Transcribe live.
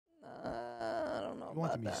You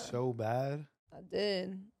want me so bad. I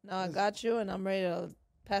did. Now I got you, and I'm ready to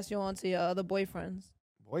pass you on to your other boyfriends.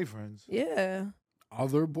 Boyfriends? Yeah.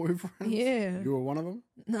 Other boyfriends? Yeah. You were one of them?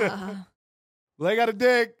 Nah. Well, I got a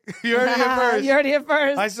dick. You heard it here first. You heard it here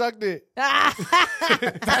first. I sucked it.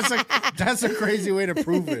 That's a crazy way to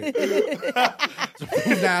prove it. To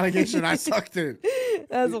prove the allegation, I sucked it.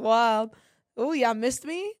 That's wild. Oh, y'all missed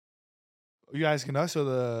me? You asking us or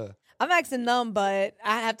the... I'm asking them, but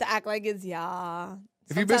I have to act like it's y'all.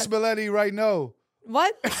 If you miss Maleni, right now.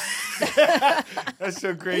 What? That's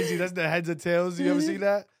so crazy. That's the heads or tails. You ever see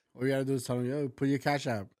that? All you gotta do is tell them, yo, put your cash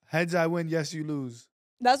app. Heads, I win. Yes, you lose.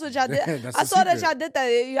 That's what y'all did. That's I the saw that secret. y'all did that.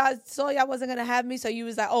 Y'all saw y'all wasn't going to have me, so you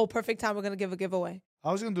was like, oh, perfect time. We're going to give a giveaway.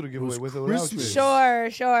 I was going to do the giveaway with it. Christmas. Sure.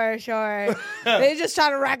 They just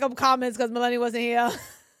trying to rack up comments because Maleni wasn't here.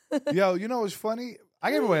 Yo, you know what's funny? I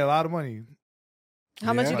gave away a lot of money.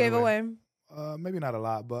 How much you gave away? Maybe not a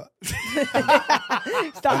lot, but...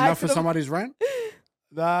 Enough for somebody's rent?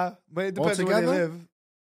 Nah, but it depends on where they Altogether? live.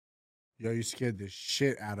 Yo, you scared the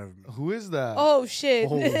shit out of me. Who is that? Oh, shit.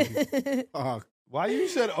 Holy fuck. Why you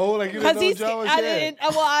said, oh, like you didn't know Joe was here?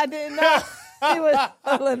 I didn't know. He was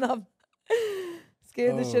pulling up.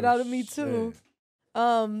 Scared the shit out of me, too.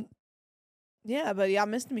 Shit. Yeah, but y'all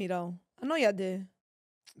missed me, though. I know y'all did.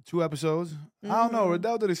 2 episodes. I don't know.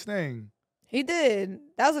 Riddell did his thing. He did.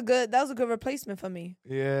 That was a good replacement for me.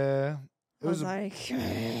 Yeah. I was like...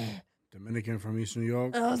 Dominican from East New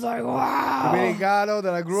York. I was like, wow. Dominicano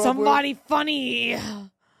that I grew up with. Somebody funny.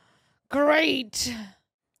 Great.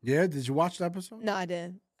 Yeah, did you watch the episode? No, I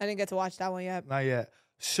didn't. I didn't get to watch that one yet. Not yet.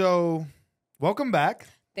 So, welcome back.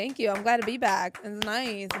 Thank you. I'm glad to be back. It's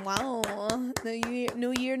nice. Wow.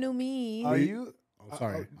 New year, new me. Are you? Oh,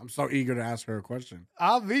 sorry. I'm so eager to ask her a question.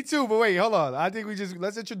 Me too, but wait, hold on. I think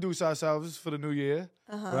let's introduce ourselves for the new year,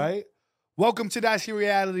 right? Welcome to That's Your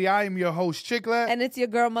Reality. I am your host, Chicklet. And it's your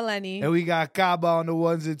girl, Maleni. And we got Kaba on the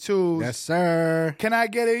ones and twos. Yes, sir. Can I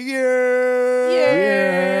get a year?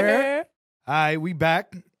 Yeah. All right, we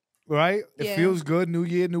back, right? It Yeah. feels good. New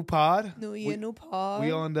year, new pod. New year, new pod.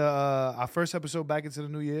 We on the our first episode back into the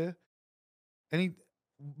new year.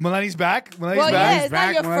 Maleni's back. Well, yeah, it's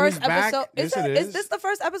not your first episode. Yes, it is. Is this the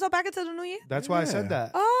first episode back into the new year? That's why I said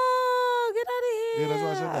that. Oh, get out of here. Yeah, that's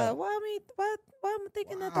why I said that. Why am I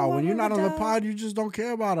thinking that? Oh, when you're not on the pod, you just don't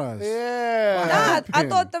care about us. Yeah. Nah, I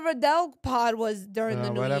thought the Riddell pod was during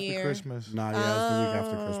the new right year. after Christmas. Nah, yeah, it's the week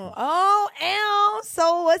after Christmas. Oh,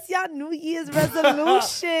 so what's y'all New Year's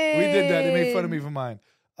resolution? We did that. They made fun of me for mine.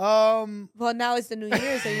 Well, now it's the new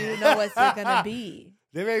year, so you know what's it gonna be.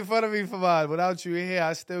 They made fun of me for mine. Without you here,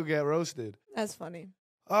 I still get roasted. That's funny.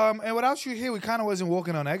 And without you here, we kind of wasn't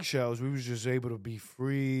walking on eggshells. We was just able to be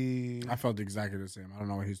free. I felt exactly the same. I don't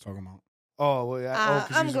know what he's talking about. Oh, well, yeah.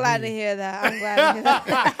 I'm glad to hear that. I'm glad to hear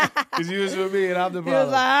that. Because you was with me and I'm the He was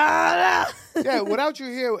problem. like, Yeah, without you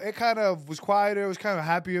here, it kind of was quieter. It was kind of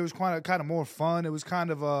happier. It was kind of more fun. It was kind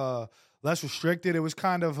of less restricted. It was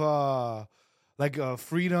kind of like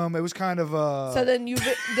freedom. It was kind of So then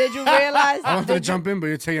did you realize? I wanted to jump in, but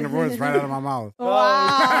you're taking the words right out of my mouth.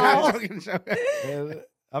 Wow. Yeah,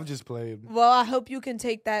 I'm just playing. Well, I hope you can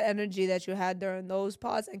take that energy that you had during those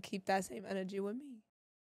pods and keep that same energy with me.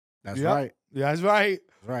 That's Yep. right. Yeah, that's right.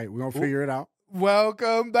 That's right. We're going to figure it out.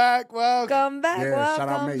 Welcome back. Welcome. Come back. Yeah, welcome shout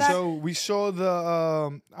out, mate. back. So we saw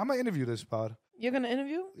the I'm gonna interview this pod. You're gonna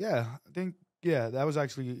interview? Yeah, I think that was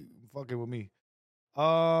actually fucking with me.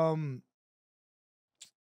 The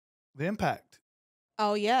Impact.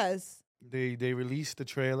 Oh yes. They released the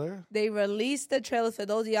trailer. They released the trailer. For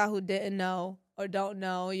those of y'all who didn't know or don't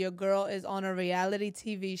know, your girl is on a reality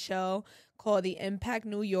TV show called The Impact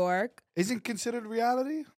New York. Isn't considered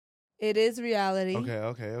reality? It is reality.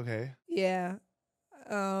 Okay. Yeah.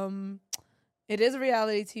 It is a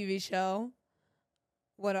reality TV show.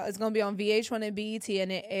 It's going to be on VH1 and BET,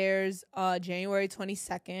 and it airs January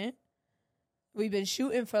 22nd. We've been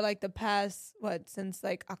shooting for like the past, since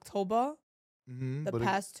like October? Mm-hmm, The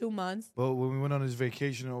past 2 months. But when we went on this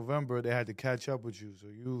vacation in November, they had to catch up with you. So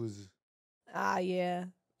you was... Yeah.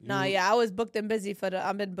 I was booked and busy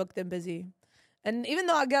I've been booked and busy. And even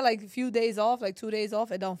though I get like a few days off, like 2 days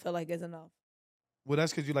off, it don't feel like it's enough. Well,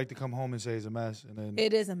 that's because you like to come home and say it's a mess. And then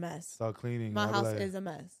It is a mess. start cleaning. My house is a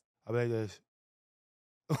mess. I'll be like this.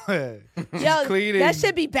 Yo, cleaning. that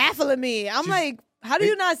should be baffling me. I'm like, how do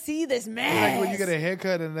you not see this It's mess? like when you get a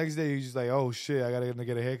haircut and the next day you're just like, oh shit, I gotta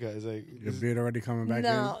get a haircut. It's like Your beard already coming back in?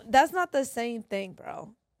 No, that's not the same thing,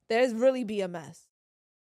 bro. There's really be a mess.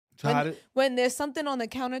 When there's something on the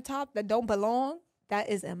countertop that don't belong, that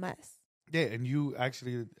is a mess. Yeah, and you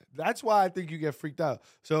actually, that's why I think you get freaked out.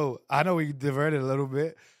 So I know we diverted a little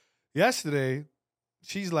bit. Yesterday,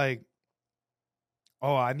 she's like,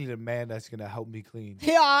 oh, I need a man that's gonna help me clean.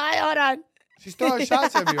 Yeah, hold on. She's throwing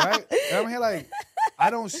shots at me, right? And I'm here like, I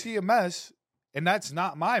don't see a mess, and that's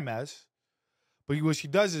not my mess. But what she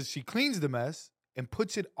does is she cleans the mess and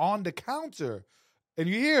puts it on the counter. And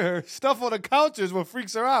you hear her, stuff on the counter is what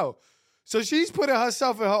freaks her out. So she's putting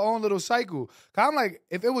herself in her own little cycle. 'Cause I'm like,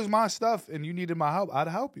 if it was my stuff and you needed my help, I'd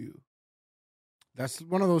help you. That's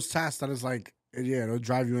one of those tasks that is like, yeah, it'll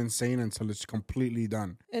drive you insane until it's completely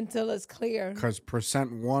done. Until it's clear. Because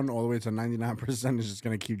 %1 all the way to 99% is just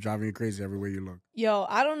going to keep driving you crazy everywhere you look. Yo,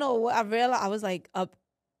 I don't know what I realized. I was like up.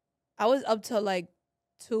 I was up till like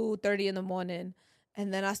 2:30 in the morning.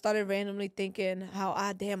 And then I started randomly thinking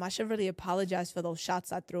how, damn, I should really apologize for those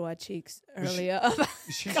shots I threw at Cheeks earlier.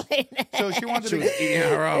 So she wanted She to was eating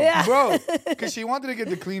her up. Yeah. bro, because she wanted to get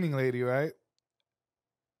the cleaning lady, right?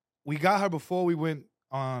 We got her before we went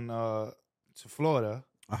on to Florida,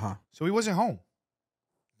 Uh-huh. so we wasn't home.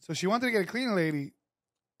 So she wanted to get a cleaning lady.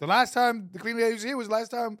 The last time the cleaning lady was here was the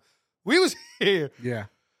last time we was here. Yeah.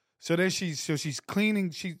 So then she's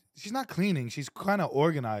cleaning. She's not cleaning. She's kind of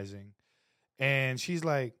organizing, and she's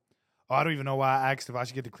like, "Oh, I don't even know why I asked if I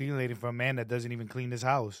should get the cleaning lady for a man that doesn't even clean this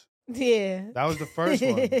house." Yeah. That was the first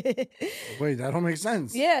one. Wait, that don't make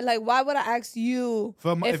sense. Yeah, like why would I ask you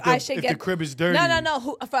if I should if get the crib is dirty?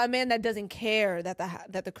 No. For a man that doesn't care that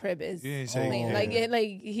the crib is You didn't say clean, care.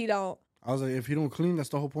 like he don't. I was like, if you don't clean, that's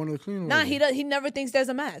the whole point of the cleaning. Nah, lady. he does. He never thinks there's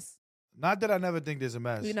a mess. Not that I never think there's a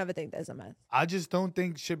mess. You never think there's a mess. I just don't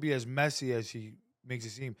think should be as messy as she makes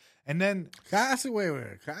it seem. And then, Can I ask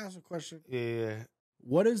wait. Can I ask a question? yeah,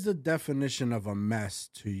 What is the definition of a mess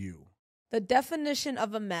to you? The definition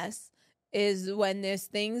of a mess is when there's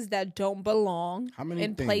things that don't belong How many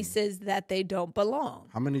in things? places that they don't belong.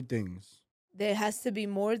 How many things? There has to be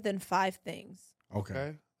more than 5 things.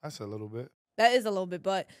 Okay. that's a little bit. That is a little bit,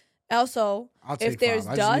 but also I'll take if there's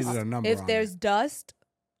 5. I just dust, needed a number if on there's it. dust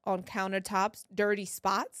on countertops, dirty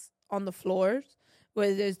spots on the floors,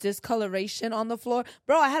 where there's discoloration on the floor,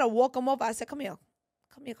 bro, I had to walk him over. I said, "Come here,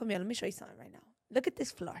 let me show you something right now. Look at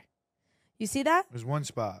this floor. You see that? There's one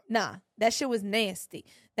spot. Nah, that shit was nasty.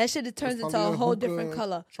 That shit it turns It's into probably a whole hookah different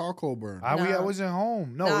color. Charcoal burn. I Nah. wasn't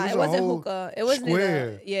home. No, Nah, it was it a wasn't whole hookah. It wasn't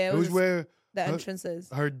square. yeah, it was where the her- entrances.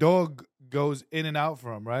 her dog goes in and out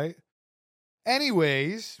from, right?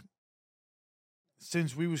 Anyways,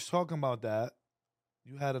 since we was talking about that,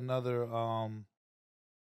 you had another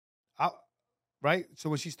right? So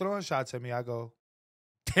when she's throwing shots at me, I go,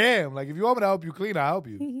 damn, like if you want me to help you clean, I'll help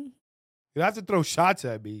you. You don't have to throw shots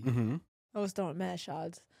at me. Mm-hmm. I was throwing mad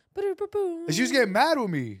shots. And she was getting mad with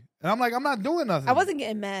me. And I'm like, I'm not doing nothing. I wasn't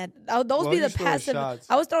getting mad. Those Well, be you the was throwing passive. shots.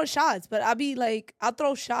 I was throwing shots, but I'll be like, I'll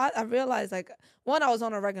throw shots. I realized like one, I was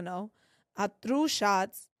on oregano. I threw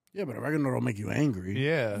shots, Yeah, but oregano don't make you angry.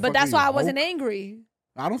 Yeah. but Fuck that's you, why I wasn't Hulk. angry.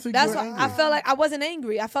 I don't think That's you're why angry. I felt like I wasn't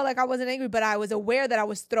angry. I felt like I wasn't angry, but I was aware that I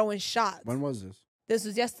was throwing shots. When was this? This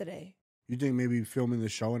was yesterday. You think maybe filming the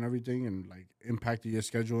show and everything and like impacted your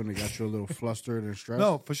schedule and it got you a little flustered and stressed?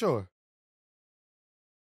 No, for sure.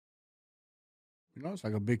 You know, it's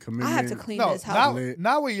like a big commitment. I have to clean No, this house.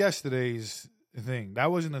 not with yesterday's thing.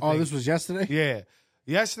 That wasn't the Oh, thing. this was yesterday? Yeah.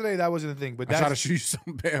 Yesterday, that wasn't a thing. But I tried to that's, shoot you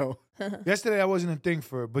some bail. yesterday, that wasn't a thing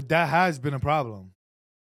for her. But that has been a problem.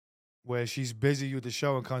 Where she's busy with the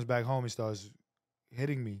show and comes back home and starts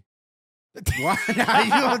hitting me. Why? Nah, you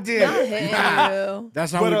don't do Not hitting Nah. you.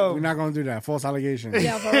 That's how But, we're not going to do that. False allegations.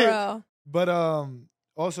 Yeah, for real. But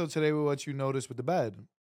also today, what you noticed with the bed.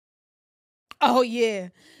 Oh yeah.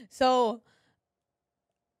 So,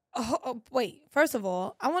 wait. First of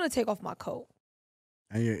all, I want to take off my coat,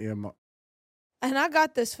 And and I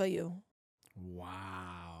got this for you.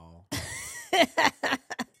 wow.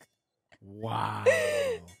 Wow.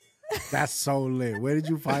 That's so lit. Where did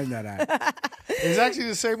you find that at? It's actually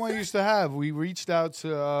the same one you used to have. We reached out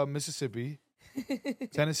to Mississippi,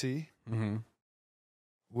 Tennessee, Mm-hmm.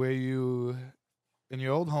 where you, in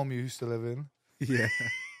your old home you used to live in. Yeah.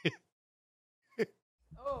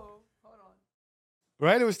 Oh, hold on.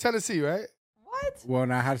 Right? It was Tennessee, right? What? Well,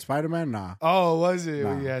 and I had Spider-Man? Nah. Oh, was it?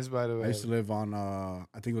 Nah. Yes, by the way. I used to live on, I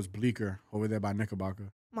think it was Bleecker over there by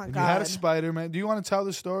Knickerbocker. My And God. you had a Spider-Man. Do you want to tell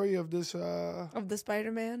the story of this Of the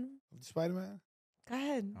Spider-Man. Spider-Man? Go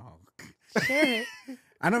ahead. Oh. Share it.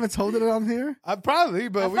 I never told it on here. I probably,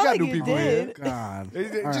 but I we felt got like new you people did. here. God.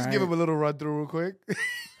 Just give him a little run through real quick.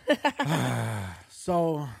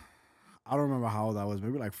 So, I don't remember how old I was.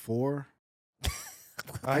 Maybe like 4.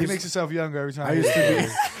 He makes himself younger every time. I used to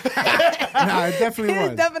be. Nah, it definitely He's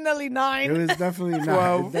was. definitely It 9. was definitely not.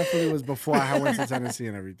 12. It definitely was before I went to Tennessee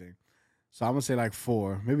and everything. So I'm gonna say like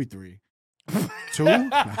 4, maybe 3. 2?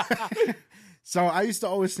 So I used to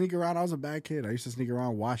always sneak around. I was a bad kid. I used to sneak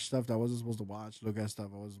around, watch stuff that I wasn't supposed to watch, look at stuff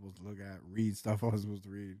I wasn't supposed to look at, read stuff I wasn't supposed to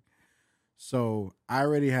read. So I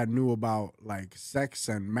already had knew about like sex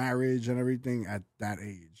and marriage and everything at that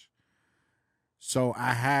age. So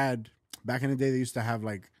I had, back in the day, they used to have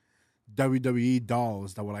like WWE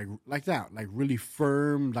dolls that were like that, like really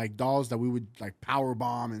firm, like dolls that we would like power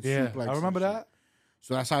bomb and Yeah, suplex. I remember and shit. that.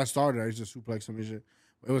 So that's how I started. I used to suplex some shit.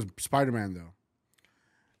 It was Spider-Man though.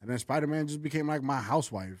 And then Spider-Man just became like my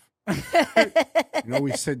housewife.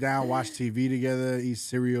 We sit down, watch TV together, eat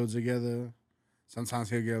cereal together. Sometimes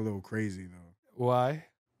he'll get a little crazy though. Why?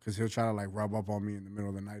 Because he'll try to like rub up on me in the middle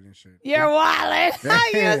of the night and shit. You're wildin'. How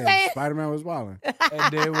you saying? Spider-Man was wilding.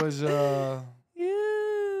 And there was Yeah.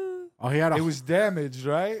 Oh, he had it was damaged,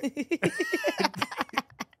 right?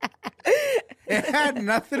 It had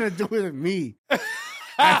nothing to do with me.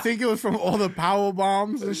 I think it was from all the power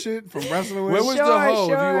bombs and shit from wrestling. Where was the hole? If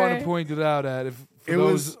you want to point it out at, It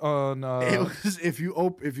was if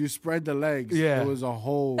you spread the legs, Yeah. it was a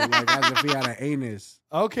hole like as if he had an anus.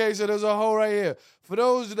 Okay, so there's a hole right here. For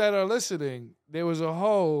those that are listening, there was a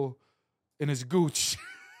hole in his gooch.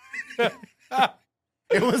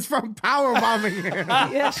 It was from power bombing him.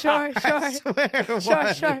 Yeah, sure. I swear it Sure. was.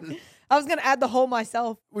 I was gonna add the hole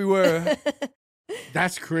myself. We were.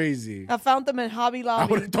 That's crazy. I found them in Hobby I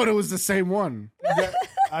Lobby. would have thought it was the same one.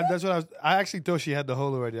 That's what I actually thought she had the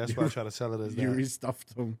hole already. That's why I tried to sell it as You that.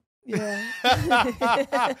 restuffed him. Yeah.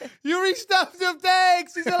 You restuffed him.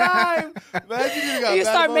 Thanks. He's alive. Imagine got You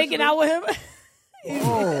that start making out emotional. with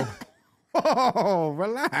him. Oh,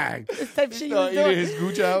 relax. That's the type of shit you was Start eating doing. his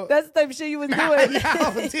gooch out. That's the type of shit you was doing.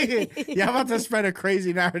 Yo, dude. Y'all about to spread a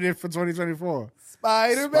crazy narrative for 2024.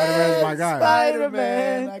 Spider-Man. Spider-Man's my guy.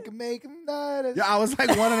 Spider-Man. I can make him notice. Yeah, I was like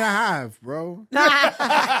 1.5, bro.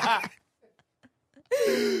 Not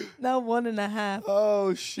 1.5.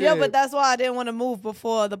 Oh, shit. Yeah, but that's why I didn't want to move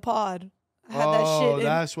before the pod. I had that shit in.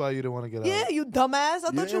 That's why you didn't want to get out. Yeah, you dumbass.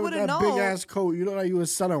 I thought you would have that known. big ass coat. You look like you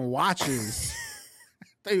was selling watches.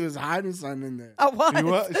 I thought you was hiding something in there. I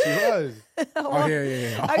was. She was. Oh,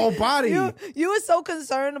 yeah. A whole body. You were so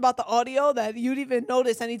concerned about the audio that you'd even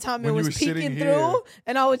notice anytime When it you was were sitting peeking here. through,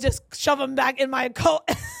 and I would just shove him back in my coat.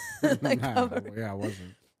 Nah, yeah, I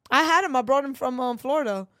wasn't. I had him. I brought him from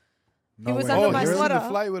Florida. No was way. under Oh, my he was in sweater. the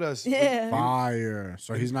flight with us. Yeah. Fire.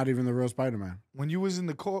 So he's not even the real Spider-Man. When you was in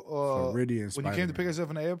the Floridian when you came to Spider-Man. pick us up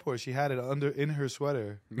from the airport, she had it in her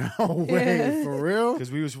sweater No way. Yeah. For real?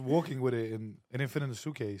 because we was walking with it and it didn't fit in the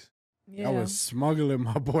suitcase. Yeah. I was smuggling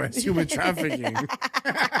my boy. That's human trafficking.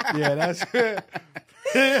 Yeah, that's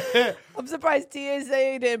I'm surprised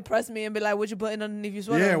TSA didn't press me and be like, "What you putting underneath your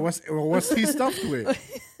sweater?" Yeah, what's he stuffed with?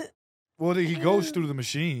 well. He goes through the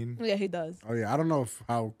machine. Yeah, he does. Oh yeah, I don't know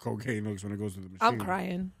how cocaine looks when it goes to the machine. I'm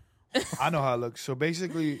crying. I know how it looks. So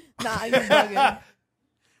basically, Nah, you bugging.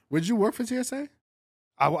 Would you work for TSA?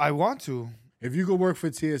 I want to. If you could work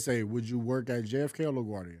for TSA, would you work at JFK or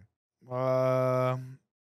LaGuardia?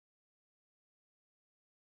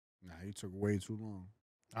 Nah, you took way too long.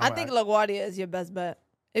 I think LaGuardia is your best bet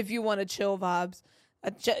if you want to chill vibes.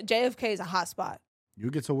 JFK is a hot spot. You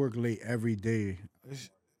get to work late every day.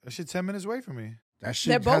 that shit 10 minutes away from me. That They're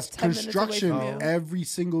shit both has 10 minutes away construction from you. every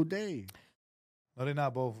single day. No, they're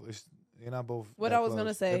not both. They're not both. What that I was close.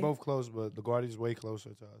 gonna say. They're both close, but LaGuardia's way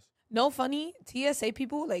closer to us. No funny, TSA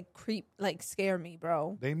people scare me,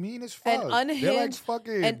 bro. They mean as fuck. An They're like unhinged,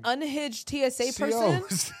 fucking an unhinged TSA person.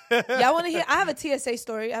 COs. Y'all want to hear? I have a TSA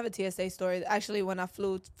story. Actually, when I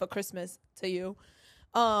flew for Christmas to you,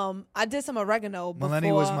 I did some oregano.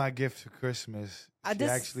 Maleni was before- my gift for Christmas. I She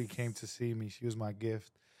just- actually came to see me. She was my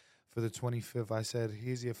gift for the 25th. I said,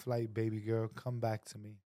 "Here's your flight, baby girl. Come back to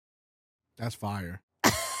me." That's fire.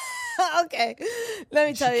 Okay, let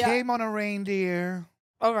me tell She you. came on a reindeer.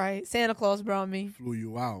 All right, Santa Claus brought me. Flew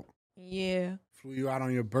you out. Yeah. Flew you out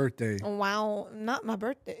on your birthday. Wow, not my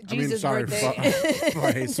birthday. I mean, Jesus' sorry, birthday.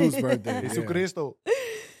 for Jesus' birthday. Jesus Yeah. Cristo.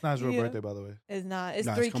 It's not his real Yeah. birthday, by the way. It's not. It's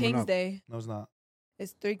Nah, it's Three coming Kings up. Day. No, it's not.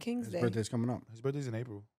 It's Three Kings His Day. birthday's coming up. His birthday's in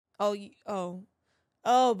April.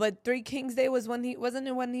 Oh, but Three Kings Day was when he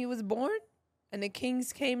was born, and the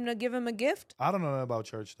kings came to give him a gift. I don't know nothing about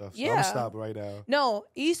church stuff. So I'm Yeah. gonna stop right now. No,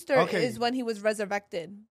 Easter Okay. is when he was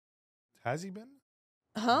resurrected. Has he been?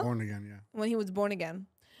 Huh? Born again, yeah. When he was born again.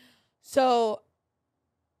 So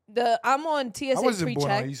I'm on TSA I wasn't born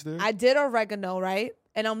pre-check. on Easter. I did oregano, right?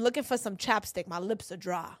 And I'm looking for some chapstick. My lips are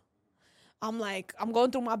dry. I'm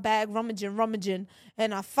going through my bag, rummaging,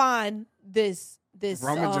 and I find this.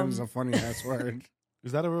 Rummaging's a funny ass word.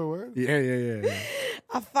 Is that a real word? Yeah.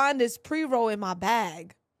 I find this pre-roll in my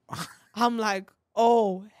bag. I'm like,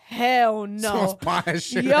 oh hell Some no, spice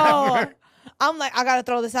shit yo! ever. I'm like, I gotta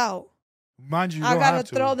throw this out. Mind you, you I don't gotta have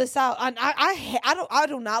to. throw this out. I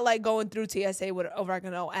do not like going through TSA with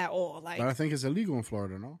oregano at all. Like But I think it's illegal in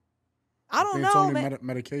Florida, no? I don't think it's know, only man.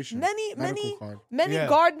 medication. Many medical card. Yeah.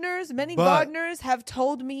 gardeners have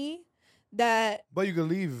told me that. But you can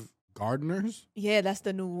leave. Gardeners? Yeah, that's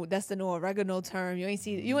the new oregano term.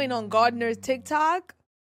 You ain't on gardeners TikTok.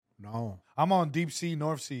 No. I'm on deep sea,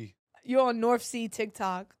 North Sea. You're on North Sea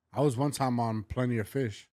TikTok. I was one time on Plenty of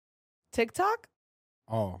Fish. TikTok?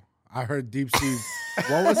 Oh, I heard deep sea.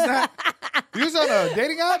 What was that? You was on a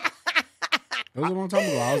dating app? It was a long time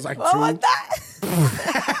ago. I was like What 2. was that?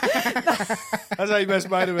 That's how you met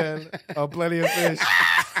Spider-Man. On Plenty of Fish.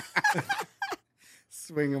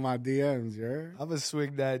 Swinging my DMs, yeah. I'm going to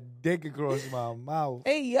swing that dick across my mouth.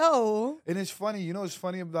 Hey yo, And it's funny. You know what's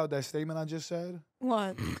funny about that statement I just said?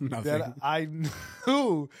 what? Nothing. That I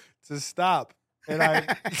knew to stop. And I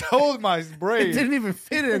told my It brain. didn't even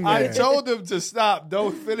fit in there. I told him to stop.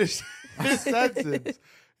 Don't finish his sentence.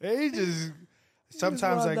 And he just...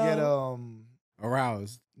 Sometimes I get...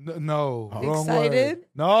 Aroused. No, wrong Excited? word.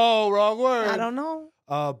 No, wrong word. I don't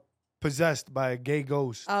know. Possessed by a gay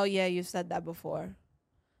ghost. Oh yeah, you said that before.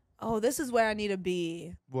 Oh, this is where I need to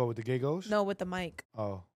be. What, with the gay ghost? No, with the mic.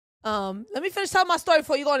 Oh. Let me finish telling my story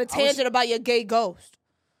before you go on a tangent about your gay ghost.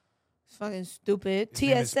 It's fucking stupid.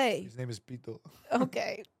 His TSA. His name is Pito.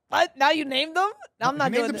 Okay. What? Now you named them? I'm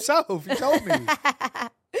not he named doing himself. He told me.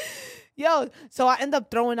 Yo, so I end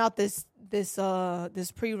up throwing out this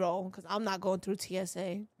pre-roll because I'm not going through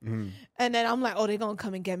TSA. Mm. And then I'm like, oh, they're going to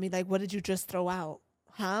come and get me. Like, what did you just throw out?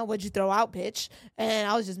 Huh? What'd you throw out, bitch? And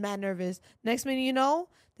I was just mad nervous. Next minute, you know,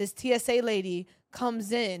 this TSA lady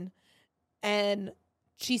comes in and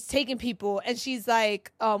she's taking people and she's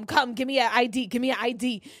like, come, give me an ID. Give me an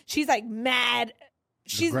ID. She's like mad.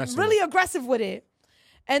 She's really aggressive with it.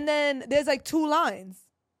 And then there's like 2 lines.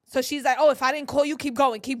 So she's like, oh, if I didn't call you, keep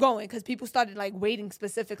going. Because people started like waiting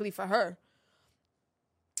specifically for her.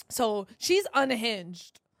 So she's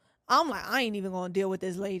unhinged. I'm like, I ain't even going to deal with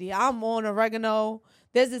this lady. I'm on oregano.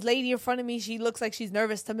 There's this lady in front of me. She looks like she's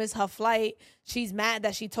nervous to miss her flight. She's mad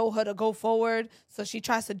that she told her to go forward. So she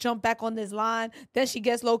tries to jump back on this line. Then she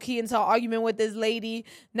gets low key into an argument with this lady.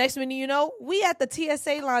 Next minute, you know, we at the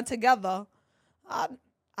TSA line together. I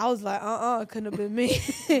was like, it couldn't have been me.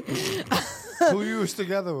 Who you was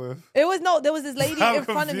together with? There was this lady I'm in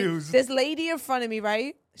front of me. confused. This lady in front of me,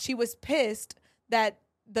 right? She was pissed that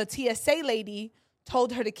the TSA lady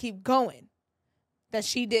told her to keep going. That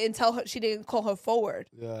she didn't call her forward.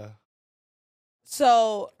 Yeah.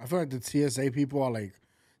 So I feel like the TSA people are like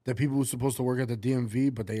the people who's supposed to work at the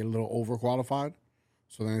DMV, but they're a little overqualified.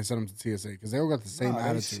 So then they send them to TSA because they all got the same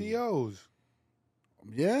attitude. COs.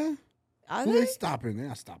 Yeah? Who they stopping? They're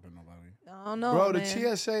not stopping nobody. I don't know, Bro, man.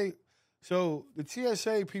 the TSA... So, the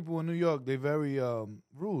TSA people in New York, they're very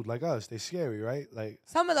rude, like us. They're scary, right? Like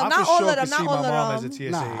Some of them, I not for all sure of them, could not see all my mom of as a them.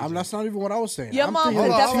 TSA Nah, agent. that's not even what I was saying. Your I'm mom thinking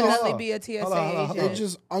could Hold on, hold on, definitely hold on. be a TSA Hold on, hold on, hold agent. They're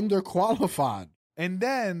just underqualified. And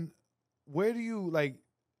then, where do you, like,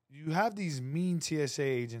 you have these mean TSA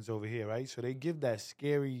agents over here, right? So they give that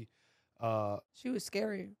scary, She was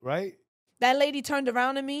scary. right? That lady turned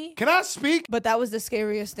around to me, Can I speak? but that was the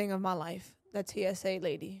scariest thing of my life. That TSA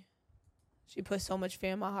lady. She put so much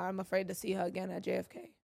fear in my heart. I'm afraid to see her again at JFK.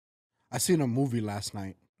 I seen a movie last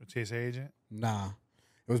night. A TSA agent? Nah.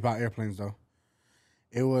 It was about airplanes, though.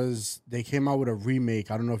 They came out with a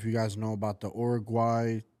remake. I don't know if you guys know about the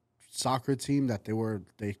Uruguay soccer team that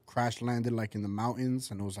they crash landed like in the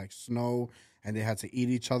mountains and it was like snow and they had to eat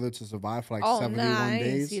each other to survive for like 71 I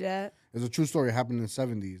days. didn't see that. It's a true story. It happened in the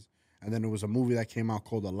 70s. And then there was a movie that came out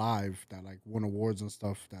called Alive that like won awards and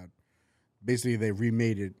stuff that basically they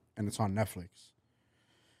remade it and it's on Netflix.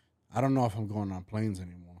 I don't know if I'm going on planes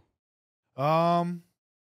anymore.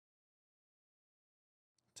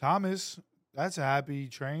 Thomas, that's a happy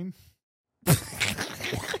train.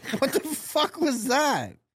 What the fuck was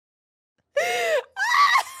that?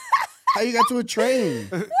 How you got to a train?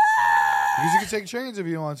 Because you can take trains if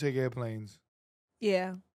you don't want to take airplanes.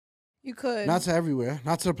 Yeah. You could. Not to everywhere.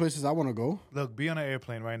 Not to the places I want to go. Look, be on an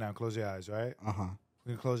airplane right now. Close your eyes, right? Uh-huh.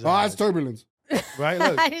 You can close your Oh, eyes. it's turbulence. Right?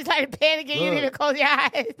 Look, You started panicking. You didn't Look. even close your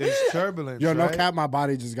eyes. there's turbulence, Yo, no right? cap, my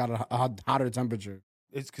body just got a hotter temperature.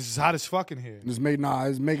 It's because it's hot as fuck in here. It's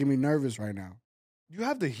making me nervous right now. You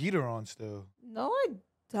have the heater on still. No, I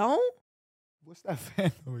don't. What's that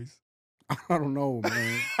fan noise? I don't know,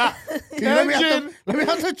 man. Can you let me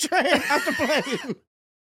out the train, out the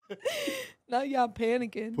plane. Now y'all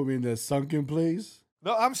panicking. Put me in the sunken place.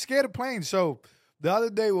 No, I'm scared of planes. So the other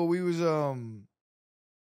day when we was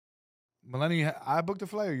Maleni, I booked the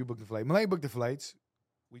flight or you booked the flight? Maleni booked the flights.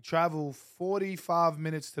 We traveled 45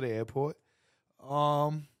 minutes to the airport.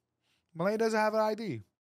 Maleni doesn't have an ID.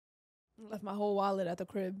 Left my whole wallet at the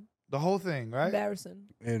crib. The whole thing, right? Embarrassing.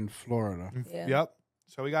 In Florida. Yeah. Yep.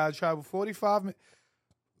 So we got to travel 45 minutes.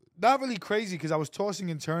 Not really crazy because I was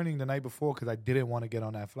tossing and turning the night before because I didn't want to get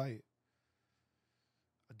on that flight.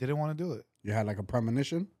 I didn't want to do it. You had like a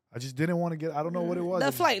premonition? I just didn't want to get. I don't know what it was. The I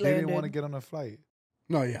just flight didn't landed. want to get on the flight.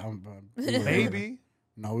 No, yeah. Maybe.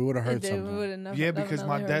 No, we would have heard We something. would've never- Yeah, never because known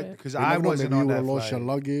my they heard dad. it. Because You I never know, wasn't maybe on you that would have lost your flight.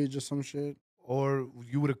 luggage or some shit. Or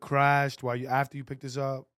you would have crashed while you after you picked us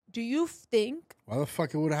up. Do you think? Why the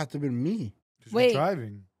fuck it would have to been me? Because Wait. you're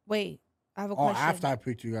driving. Wait, I have a Oh, question. after I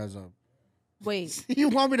picked you guys up. Wait, You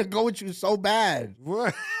want me to go with you so bad.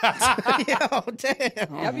 What? Yo,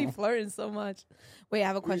 damn. I be flirting so much. Wait, I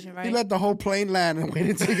have a question, You right? let the whole plane land and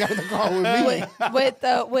waited until you got in the car with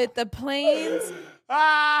me. with the planes.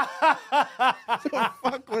 What the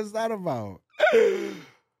fuck was that about?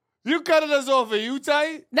 You cutting us off, are you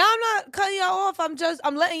tight? No, I'm not cutting y'all off.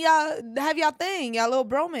 I'm letting y'all have y'all thing, y'all little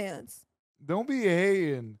bromance. Don't be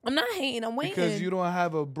hating. I'm not hating. I'm waiting. Because you don't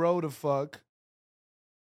have a bro to fuck.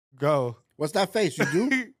 Go. What's that face? You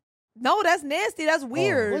do? No, that's nasty. That's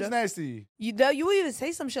weird. What's nasty? You would even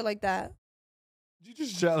say some shit like that. You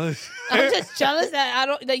just jealous. I'm just jealous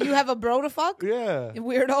that you have a bro to fuck. Yeah.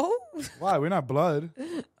 Weirdo. Why? We're not blood.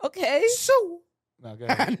 Okay. So. Okay.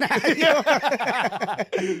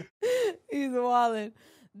 He's wildin'.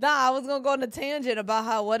 Nah, I was gonna go on a tangent about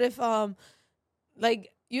how what if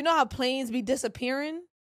like you know how planes be disappearing?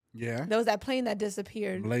 Yeah. There was that plane that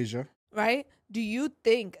disappeared, Malaysia. right? Do you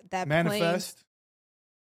think that Manifest.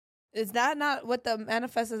 plane is that not what the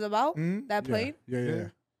manifest is about? Hmm? That plane? Yeah. Yeah.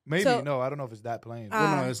 Maybe. So- No, I don't know if it's that plane.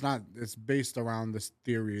 Well, no, Ah. it's not. It's based around this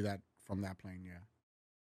theory that from that plane, yeah.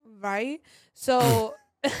 Right? So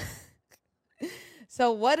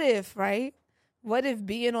so what if, right? What if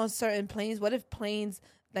being on certain planes, what if planes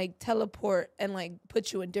like teleport and like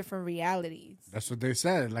put you in different realities? That's what they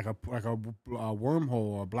said, like a wormhole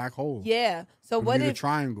or a black hole. Yeah. So Could what be the if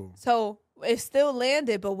triangle? so it still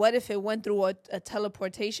landed, but what if it went through a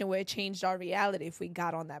teleportation where it changed our reality if we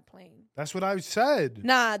got on that plane? That's what I said.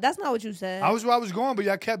 Nah, that's not what you said. I was where I was going, but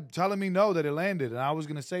y'all kept telling me no, that it landed. And I was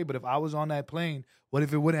going to say, but if I was on that plane, what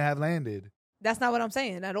if it wouldn't have landed? That's not what I'm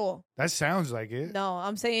saying at all. That sounds like it. No,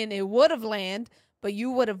 I'm saying it would have landed, but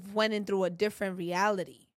you would have went in through a different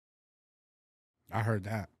reality. I heard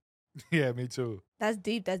that. Yeah, me too. That's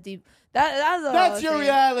deep. That's deep. That's all That's I'm your saying.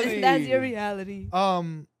 reality. That's your reality.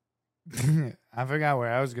 I forgot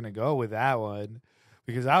where I was going to go with that one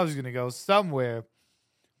because I was going to go somewhere.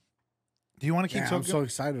 Do you want to keep I'm talking? so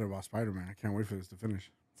excited about Spider-Man. I can't wait for this to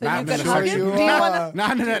finish. So Nah, you I'm gonna sure hug him? you Do you are. wanna?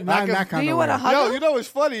 Not in that kind Do you of wanna way. hug Yo, him? you know what's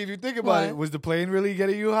funny? If you think about What? it, was the plane really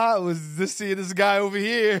getting you hot? Was this seeing this guy over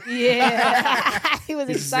here? Yeah, he was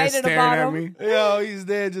He's just excited staring about at him. me. Yo, he's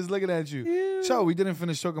there just looking at you. Yeah. So we didn't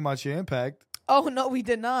finish talking about your impact. Oh no, we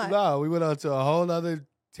did not. No, we went on to a whole other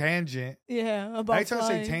tangent. Yeah, about I ain't trying to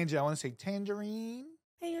say flying. tangent. I want to say tangerine.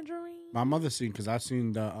 Tangerine. My mother seen because I've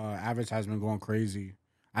seen the advertisement going crazy.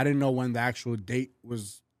 I didn't know when the actual date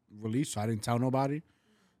was released, so I didn't tell nobody.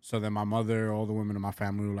 So then my mother, all the women in my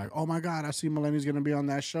family were like, "Oh my God, I see Maleni's gonna be on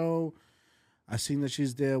that show. I seen that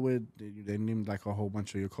she's there with." They named like a whole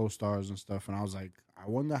bunch of your co-stars and stuff, and I was like, I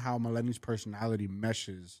wonder how Maleni's personality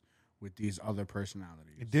meshes with these other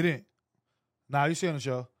personalities. It didn't. Nah, you see on the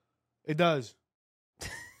show. It does.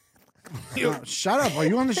 Shut up! Are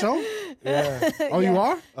you on the show? Yeah. Oh, you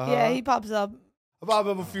are? Uh-huh. Yeah, he pops up. I popped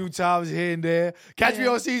up a few times here and there. Catch me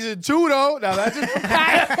on season 2 though. Now imagine.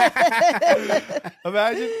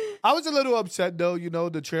 Imagine. I was a little upset though. You know,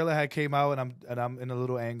 the trailer had came out and I'm in a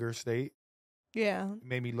little anger state. Yeah, It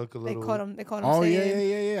made me look a they little. caught him. They caught him. Oh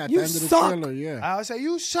saying, yeah. At "You the end of the suck." trailer, yeah. I would say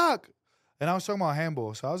you suck, and I was talking about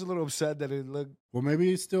handball, so I was a little upset that it looked. Well,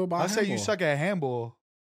 maybe it's still about. I say you handball. suck at handball.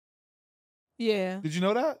 Yeah. Did you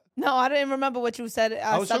know that? No, I didn't remember what you said.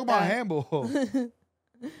 I was talking about handball.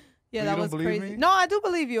 Yeah, You that don't was believe crazy. me? No, I do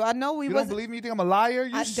believe you. I know we You don't wasn't. believe me? You think I'm a liar?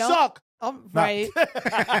 You I don't. suck. Oh, Nah. right.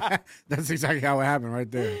 That's exactly how it happened right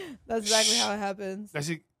there. That's exactly how it happens. That's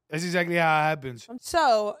exactly how it happens.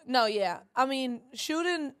 So no, yeah. I mean,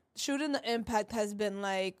 shooting the Impact has been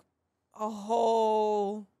like a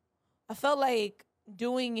whole. I felt like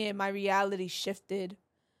doing it, my reality shifted,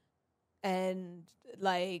 and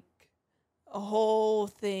like a whole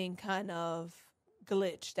thing kind of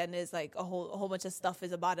glitched, and there's like a whole bunch of stuff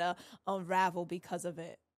is about to unravel because of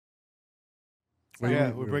it. What do you Yeah,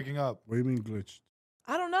 mean, we're breaking up. What do you mean glitched?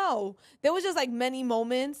 I don't know. There was just like many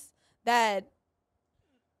moments that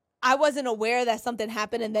I wasn't aware that something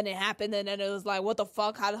happened, and then it happened, and then it was like, what the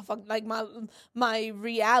fuck? How the fuck? Like my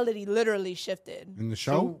reality literally shifted In the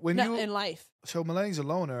So show? when No, you in life. so Maleni's a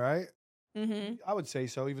loner, right? Mm-hmm. I would say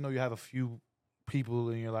so, even though you have a few people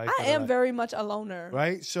in your life. I am very much a loner.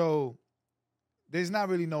 Right? So there's not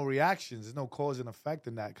really no reactions. There's no cause and effect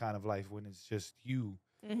in that kind of life when it's just you.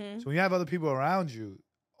 Mm-hmm. So when you have other people around you,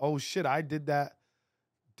 oh shit, I did that.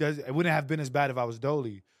 It wouldn't have been as bad if I was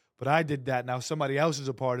Dolly, but I did that. Now somebody else is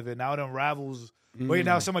a part of it. Now it unravels. Wait,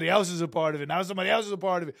 now somebody else is a part of it. Now somebody else is a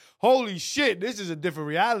part of it. Holy shit, this is a different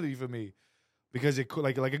reality for me because it could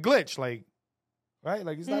like a glitch, like right,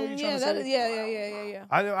 like is that what you're trying to say?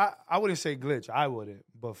 Yeah. I wouldn't say glitch. I wouldn't,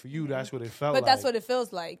 but for you, that's what it felt like. But that's what it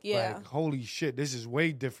feels like. Yeah. Like, holy shit, this is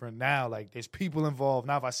way different now. Like there's people involved.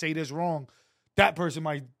 Now if I say this wrong, that person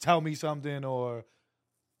might tell me something, or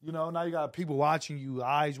now you got people watching you,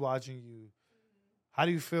 eyes watching you. How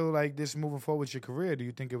do you feel like this moving forward with your career? Do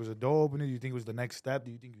you think it was a door opener? Do you think it was the next step?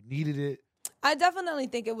 Do you think you needed it? I definitely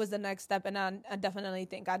think it was the next step, and I definitely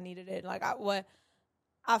think I needed it. Like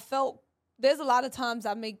I felt, there's a lot of times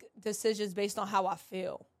I make decisions based on how I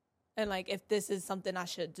feel, and like if this is something I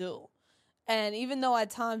should do. And even though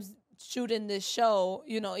at times shooting this show,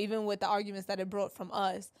 even with the arguments that it brought from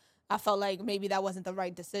us, I felt like maybe that wasn't the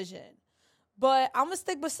right decision. But I'm gonna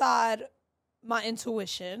stick beside my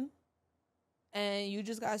intuition. And you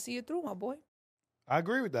just gotta see it through, my boy. I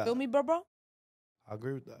agree with that. Feel me, bro? I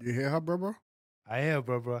agree with that. You hear her, bro? I hear,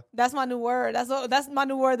 bro. That's my new word. That's my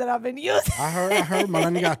new word that I've been using. I heard.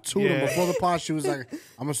 Maleni got two of them. Before the pod, she was like,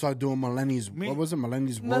 "I'm gonna start doing Maleni's." What was it?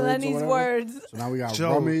 Maleni's words. Maleni's words. So now we got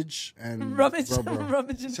rummage and rummage.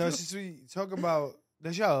 Rummage And so since we talk about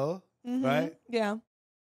the show, right? Yeah.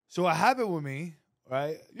 So what happened with me?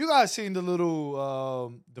 Right, you guys seen the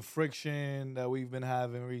little the friction that we've been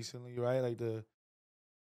having recently, right?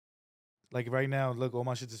 Like right now, look, all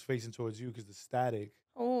my shit is facing towards you because the static.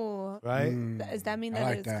 Oh, right? Does that mean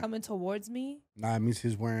that it's coming towards me? Nah, it means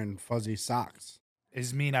he's wearing fuzzy socks.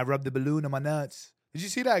 It's mean I rubbed the balloon on my nuts. Did you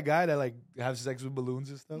see that guy that like has sex with balloons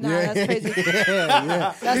and stuff? Nah, that's crazy.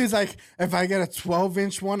 yeah. He's like, if I get a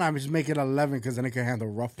 12-inch one, I just make it 11 because then it can handle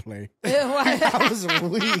rough play. I was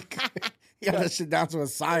weak. You got that shit down to a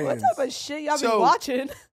science. What type of shit y'all be watching?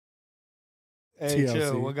 Hey, TLC.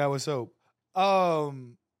 chill. One guy with soap.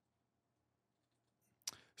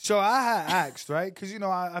 So I had asked, right? Because,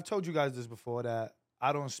 I've told you guys this before that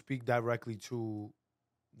I don't speak directly to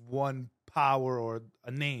one power or a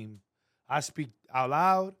name. I speak out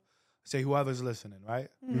loud, say whoever's listening, right?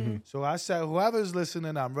 Mm-hmm. So I said, whoever's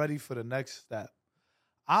listening, I'm ready for the next step.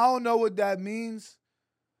 I don't know what that means.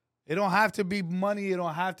 It don't have to be money. It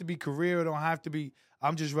don't have to be career. It don't have to be,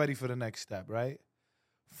 I'm just ready for the next step, right?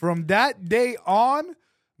 From that day on,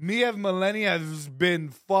 me and Maleni has been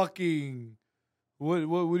fucking, what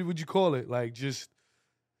would you call it? Like just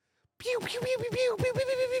pew, pew, pew, pew, pew, pew, pew, pew,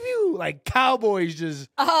 pew, pew, like cowboys just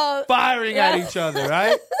firing at each other,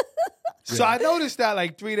 right? So I noticed that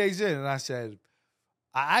like 3 days in, and I said,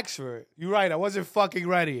 I asked for it. You're right, I wasn't fucking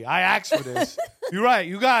ready. I asked for this. You're right,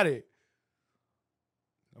 you got it.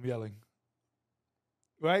 I'm yelling.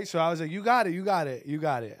 Right? So I was like, you got it, you got it, you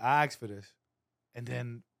got it. I asked for this. And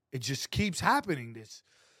then it just keeps happening.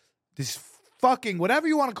 This fucking, whatever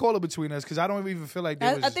you want to call it between us, because I don't even feel like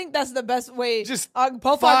there was... I think that's the best way. Just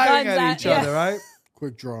both firing our guns at each other, right?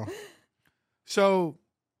 Quick draw. So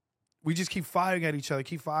we just keep firing at each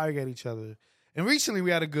other. And recently we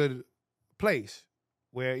had a good place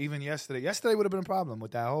where even yesterday would have been a problem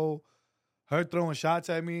with that whole, her throwing shots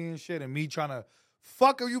at me and shit and me trying to,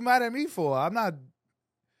 fuck are you mad at me for?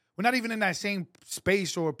 We're not even in that same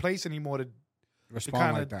space or place anymore to respond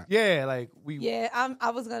kinda, like that. Yeah, like we. Yeah,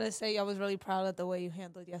 I was going to say I was really proud of the way you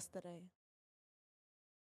handled yesterday.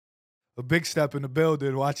 A big step in the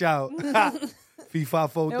building. Watch out.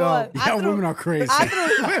 FIFA photo. Yeah, women are crazy.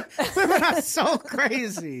 Women are so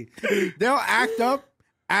crazy. They'll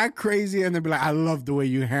act crazy, and they'll be like, I love the way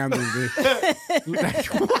you handled it. Like,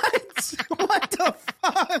 what? What the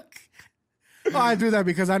fuck? Oh, I do that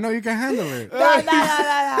because I know you can handle it.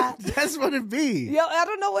 Nah. That's what it be. Yo, I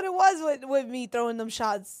don't know what it was with me throwing them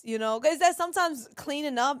shots, Because that sometimes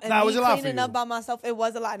cleaning up and me cleaning up by myself, it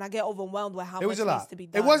was a lot. And I get overwhelmed with how much needs to be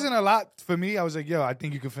done. It wasn't a lot for me. I was like, yo, I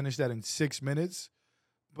think you can finish that in 6 minutes.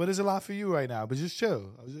 But it's a lot for you right now. But just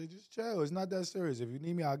chill. I was like, just chill. It's not that serious. If you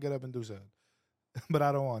need me, I'll get up and do something. But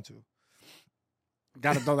I don't want to.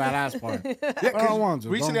 Got to throw that ass part. I don't want to.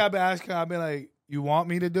 Recently, I've been asking her, I've been like, you want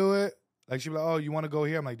me to do it? Like, she'd be like, oh, you want to go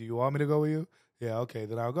here? I'm like, do you want me to go with you? Yeah, okay,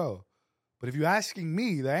 then I'll go. But if you're asking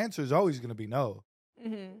me, the answer is always going to be no.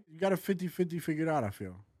 Mm-hmm. You got a 50-50 figured out, I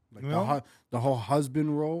feel. Like the whole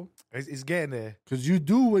husband role. It's getting there. Because you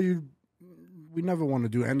do what you... We never want to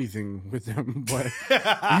do anything with them, but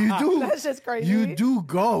you do. That's just crazy. You do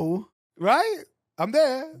go. Right? I'm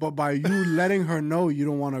there. But by you letting her know you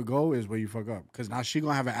don't want to go is where you fuck up. Because now she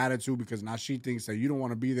going to have an attitude because now she thinks that you don't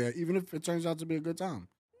want to be there, even if it turns out to be a good time.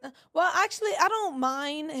 Well, actually, I don't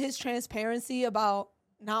mind his transparency about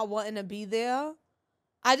not wanting to be there.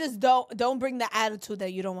 I just don't bring the attitude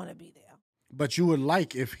that you don't want to be there. But you would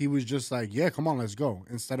like if he was just like, yeah, come on, let's go.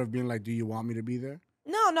 Instead of being like, do you want me to be there?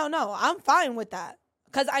 No. I'm fine with that.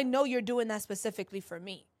 Because I know you're doing that specifically for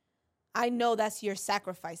me. I know that's your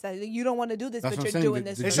sacrifice. That you don't want to do this, That's but what you're I'm saying. doing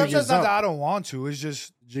this. The for It's jig me. sometimes is not up. that I don't want to. It's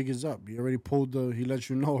just Jig is up. He already he let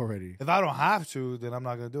you know already. if I don't have to, then I'm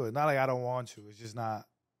not gonna do it. Not like I don't want to. It's just not.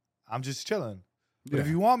 I'm just chilling. But if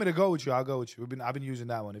Yeah. you want me to go with you, I'll go with you. I've been using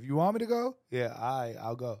that one. If you want me to go, yeah,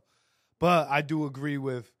 I'll go. But I do agree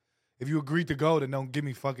with if you agreed to go, then don't give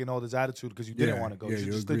me fucking all this attitude because you didn't want to go. Yeah, you should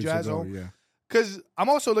you just agreed stood your to ass go, home. yeah. Because I'm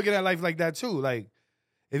also looking at life like that too. Like,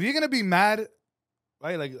 if you're gonna be mad,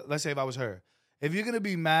 right? Like, let's say if I was her, if you're gonna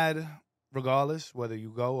be mad, regardless whether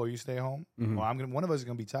you go or you stay home, Mhm. or one of us is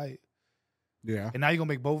gonna be tight, Yeah. and now you're gonna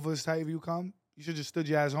make both of us tight if you come. You should just stood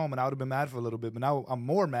your ass home, and I would have been mad for a little bit. But now I'm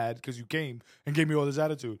more mad because you came and gave me all this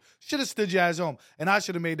attitude. Should have stood your ass home, and I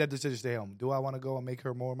should have made that decision to stay home. Do I want to go and make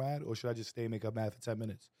her more mad, or should I just stay and make her mad for 10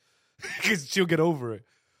 minutes? Because she'll get over it.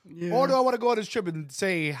 Yeah. Or do I want to go on this trip and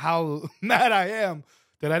say how mad I am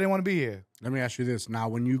that I didn't want to be here? Let me ask you this. Now,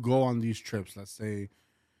 when you go on these trips, let's say,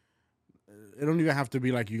 it don't even have to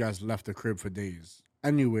be like you guys left the crib for days.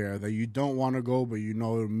 Anywhere that you don't want to go, but you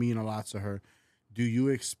know it'll mean a lot to her, do you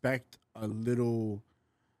expect a little,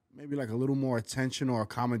 maybe like a little more attention or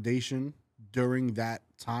accommodation during that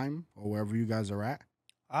time or wherever you guys are at?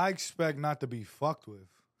 I expect not to be fucked with.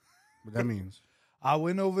 What that means? I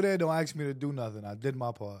went over there, don't ask me to do nothing. I did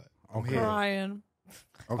my part. I'm Okay. here. Crying.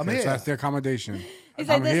 Okay, I'm here. so that's the accommodation. He said,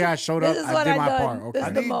 I'm here, I showed up, This is I what did I my done. part. Okay. This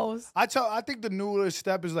is the most. I think the newest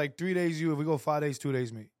step is like 3 days you. If we go 5 days, 2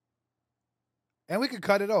 days me. And we could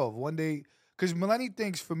cut it off one day. Because Maleni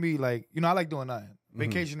thinks for me, like, I like doing nothing.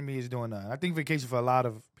 Vacation to me is doing nothing. I think vacation for a lot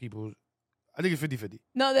of people, I think it's 50-50.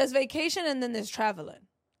 No, there's vacation and then there's traveling.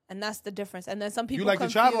 And that's the difference. And then some people You like to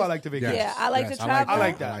confuse- travel, I like to vacation. Yeah, I like to travel. I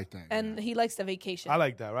like that. I like that. And he likes the vacation. I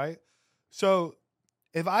like that, right? So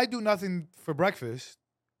if I do nothing for breakfast,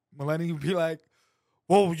 Maleni would be like,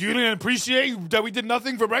 well, you didn't appreciate that we did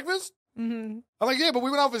nothing for breakfast? Mm-hmm. I'm like, yeah, but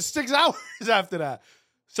we went out for 6 hours after that.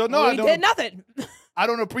 So no, I we don't. did nothing. I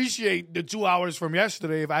don't appreciate the 2 hours from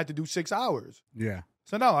yesterday if I had to do 6 hours. Yeah.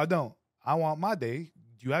 So no, I don't. I want my day.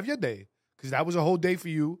 You have your day because that was a whole day for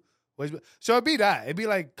you. So it'd be that. It'd be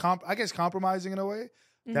like, I guess, compromising in a way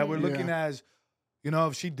that we're looking as,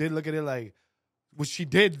 if she did look at it like, well, she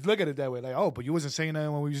did look at it that way. Like, oh, but you wasn't saying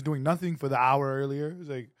that when we was doing nothing for the hour earlier. It's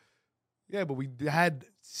like, yeah, but we had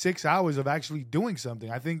 6 hours of actually doing something.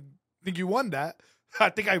 I think you won that. I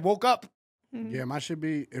think I woke up. Yeah, mine should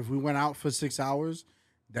be if we went out for 6 hours,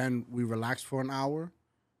 then we relaxed for an hour.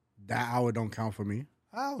 That hour don't count for me.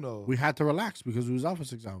 I don't know. We had to relax because we was out for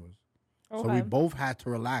 6 hours. So we both had to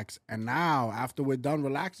relax. And now, after we're done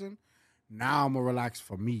relaxing, now I'm going to relax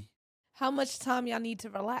for me. How much time y'all need to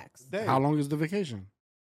relax? Day. How long is the vacation?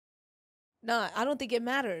 No, I don't think it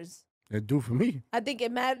matters. It do for me. I think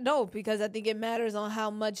it No, because I think it matters on how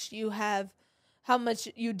much you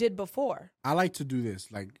did before. I like to do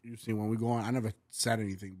this. Like, you see, when we go on, I never said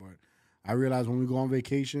anything, but I realize when we go on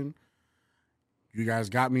vacation, you guys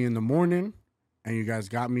got me in the morning and you guys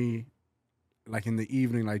got me like in the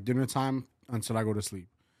evening, like dinner time until I go to sleep.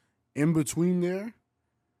 In between there,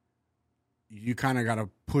 you kind of got to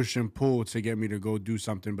push and pull to get me to go do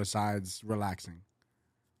something besides relaxing.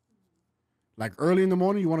 Like early in the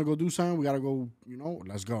morning, you want to go do something, we got to go,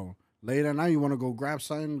 let's go. Late at night, you want to go grab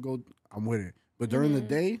something, I'm with it. But during the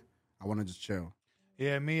day, I want to just chill.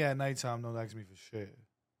 Yeah, me at nighttime don't ask me for shit.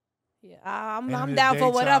 Yeah, I'm And in the down for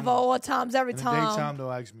daytime- whatever, all times, every In the time. daytime,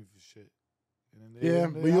 don't ask me for shit. And in the Yeah,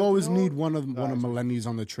 but you always need one of Don't ask me. Maleni's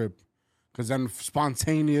on the trip. Because then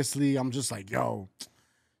spontaneously, I'm just like, yo,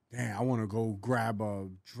 damn, I want to go grab a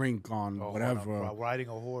drink on whatever. Riding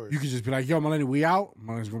a horse. You could just be like, yo, Maleni, we out?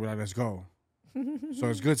 Maleni's going to be like, let's go. So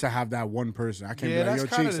it's good to have that one person. I can't Yeah, be like,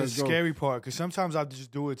 that's yo, kind Cheeks, of the let's go. scary part because sometimes I just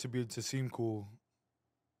do it to seem cool.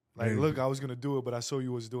 Like, Yeah. look, I was gonna do it, but I saw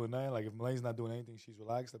you was doing that. Like, if Malane's not doing anything, she's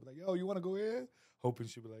relaxed. I'd be like, yo, you want to go here? Hoping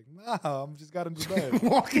she'd be like, nah, I'm just got into bed.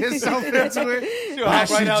 Walk yourself into it. She'll hop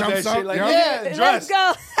She right out jumps that shit. up, Like, yup. yeah, Let's dress.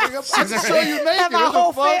 go. Like, I just saw you naked. Have our What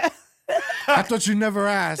whole the fuck? fair. I thought you never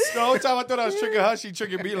asked. The whole time I thought I was tricking her, she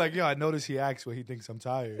tricking me. Like, yo, I noticed he acts when he thinks I'm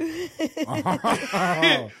tired.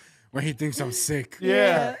 When he thinks I'm sick.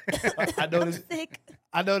 Yeah. I noticed. Sick.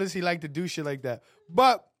 I noticed he liked to do shit like that.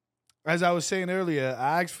 But as I was saying earlier,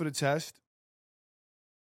 I asked for the test,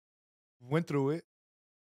 went through it.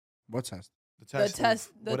 What test? The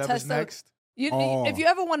test. The whatever's test next. If you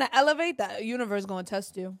ever want to elevate, that universe is going to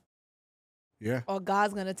test you. Yeah. Or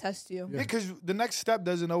God's going to test you. Yeah, because the next step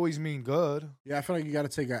doesn't always mean good. Yeah, I feel like you got to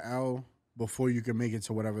take an L before you can make it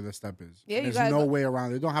to whatever the step is. Yeah, There's no way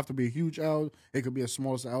around it. It don't have to be a huge L. It could be a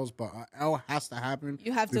small L, but an L has to happen.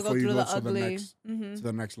 You have to go through the ugly. To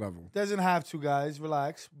the next level. Doesn't have to, guys.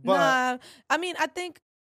 Relax. But nah, I mean, I think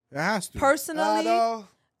it has to. Personally, I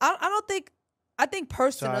don't think. I think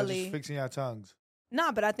personally, just fixing our tongues.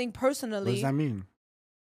 Nah, but I think personally, what does that mean?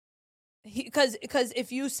 Because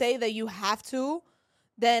if you say that you have to,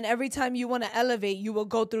 then every time you want to elevate, you will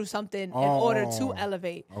go through something in order to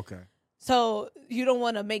elevate. Okay. So you don't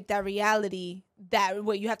want to make that reality that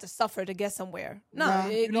way you have to suffer to get somewhere. No,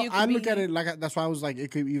 I look at it like that's why I was like,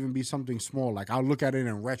 it could even be something small. Like I'll look at it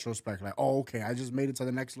in retrospect, like, oh, okay, I just made it to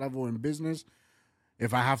the next level in business.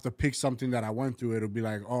 If I have to pick something that I went through, it'll be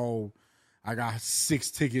like, oh, I got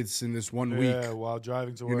 6 tickets in this 1 week. Yeah, while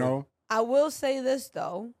driving to work. You know? I will say this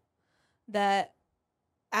though, that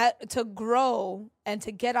to grow and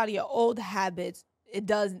to get out of your old habits, it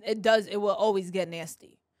will always get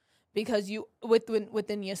nasty. Because you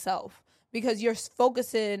within yourself, because you're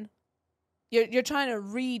focusing, you're trying to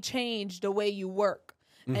rechange the way you work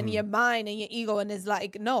and your mind and your ego, and it's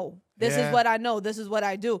like, no, this is what I know, this is what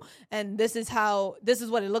I do, and this is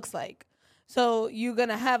what it looks like. So you're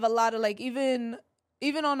gonna have a lot of like even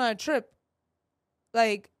on our trip,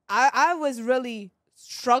 like I was really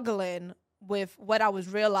struggling with what I was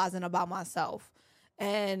realizing about myself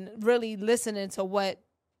and really listening to what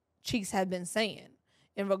Cheeks had been saying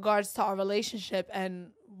in regards to our relationship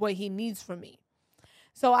and what he needs from me.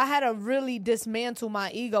 So I had to really dismantle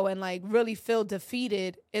my ego and like really feel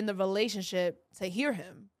defeated in the relationship to hear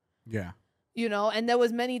him. Yeah. You know, and there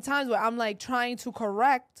was many times where I'm like trying to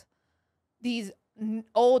correct these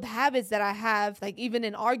old habits that I have, like even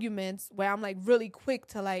in arguments where I'm like really quick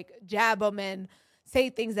to like jab him and say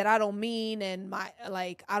things that I don't mean, and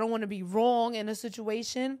I don't want to be wrong in a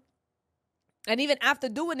situation. And even after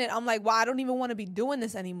doing it, I'm like, well, I don't even want to be doing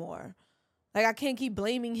this anymore. Like, I can't keep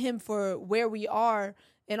blaming him for where we are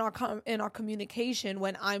in our communication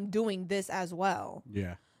when I'm doing this as well.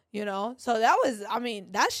 Yeah. You know? So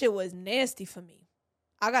that shit was nasty for me.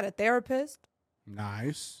 I got a therapist.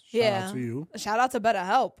 Nice. Shout out to you. Shout out to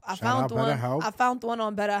BetterHelp. I found one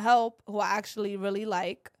on BetterHelp who I actually really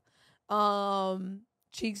like.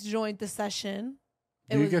 Cheeks joined the session.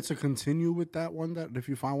 Do you get to continue with that one, that if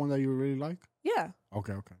you find one that you really like? Yeah.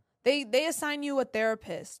 Okay. They assign you a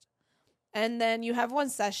therapist, and then you have one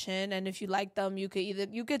session, and if you like them, you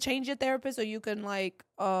could change your therapist, or you can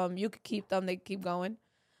you could keep them. They keep going.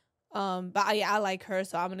 But I like her,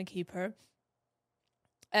 so I'm gonna keep her.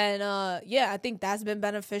 And I think that's been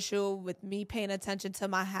beneficial with me paying attention to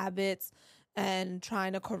my habits and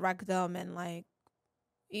trying to correct them, and like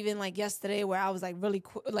even like yesterday where I was like really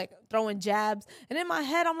like throwing jabs, and in my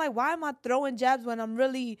head I'm like, why am I throwing jabs when I'm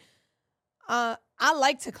really I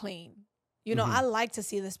like to clean, you know, I like to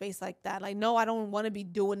see the space like that. Like, no, I don't want to be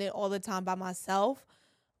doing it all the time by myself,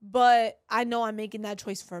 but I know I'm making that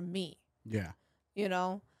choice for me. Yeah. You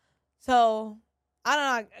know, so I don't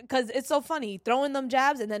know, because it's so funny throwing them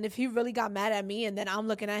jabs, and then if he really got mad at me, and then I'm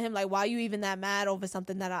looking at him like, why are you even that mad over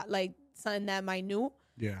something something that minute?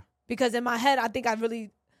 Yeah. Because in my head, I think I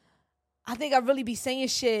really be saying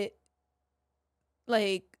shit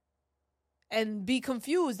like, and be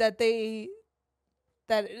confused that it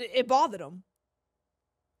bothered them.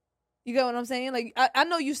 You get what I'm saying? Like, I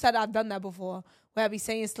know you said I've done that before, where I be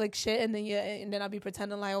saying slick shit, and then I be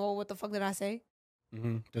pretending like, oh, what the fuck did I say?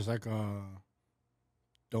 Mm-hmm. Just like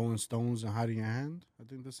throwing stones and hiding your hand, I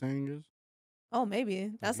think the saying is. Oh,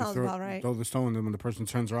 maybe. That sounds about right. Throw the stone, and then when the person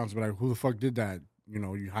turns around to be like, who the fuck did that? You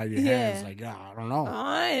know, you hide your hands. Like, I don't know.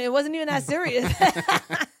 It wasn't even that serious.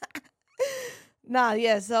 Nah,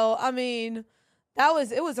 yeah. So, I mean,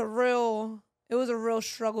 it was a real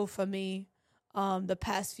struggle for me the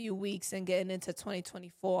past few weeks and getting into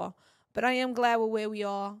 2024. But I am glad with where we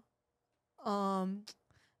are.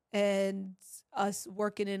 And us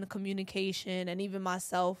working in communication, and even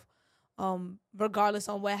myself, regardless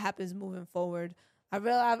on what happens moving forward. I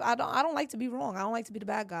realize I don't like to be wrong. I don't like to be the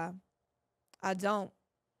bad guy. I don't.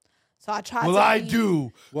 So I try. Well, I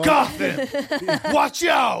do. Gotham, watch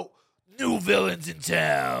out! New villains in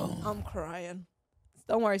town. I'm crying.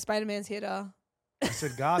 Don't worry, Spider-Man's here though. I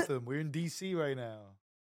said Gotham. We're in DC right now.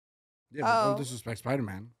 Yeah, but don't disrespect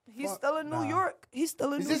Spider-Man. He's still in New York. He's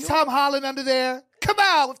still in New York. Is this Tom Holland under there? Come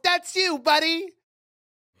out, if that's you, buddy.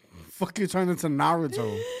 Fuck, you turned into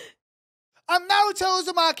Naruto. I'm Naruto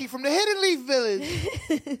Uzumaki from the Hidden Leaf Village.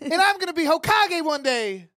 And I'm going to be Hokage one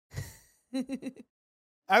day.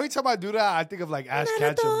 Every time I do that, I think of like Ash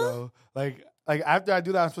Ketchum Naruto. though. Like after I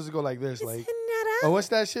do that, I'm supposed to go like this. Like, Naruto. oh, what's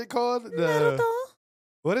that shit called? Naruto.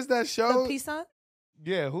 What is that show? The peace sign?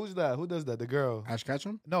 Yeah, who's that? Who does that? The girl. Ash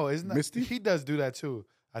Ketchum? No, isn't that Misty? He does do that too.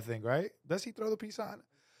 I think, right? Does he throw the peace sign?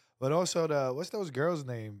 But also what's those girls'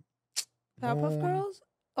 name? Powerpuff Moon. Girls?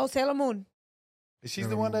 Oh, Sailor Moon. She's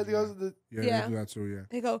the Sailor one that Moon, goes the Yeah, Yeah. they do that too, yeah.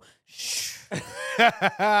 They go, shh.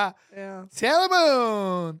 Yeah. Sailor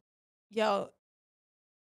Moon. Yo,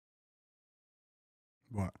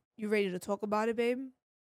 What? you ready to talk about it, babe?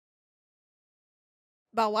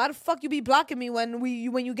 About why the fuck you be blocking me when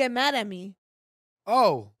you get mad at me?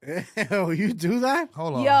 Oh, Ew, you do that?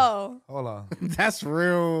 hold on. Yo. Hold on. That's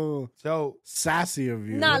real So sassy of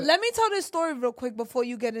you. Nah, let me tell this story real quick before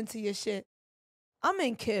you get into your shit. I'm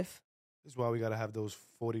in Kif. this is why we gotta have those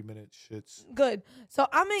 40-minute shits. Good. So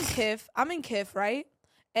I'm in Kif, right?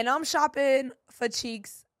 And I'm shopping for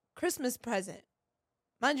Cheeks' Christmas present.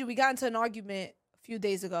 Mind you, we got into an argument a few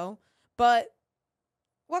days ago, but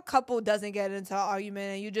what couple doesn't get into an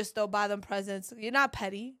argument and you just still buy them presents? You're not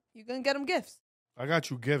petty. You're going to get them gifts. I got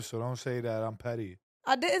you gifts, so don't say that I'm petty.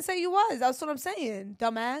 I didn't say you was. That's what I'm saying,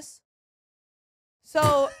 dumbass.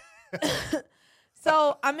 So,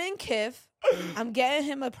 so I'm in Kif. I'm getting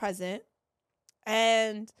him a present.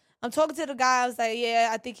 And I'm talking to the guy. I was like, yeah,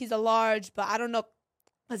 I think he's a large, but I don't know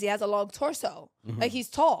because he has a long torso. Like, he's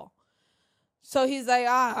tall. So he's like,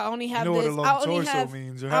 I only have You know this. what a long torso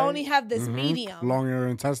means, right? I only have this medium. Longer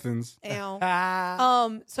intestines. You know? Ah.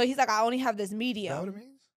 So he's like, I only have this Is that what medium. it means?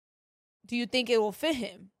 Do you think it will fit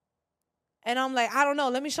him? And I'm like, I don't know.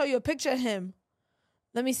 Let me show you a picture of him.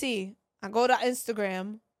 Let me see. I go to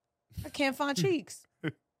Instagram. I can't find Cheeks.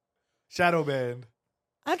 Shadow band.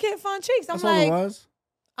 I can't find Cheeks. I'm That's all it like, was.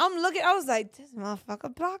 I'm looking. I was like, this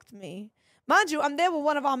motherfucker blocked me. Mind you, I'm there with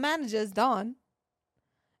one of our managers, Don.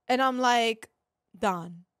 And I'm like,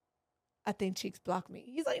 Don, I think Cheeks blocked me.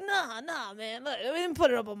 He's like, nah, man. Look, let me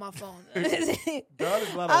put it up on my phone. God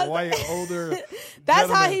is a lot I of was white, like- older. That's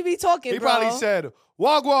how gentlemen. he be talking, He bro. probably said,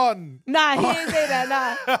 Wagwan. Nah, he ain't say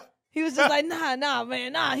that, nah. He was just like, nah,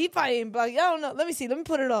 man, nah. He probably ain't blocked. I don't know. Let me see. Let me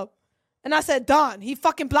put it up. And I said, Don, he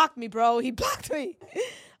fucking blocked me, bro. He blocked me.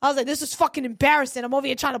 I was like, this is fucking embarrassing. I'm over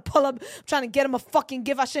here trying to pull up, trying to get him a fucking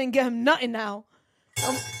gift. I shouldn't get him nothing now.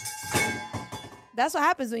 That's what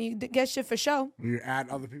happens when you get shit for show. You add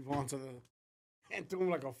other people onto the and threw him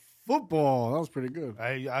like a football. That was pretty good.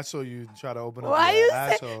 I saw you try to open up Why your you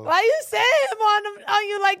asshole. why you saying him on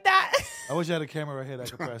you like that? I wish I had a camera right here that I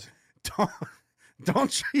could press.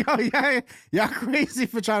 Don't y'all crazy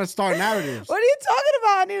for trying to start narratives. What are you talking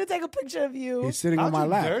about? I need to take a picture of you. He's sitting How'd on my you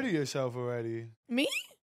lap. dirty yourself already? Me?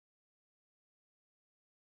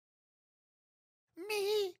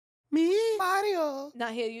 Me, Mario.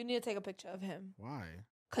 Not here. You need to take a picture of him. Why?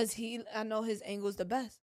 Cause I know his angle's the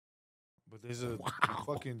best. But there's a Wow.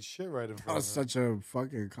 fucking shit right in That front was of him. such a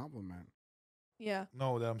fucking compliment. Yeah.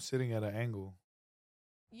 No, that I'm sitting at an angle.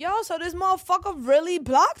 Yo, so this motherfucker really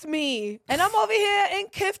blocked me. And I'm over here in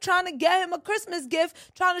Kif trying to get him a Christmas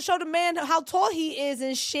gift, trying to show the man how tall he is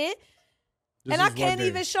and shit. This and is I what can't day?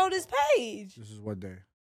 even show this page. This is what day?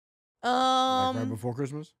 Like right before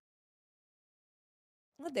Christmas?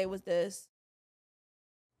 What day was this?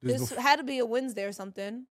 This, This bef- had to be a Wednesday or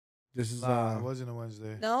something. this is Nah, it wasn't a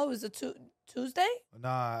Wednesday. No, it was a Tuesday?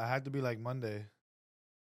 Nah, it had to be like Monday.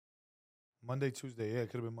 Monday, Tuesday. Yeah, it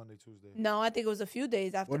could have been Monday, Tuesday. No, I think it was a few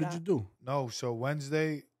days after what that. did you do? No, so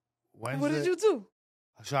Wednesday. What did you do?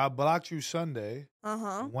 So I blocked you Sunday.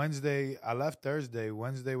 Uh-huh. Wednesday, I left Thursday.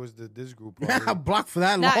 Wednesday was this group I party. blocked for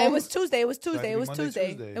that Nah, long. it was Tuesday. It was So it had to Tuesday. be It was Monday, Tuesday.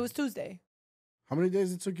 Tuesday. It was Tuesday. How many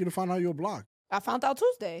days it took you to find out you were blocked? I found out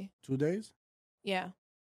Tuesday. 2 days? Yeah.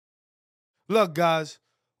 Look, guys,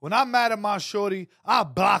 when I'm mad at my shorty, I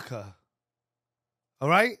block her. All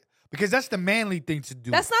right? Because that's the manly thing to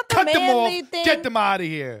do. That's not the Cut them manly off, thing. Get them out of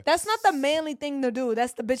here. That's not the manly thing to do.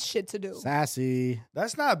 That's the bitch shit to do. Sassy.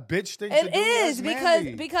 That's not a bitch thing to It do. is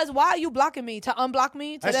That's because manly. why are you blocking me? To unblock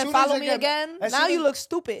me? To As then soon as follow I me get- again? as Now soon you as- look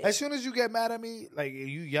stupid. As soon as you get mad at me, like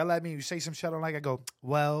you yell at me, you say some shit I don't like, I go,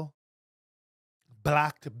 well,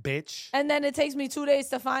 blocked, bitch. And then it takes me 2 days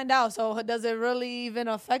to find out. So does it really even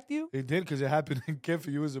affect you? It did because it happened in Kif.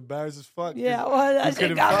 You was embarrassed as fuck. Yeah, well, that You shit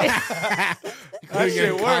couldn't got me. find- You That couldn't get shit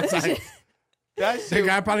in worked. contact. That The shit.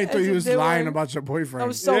 guy probably thought you was They were- lying about your boyfriend. I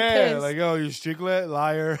was so yeah, pissed. like, oh, you streaklet,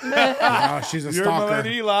 liar. Oh, she's a You're stalker.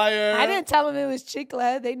 Maleni, liar. I didn't tell them it was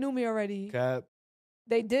Chiclet. They knew me already. Cap.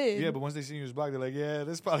 They did. Yeah, but once they seen you was blocked, they're like, yeah,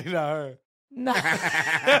 that's probably not her. Nah,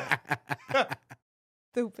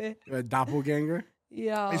 stupid. A doppelganger.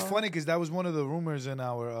 Yo. It's funny because that was one of the rumors in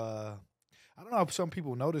our. I don't know if some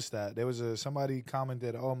people noticed that there was somebody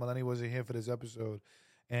commented, "Oh, Maleni wasn't here for this episode,"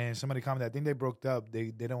 And somebody commented, I think they broke up.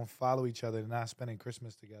 They don't follow each other. They're not spending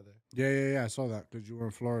Christmas together. Yeah. I saw that because you were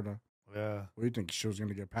in Florida. Yeah. What do you think? She was going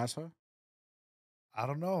to get past her? I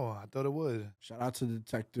don't know. I thought it would. Shout out to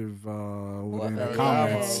Detective in Well, the yeah,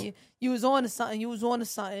 comments. you was on to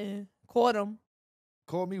something. Caught him.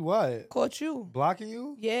 Caught me what? Caught you. Blocking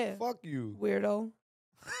you? Yeah. Fuck you. Weirdo.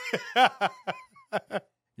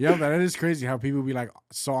 Yeah, that is crazy how people be like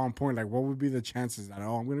so on point. Like, what would be the chances that,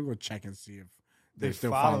 I'm going to go check and see if they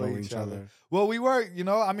still follow each other? Well, we were,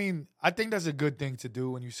 I mean, I think that's a good thing to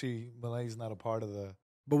do when you see Maleni's not a part of the.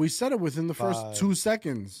 But we said it within the first 2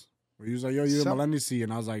 seconds. Where he was like, yo, you're Maleni C.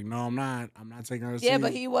 And I was like, no, I'm not. I'm not taking her to Yeah, see.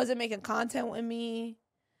 but he wasn't making content with me.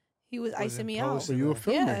 He was icing me out. So you were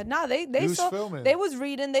filming. Yeah, nah, they saw. Filming. They was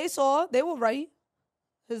reading. They saw. They were right.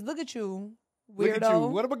 Cause look at you, weirdo. Look at you.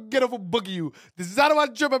 What am I get off a boogie you? This is out of my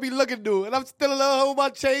drip I be looking to, and I'm still alone with my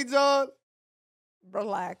chains on.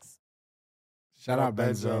 Relax. Shout out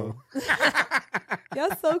Benzo.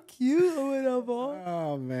 Y'all so cute or whatever.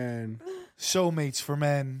 Oh man. Soulmates for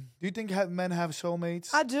men. Do you think men have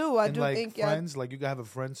soulmates? I do. I do like think friends. Like you can have a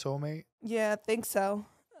friend soulmate. Yeah, I think so.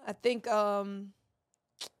 I think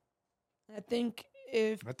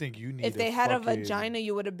if you need. If they had a vagina,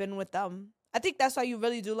 you would have been with them. I think that's why you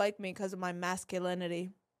really do like me, because of my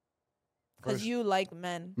masculinity. Because you like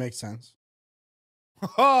men. Makes sense.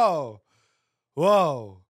 Oh,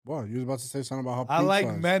 whoa. What? You was about to say something about how I like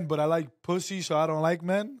was. men, but I like pussy, so I don't like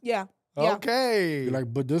men? Yeah. Okay. You like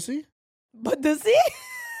budussy? Budussy?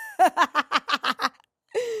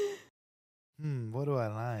 What do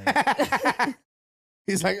I like?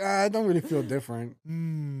 He's like, I don't really feel different.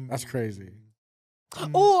 That's crazy.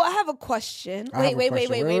 Oh, I have a question. Wait.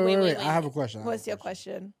 I have a question. What's your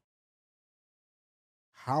question?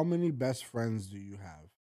 How many best friends do you have?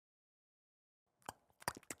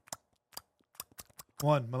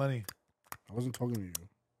 1, Maleni. I wasn't talking to you.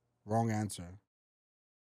 Wrong answer.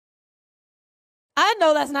 I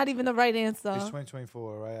know that's not even the right answer. It's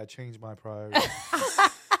 2024, right? I changed my priority.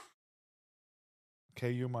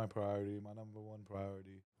 Okay, you're my priority, my number 1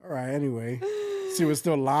 priority. All right, anyway. See, we're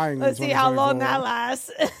still lying. Let's see how long that lasts.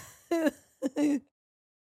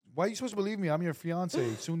 Why are you supposed to believe me? I'm your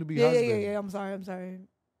fiance, soon to be husband. Yeah. I'm sorry.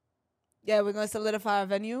 Yeah, we're going to solidify our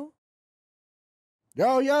venue.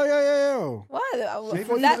 Yo. What?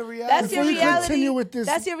 That's your reality. Continue with this.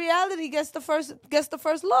 That's your reality. Gets the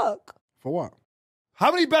first look. For what?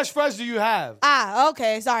 How many best friends do you have?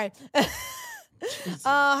 Okay. Sorry.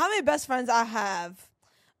 How many best friends I have?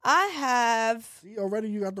 I have. See, already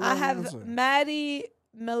you got the wrong answer. answer. Maddie,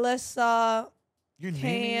 Melissa,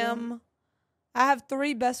 Cam. I have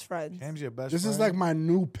 3 best friends. Cam's your best This friend? is like my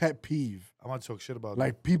new pet peeve. I'm going to talk shit about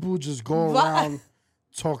like people just go around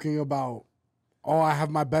talking about, I have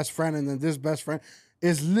my best friend and then this best friend.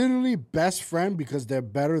 It's literally best friend because they're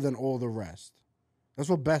better than all the rest. That's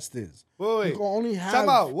what best is. Wait. You can only have. Time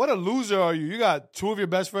out. What a loser are you? You got 2 of your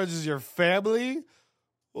best friends as your family?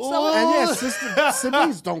 And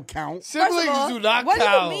siblings don't count. Siblings do not count. What do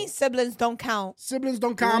you mean siblings don't count? Siblings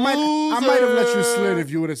don't count. I might have let you slid if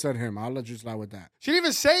you would have said him. I'll let you slide with that. She didn't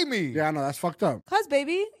even say me. Yeah, I know. That's fucked up. Cause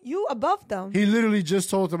baby, you above them. He literally just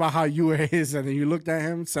told about how you were his, and then you looked at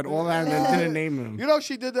him, said all that, and then didn't name him. You know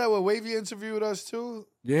she did that when Wavy interviewed us too?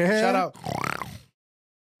 Yeah. Shout out.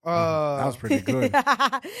 That was pretty good.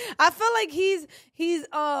 I feel like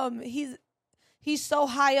he's so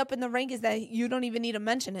high up in the rankings that you don't even need to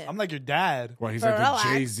mention him. I'm like your dad. Well, he's like the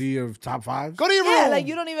Jay-Z of top 5. Go to your room. Like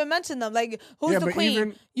you don't even mention them. Like who's the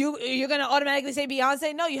queen? You're gonna automatically say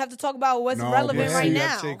Beyonce? No, you have to talk about what's relevant right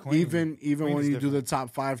now. Even when you do the top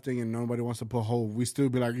 5 thing and nobody wants to put Hove, we still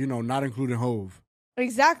be like, not including Hove.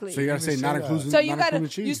 Exactly. So you gotta say not including. So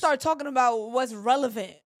you start talking about what's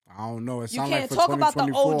relevant. I don't know. It you sounds can't like for talk about the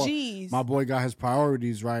 2024, OGs. my boy got his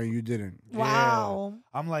priorities right, and you didn't. Wow.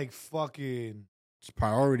 Yeah. I'm like fucking. It's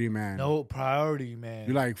priority, man. No priority, man.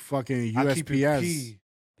 You like fucking USPS.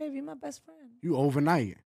 Baby, my best friend. You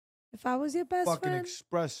overnight. If I was your best fucking friend.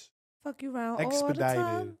 Express. Fuck you around Expedited. all the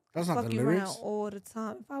time. That's not fuck the you lyrics. Around all the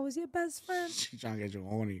time. If I was your best friend. She trying to get you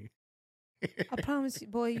horny. I promise you,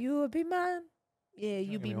 boy, you would be mine. Yeah,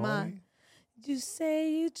 you be mine. You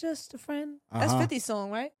say you just a friend. That's 50's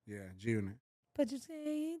song, right? Yeah, G-Unit. But you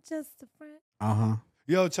say you just a friend. Uh-huh.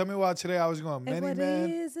 Yo, tell me why today I was going, many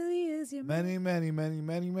man.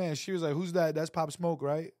 She was like, who's that? That's Pop Smoke,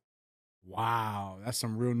 right? Wow. That's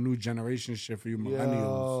some real new generation shit for you millennials.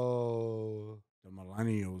 Yo. The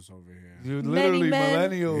millennials over here. Dude, literally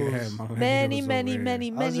millennials. Yeah, millennials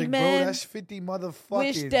many, I was like, men. bro, that's 50 motherfucking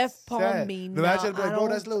Wish death upon me. No, I just like, bro,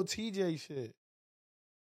 that's little TJ shit.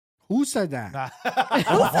 Who said that? Nah. Who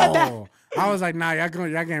said that? I was like, nah, y'all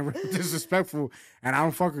getting real disrespectful, and I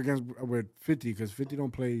don't fuck with 50 because 50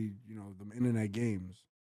 don't play, the internet games.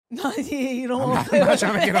 No, you don't I'm want not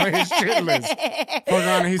trying to get on his shit list. Fuck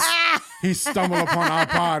on, he stumbled upon our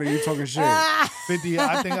pod and you talking shit. 50,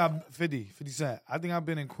 I think I'm 50 Cent. I think I've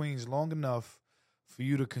been in Queens long enough for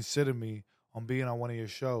you to consider me on being on one of your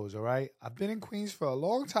shows, all right? I've been in Queens for a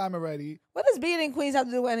long time already. What does being in Queens have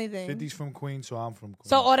to do with anything? 50's from Queens, so I'm from Queens.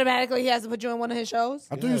 So automatically he has to put you in one of his shows?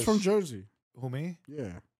 I thought he was from Jersey. Who, me?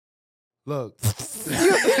 Yeah. Look.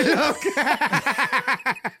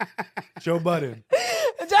 Joe Budden.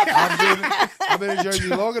 I've been in Jersey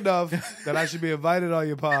long enough that I should be invited on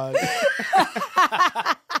your pod.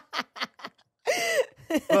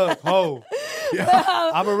 Look, ho.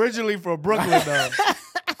 Yeah. I'm originally from Brooklyn, though.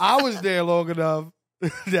 I was there long enough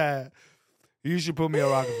that you should put me on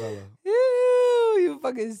Rockefeller. You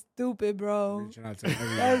fucking stupid, bro. That's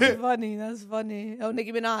funny. That's funny. Oh,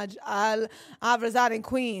 Nicki Minaj, I reside in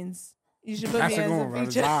Queens. You should put me as a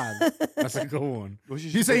feature. That's a good one.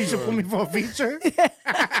 You say you should put me for a feature?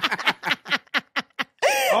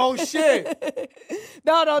 Oh, shit.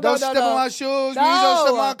 No. Don't step on my shoes. Don't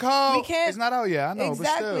step on my car. We can't. It's not out yet. I know,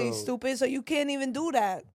 exactly, but still. stupid. So you can't even do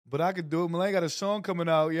that. But I could do it. Maleni got a song coming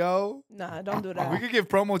out, yo. Nah, don't do that. We could give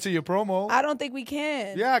promo to your promo. I don't think we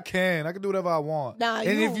can. Yeah, I can. I can do whatever I want. Nah,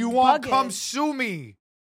 and if you want, come sue me.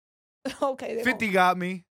 Okay. 50 got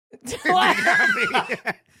me. 50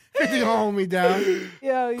 hold me down.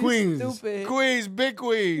 Yo, you Queens. stupid. Queens, big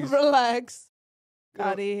Queens. Relax.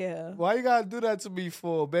 Out of here. Why you gotta do that to me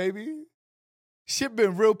for, baby? Shit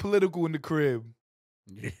been real political in the crib.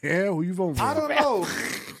 Yeah, who you voting for? I don't know.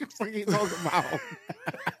 What are you talking about?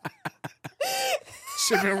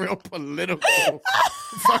 Shit been real political.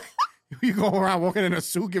 Fuck, you going around walking in a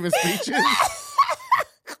suit giving speeches?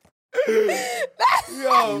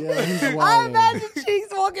 Yo. Yeah, I imagine Cheeks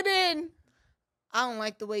walking in. I don't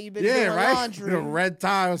like the way you've been doing laundry. A red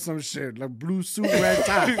tie or some shit. Like blue suit, red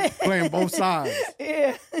tie. Playing both sides.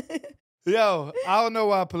 Yeah. Yo, I don't know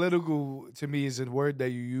why political to me is a word that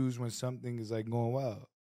you use when something is like going well.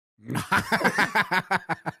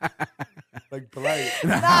 Like polite.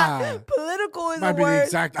 Nah, political is Might a be word. the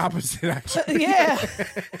exact opposite, actually. Yeah.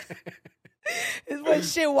 It's when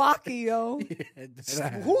shit wacky, yo. Yeah,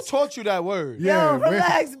 Who taught you that word? Yo,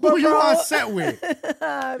 relax, bro. Who you on set with?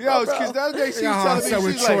 Yo, because the other day she was on set telling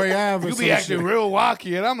me, with she's Troy like, Ave or you some be acting shit. real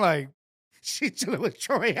wacky. And I'm like, She chilling with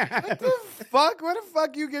Troy Ave. fuck? Where the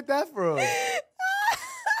fuck you get that from?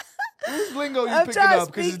 Whose lingo you I'm picking trying to up?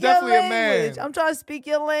 Because it's speak your definitely a language. man. I'm trying to speak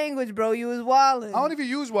your language, bro. You was wildin'. I don't even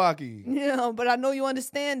use wacky. Yeah, but I know you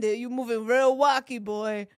understand it. You moving real wacky,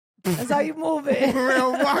 boy. That's how you move it.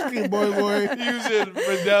 Real wacky, boy. Using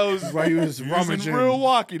Riddell's. Why you was rummaging? Real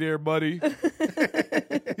wacky there, buddy.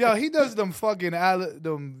 Yo, he does them fucking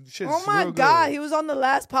them shits. Oh my real God, good. he was on the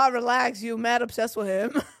last pod. Relax, you mad obsessed with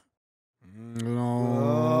him.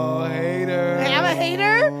 Oh, hater. Hey, I'm a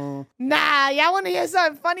hater? Nah, y'all want to hear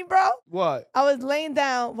something funny, bro? What? I was laying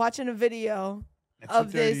down watching a video of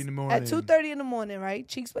 2:30 this in the morning. at 2:30 in the morning, right?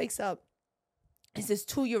 Cheeks wakes up. It's this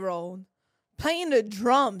 2-year-old playing the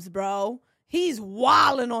drums, bro. He's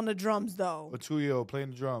wilding on the drums, though. A 2-year-old playing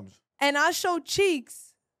the drums. And I showed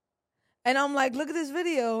Cheeks, and I'm like, look at this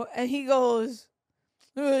video. And he goes,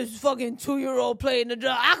 this fucking 2-year-old playing the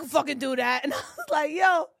drum. I can fucking do that. And I was like,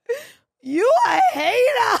 yo, you a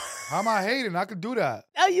hater. How am I hating? I could do that.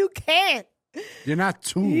 No, you can't. You're not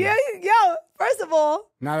two. Yeah, yo, first of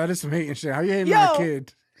all. Nah, that is some hating shit. How you hating Yo. on a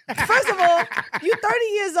kid? First of all, you 30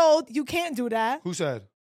 years old. You can't do that. Who said?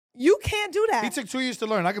 You can't do that. He took 2 years to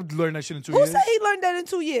learn. I could learn that shit in 2 Who years. said he learned that in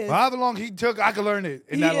 2 years? However long he took, I could learn it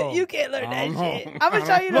in that long. You can't learn that don't know. shit. I'm gonna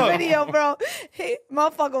show you the Look. video, bro. He,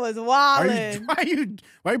 motherfucker was wildin'.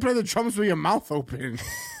 Why you play the drums with your mouth open?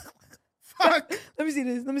 Fuck. Let me see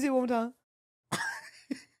this. Let me see it one more time.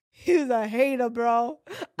 He was a hater, bro.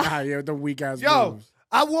 Nah, yeah, the weak ass Yo, moves.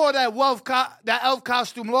 I wore that elf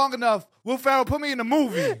costume long enough. Will Ferrell put me in the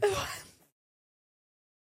movie.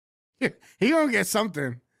 He gonna get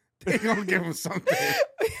something. They gonna give him something.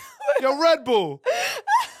 Yo, Red Bull.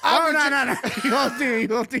 No. You gonna do.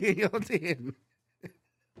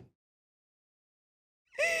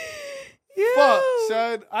 Yeah. Fuck,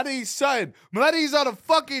 son. I need something. Maleni's on a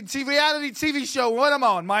fucking reality TV show. What am I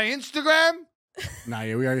on? My Instagram? Nah,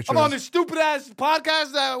 yeah, we gotta get I'm on this stupid ass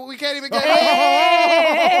podcast that we can't even get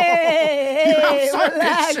on. Hey, start this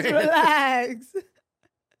relax, shit. relax.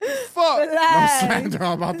 Fuck. No Relax. slander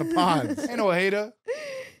about the pods. Ain't no hater.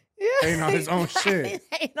 Yeah. Ain't on his own shit.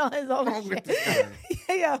 Ain't on his own Wrong with shit. this guy?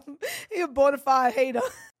 Yeah, he a bona fide hater.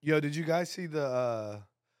 Yo, did you guys see the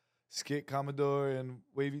skit Commodore and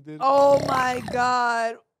Wavy did? Oh my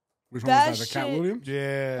God. Which That one was that? The Cat shit Williams?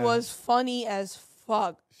 Yeah. was funny as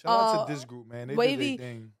fuck. Shout out to this group, man. They Wavy, did their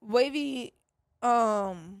thing.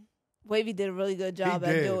 Wavy did a really good job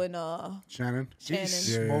at did. doing Shannon. He Shannon.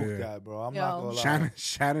 smoked that, bro. I'm not Yo. gonna lie.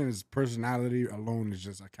 Shannon's personality alone is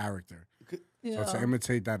just a character. Yeah. So to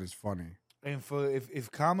imitate that is funny. And for if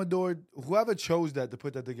Commodore, whoever chose that to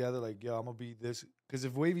put that together, like, yo, I'm gonna be this. Because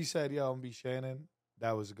if Wavy said, yo, I'm gonna be Shannon,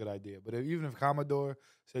 that was a good idea. But even if Commodore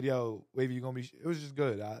said, yo, Wavy, you gonna be, it was just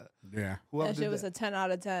good. Yeah. Whoever That did shit was a 10 out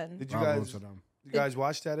of 10. Did you Bravo guys? to them. You guys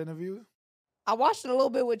watch that interview? I watched it a little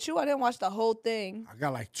bit with you. I didn't watch the whole thing. I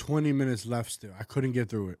got like 20 minutes left still. I couldn't get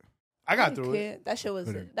through it. I got didn't through it. care. That shit was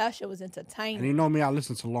And entertaining. you know me, I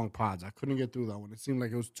listen to long pods. I couldn't get through that one. It seemed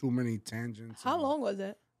like it was too many tangents. How and long was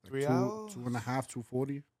it? like 3 hours? 2.5,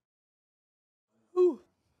 240.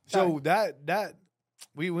 So that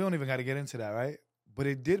we don't even got to get into that, right? But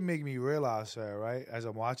it did make me realize, sir, right? As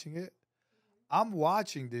I'm watching it, I'm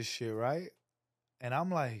watching this shit, right? And I'm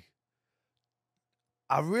like,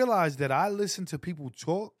 I realized that I listen to people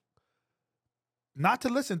talk, not to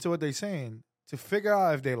listen to what they're saying, to figure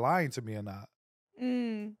out if they're lying to me or not.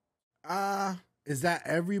 Is that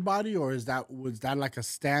everybody or was that like a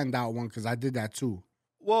standout one? Because I did that too.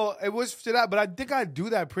 Well, it was to that, but I think I do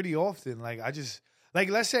that pretty often. Like, I just, like,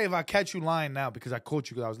 let's say if I catch you lying now because I caught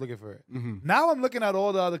you because I was looking for it. Mm-hmm. Now I'm looking at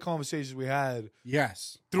all the other conversations we had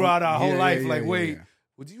Yes. throughout our whole life. Yeah, Wait, yeah.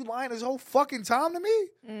 was you lying this whole fucking time to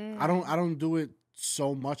me? I don't do it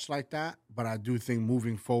so much like that, but I do think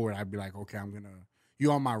moving forward, I'd be like, okay,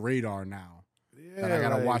 you on my radar now. Yeah, That I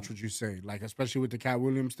gotta like- watch what you say. Like, especially with the Cat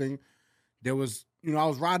Williams thing. There was, I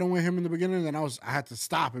was riding with him in the beginning, and I had to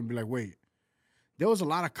stop and be like, wait. There was a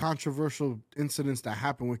lot of controversial incidents that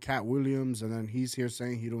happened with Cat Williams, and then he's here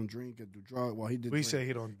saying he don't drink and do drugs. Well, he did. We say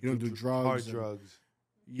he don't do drugs. hard and- drugs.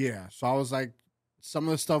 Yeah, so I was like, some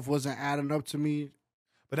of the stuff wasn't adding up to me.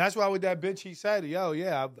 But that's why with that bitch, he said, yo,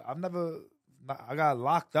 yeah, I got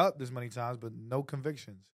locked up this many times, but no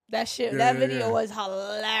convictions. That shit, Yeah, that yeah, video yeah. was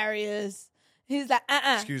hilarious. He's like,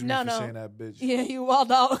 Excuse me no, for no. saying that, bitch. Yeah, he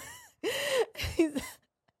walked out.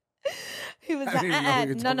 He was I like, didn't even know what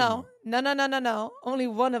you're talking no. Only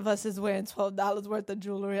one of us is wearing $12 worth of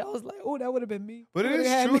jewelry. I was like, oh, that would have been me. But it Would've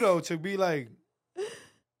is had true, me. though, to be like,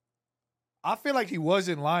 I feel like he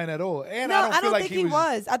wasn't lying at all. And No, I don't feel like think he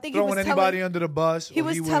was. I think he throwing was anybody telling, under the bus. he or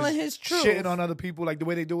was telling his truth. Shitting on other people like the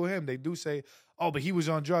way they do with him. They do say, oh, but he was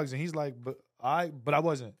on drugs. And he's like, but I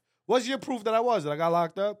wasn't. What's your proof that I was? That I got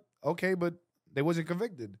locked up? Okay, but they wasn't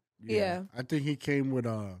convicted. Yeah. I think he came with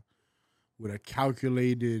a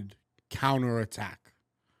calculated counterattack.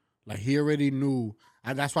 Like, he already knew.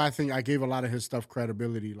 And that's why I think I gave a lot of his stuff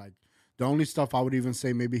credibility. Like, the only stuff I would even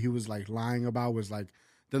say maybe he was, like, lying about was, like,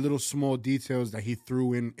 the little small details that he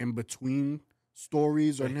threw in between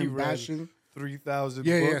stories or He him read bashing. 3,000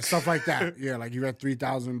 Yeah, books. yeah, stuff like that. Yeah, like, you read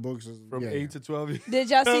 3,000 books. From yeah, 8 to 12 years. Did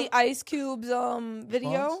y'all see Ice Cube's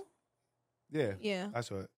video? Yeah. Yeah. I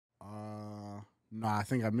saw it. No, I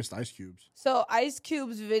think I missed Ice Cube's. So Ice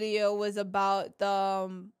Cube's video was about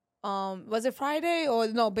the was it Friday or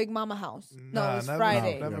no Big Mama House? No, it was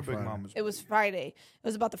Friday. Never Yeah, Big Friday. Mama's. It was Friday. It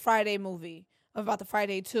was about the Friday movie, about the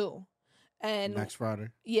Friday 2. And Next Friday.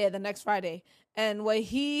 yeah, the next Friday. And what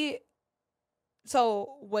he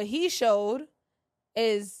showed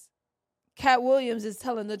is Cat Williams is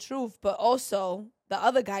telling the truth, but also the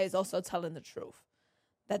other guy is also telling the truth.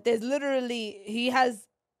 That there's literally he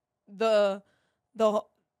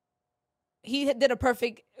did a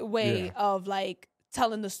perfect way of like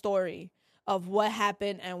telling the story of what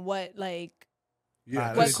happened and what like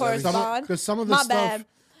Yeah, what correspond. Because some of the My stuff bad.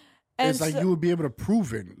 And is like so- you would be able to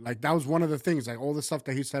prove it. Like, that was one of the things. Like, all the stuff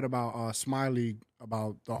that he said about Smiley,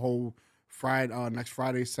 about the whole next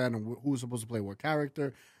Friday set and who was supposed to play what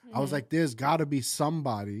character. I was like, there's got to be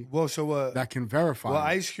somebody Well, so that can verify. Well, it.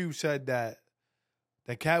 Ice Cube said that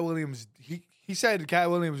Cat Williams, he said Cat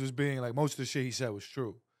Williams was being like, most of the shit he said was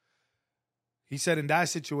true. He said in that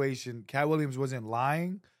situation, Cat Williams wasn't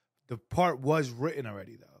lying. The part was written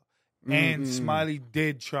already, though. And Smiley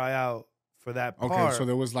did try out for that part. Okay, so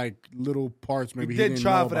there was like little parts maybe he he did didn't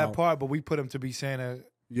try know for about. that part, but we put him to be Santa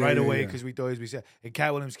Yeah, right yeah, away yeah. because we thought he was be Santa. And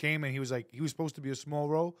Cat Williams came and he was like, he was supposed to be a small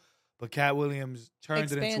role, but Cat Williams turned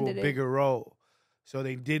it into Expanded a it. bigger role. So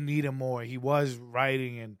they did need him more. He was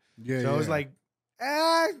writing, and Yeah, so it was yeah. like,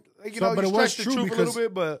 you So, know, but you it was stretched the true truth a because- little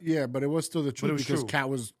bit, but Yeah, but it was still the it truth was because true. Cat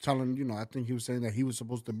was telling, I think he was saying that he was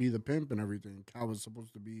supposed to be the pimp and everything. Cat was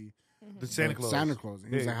supposed to be the Santa Claus. Santa Claus. And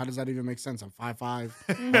he was Yeah. like, how does that even make sense? I'm 5'5",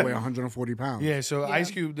 I weigh 140 pounds. Yeah, so Yeah. Ice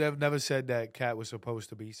Cube never said that Cat was supposed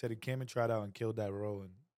to be. He said he came and tried out and killed that role,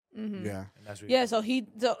 and Yeah. that's what Yeah, so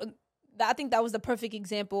I think that was the perfect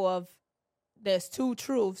example of there's two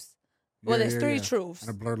truths Well, there's three truths.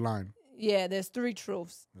 And a blurred line. Yeah, there's three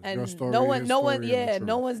truths, There's your and story, no his one, story, and the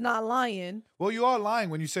no truth. one's not lying. Well, you are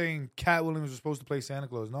lying when you're saying Cat Williams was supposed to play Santa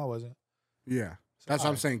Claus. No, it wasn't. Yeah. That's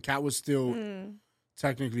what I'm saying. Cat was still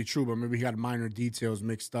technically true, but maybe he had minor details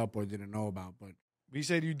mixed up or didn't know about. But he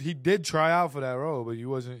said he did try out for that role, but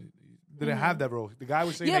you didn't have that role. The guy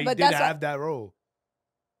was saying that he but did that's have that role.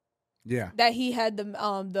 yeah, That he had the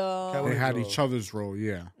they had each other's role.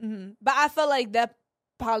 Yeah, But I feel like that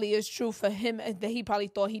probably is true for him. That he probably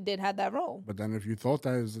thought he did have that role. but then if you thought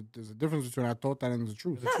that, there's a difference between I thought that and the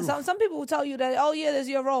truth. No, some people will tell you that, oh yeah, there's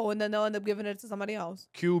your role, and then they'll end up giving it to somebody else.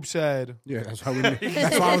 Cube said, Yeah, that's why we.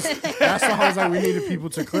 That's why I was like, we needed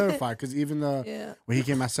people to clarify because even when he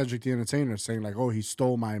came at Cedric the Entertainer saying like, oh, he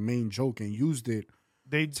stole my main joke and used it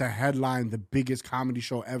to headline the biggest comedy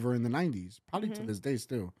show ever in the '90s, probably to this day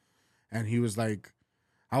still. And he was like,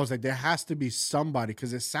 I was like, there has to be somebody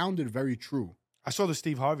because it sounded very true. I saw the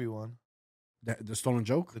Steve Harvey one. The stolen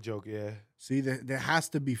joke? The joke, yeah. See, there has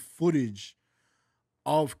to be footage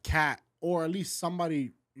of Cat or at least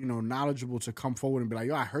somebody, knowledgeable to come forward and be like,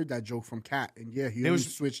 yo, I heard that joke from Cat. And yeah, he only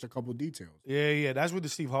switched a couple details. Yeah. That's what the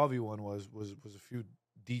Steve Harvey one was a few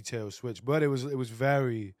details switched. But it was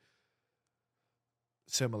very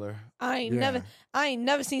similar. I ain't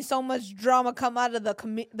never seen so much drama come out of the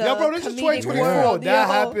Yo, bro, this is comedic 2024. world. That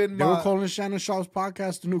happened. They were calling Shannon Sharp's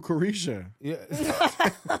podcast the new Carisha. Yeah.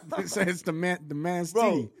 They say it's the man's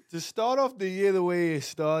Bro, tea. to start off the year the way it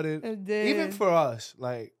started, even for us,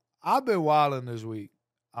 like, I've been wilding this week.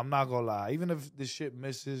 I'm not gonna lie. Even if this shit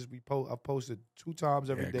misses, I posted 2 times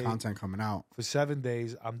every day. Content coming out. For 7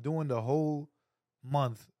 days. I'm doing the whole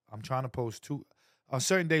month. I'm trying to post 2. On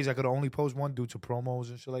certain days, I could only post 1 due to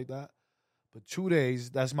promos and shit like that. But 2 days,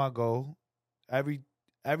 that's my goal. 2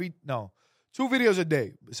 videos a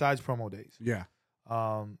day besides promo days. Yeah.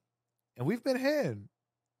 And we've been hitting.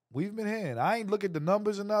 I ain't look at the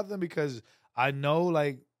numbers or nothing because I know,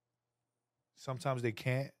 like, sometimes they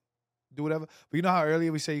can't do whatever. But you know how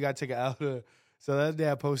earlier we say you got to take it out? So that day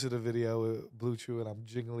I posted a video with Blue Chew and I'm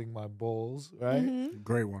jingling my balls, right? Mm-hmm.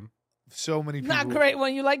 Great one. So many people. Not great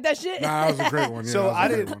one. You like that shit? Nah, that was a great one. Yeah, So I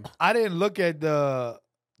didn't look at I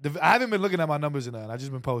haven't been looking at my numbers or nothing. I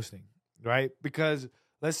just been posting, right? Because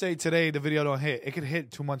let's say today the video don't hit. It could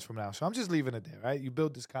hit 2 months from now. So I'm just leaving it there, right? You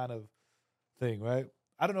build this kind of thing, right?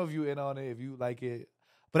 I don't know if you in on it, if you like it.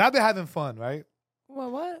 But I've been having fun, right?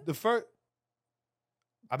 What?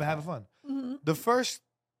 I've been having fun. Mm-hmm. The first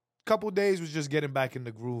couple days was just getting back in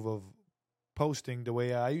the groove of posting the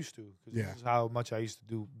way I used to. Because this is how much I used to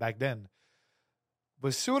do back then. But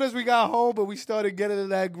as soon as we got home and we started getting in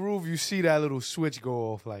that groove, you see that little switch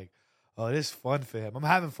go off like, oh, this is fun for him. I'm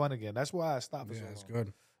having fun again. That's why I stopped for so long. That's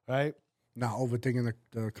good. Right? Not overthinking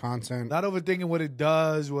the content. Not overthinking what it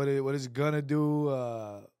does, what it's going to do,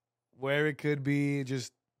 where it could be,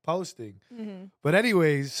 just posting. Mm-hmm. But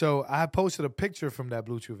anyways, so I posted a picture from that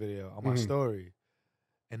Blue Chew video on my story.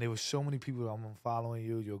 And there was so many people, I'm following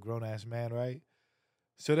you. You're a grown-ass man, right?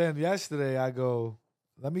 So then yesterday I go,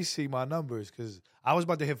 let me see my numbers because I was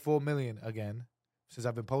about to hit 4 million again since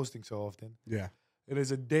I've been posting so often. Yeah. And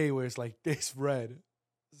there's a day where it's like this red.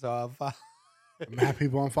 So I mad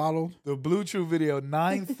people unfollowed? The Blue Chew video,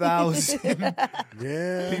 9,000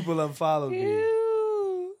 people unfollowed me.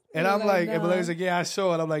 And I'm like, and Maleni's like, yeah, I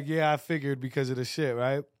saw it. I'm like, yeah, I figured because of the shit,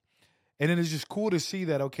 right? And then it's just cool to see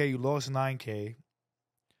that, okay, you lost 9K.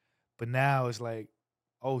 But now it's like,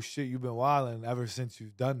 oh shit, you've been wilding ever since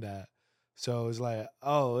you've done that. So it's like,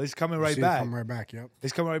 oh, it's coming right back. It's coming right back, yep.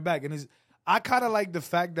 It's coming right back. And I kind of like the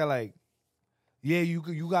fact that, like, yeah,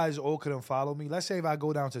 you guys all couldn't follow me. Let's say if I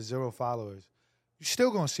go down to 0 followers, you're still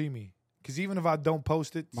going to see me. Because even if I don't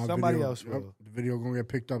post it, somebody else will. Yep, the video going to get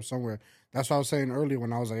picked up somewhere. That's what I was saying earlier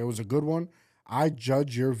when I was like, it was a good one. I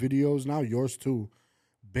judge your videos now, yours too,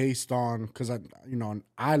 based on, because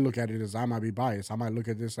I look at it as I might be biased. I might look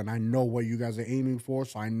at this and I know what you guys are aiming for,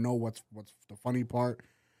 so I know what's the funny part.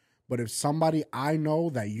 But if somebody I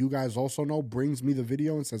know that you guys also know brings me the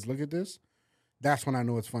video and says, look at this, that's when I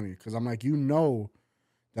know it's funny. Because I'm like,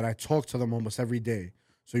 that I talk to them almost every day.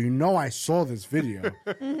 So I saw this video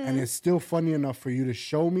and it's still funny enough for you to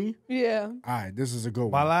show me. Yeah. All right, this is a good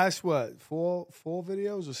one. My last, four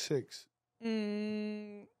videos or 6?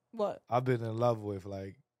 What? I've been in love with,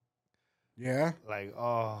 like. Yeah? Like,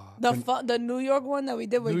 oh. The New York one that we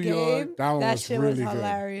did with Gabe, that shit was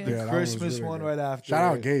hilarious. The Christmas one right after.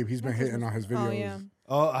 Shout out Gabe. He's been hitting on his videos. Oh, yeah.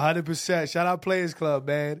 Oh, 100%. Shout out Players Club,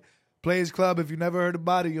 man. Players Club, if you never heard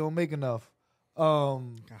about it, you don't make enough.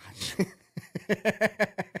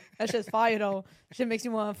 That shit's fire though. Shit makes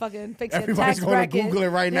you want to fucking fix your Everybody's tax going bracket. to Google it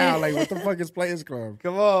right now. Like, what the fuck is Players Club?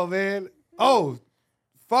 Come on, man. Oh,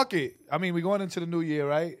 fuck it. I mean, we're going into the new year,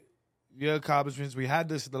 right? Year accomplishments. We had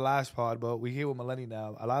this the last pod, but we here with Maleni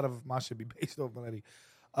now. A lot of my shit be based off Maleni.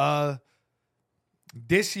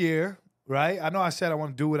 This year, right? I know I said I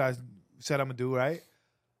want to do what I said I'm gonna do, right?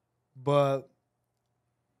 But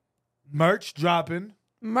merch dropping.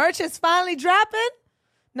 Merch is finally dropping.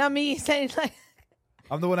 Not me saying like.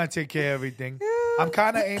 I'm the one that take care of everything. I'm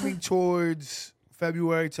kind of aiming towards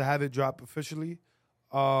February to have it drop officially.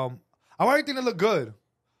 I want everything to look good.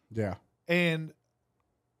 Yeah. And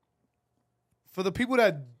for the people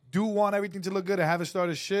that do want everything to look good and haven't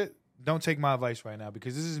started shit, don't take my advice right now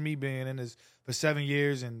because this is me being in this for 7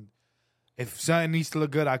 years, and if something needs to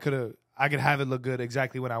look good, I could have it look good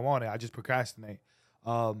exactly when I want it. I just procrastinate.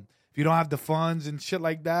 If you don't have the funds and shit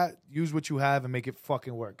like that, use what you have and make it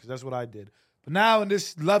fucking work because that's what I did. But now in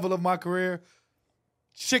this level of my career,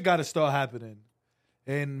 shit got to start happening.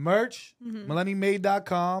 And merch,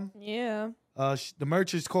 MaleniMade.com. Yeah. The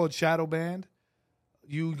merch is called Shadow Band.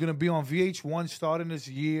 You're going to be on VH1 starting this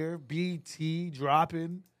year. BT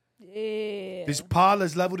dropping. Yeah. This pod,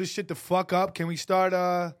 let's level this shit the fuck up. Can we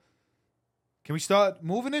start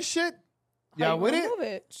moving this shit? How Yeah, you with gonna it? move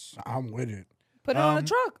it? I'm with it. Put it on the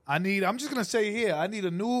truck. I'm just going to say here, I need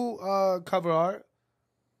a new cover art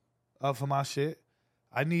for my shit.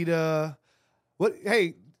 I need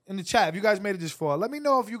hey, in the chat, if you guys made it this far, let me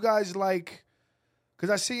know if you guys like, because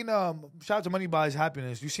I seen, shout out to Money Buys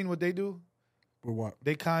Happiness. You seen what they do? With what?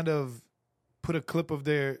 They kind of put a clip of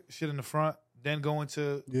their shit in the front, then go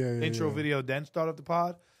into intro video, then start up the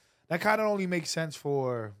pod. That kind of only makes sense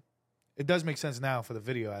it does make sense now for the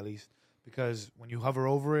video at least, because when you hover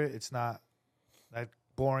over it, it's not that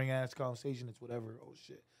boring ass conversation. It's whatever, oh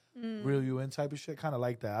shit, reel you in type of shit. Kind of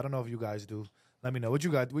like that. I don't know if you guys do. Let me know. What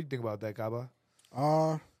you think about that, Kaba?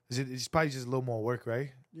 It's probably just a little more work,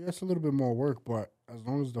 right? Yeah, it's a little bit more work, but as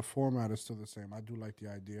long as the format is still the same, I do like the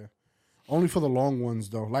idea. Only for the long ones,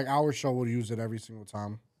 though. Like our show will use it every single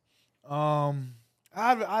time. I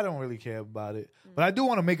don't really care about it, but I do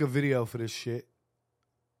want to make a video for this shit.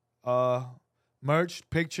 Merch,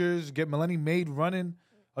 pictures, get Maleni Made running.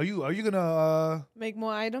 Are you gonna Make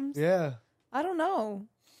more items? Yeah, I don't know.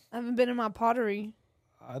 I haven't been in my pottery.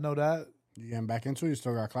 I know that. You getting back into it? You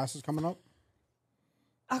still got classes coming up?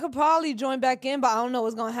 I could probably join back in, but I don't know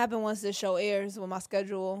what's gonna happen once this show airs with my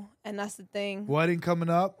schedule, and that's the thing. Wedding coming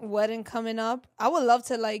up. I would love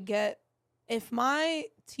to get, if my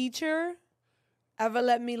teacher ever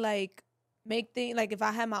let me make things, if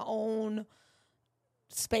I had my own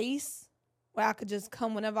space where I could just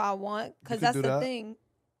come whenever I want, because that's the thing.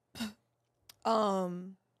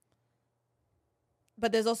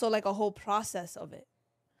 But there's also a whole process of it,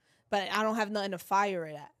 but I don't have nothing to fire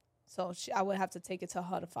it at. So I would have to take it to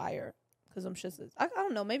her to fire because I'm just, I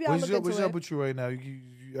don't know. Maybe I'll look into it. What's up with you right now?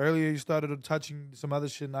 Earlier you started touching some other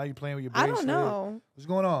shit. Now you playing with your bracelet. I don't know. What's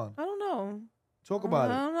going on? I don't know. Talk about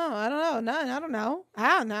it. I don't know. Nothing. I don't know.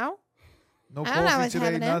 No I don't know coffee what's today,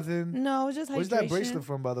 happening. nothing? No, it's just hydration. Where's that bracelet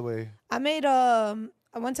from, by the way? I made I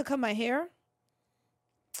went to cut my hair,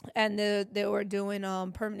 and they were doing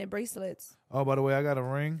permanent bracelets. Oh, by the way, I got a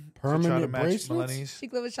ring. Permanent bracelets?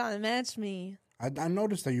 Sheikla was trying to match me. I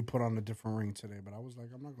noticed that you put on a different ring today, but I was like,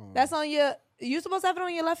 I'm not going to. That's on you're supposed to have it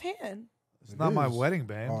on your left hand. It's not my wedding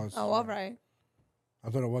band. Oh, all right. I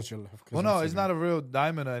thought it was your left. Well, no, it's not a real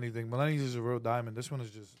diamond or anything. Maleni's is a real diamond. This one is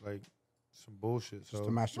just some bullshit. So Just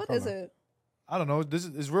to match the What color. is it? I don't know.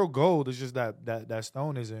 It's real gold. It's just that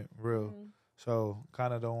stone isn't real. So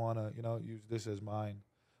kind of don't want to use this as mine.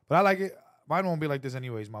 But I like it. Mine won't be like this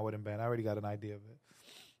anyways. My wedding band. I already got an idea of it.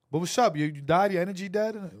 But what's up? You died? Your energy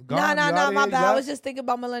dead? No, my bad. I was just thinking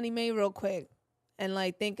about Maleni May real quick, and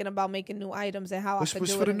thinking about making new items and how I could do it.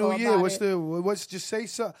 What's for the new year? What's just say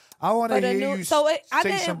something? I want to hear you. I didn't something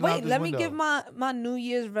wait. out this Let me window. give my New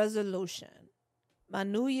Year's resolution. My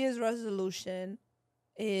New Year's resolution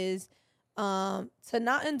is to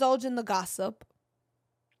not indulge in the gossip.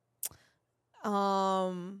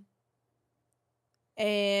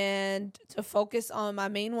 And to focus on, my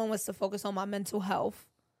main one was to focus on my mental health.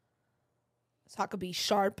 So I could be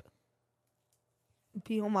sharp,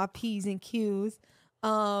 be on my P's and Q's.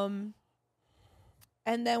 And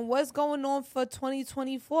then what's going on for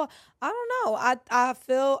 2024? I don't know. I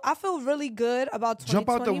feel really good about 2024. Jump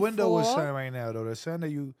out the window with something right now, though. That's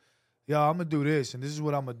something that I'm going to do this, and this is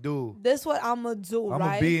what I'm going to do. This is what I'm going to do, right? I'm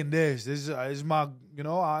going to be in this. This is my,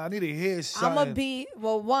 I need to hear something. I'm going to be,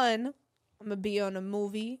 one, I'm gonna be on a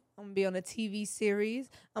movie. I'm gonna be on a TV series.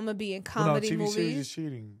 I'm gonna be in Well, no, comedy TV movies. series is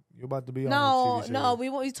cheating. You're about to be on a No, TV series. no,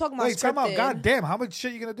 we talking about Wait, time out. scripted. God damn, how much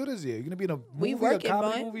shit you gonna do this year? You gonna be in a movie, We working, a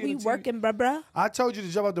comedy boy. movie? We and a TV? working, bruh. I told you to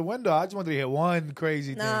jump out the window. I just wanted to hit one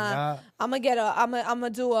crazy thing. Nah. I'm gonna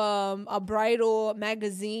do a bridal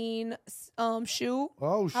magazine shoot.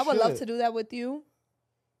 Oh shit. I would love to do that with you.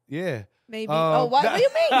 Yeah. Maybe. What do you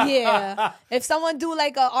mean? Yeah. If someone do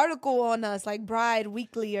like an article on us, like Bride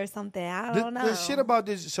Weekly or something, I don't know. The shit about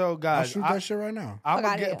this. So I'll guys, shoot that shit right now. I'm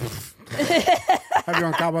Fuck outta Have you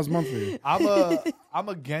on Cabas Monthly? I'm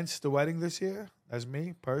against the wedding this year. That's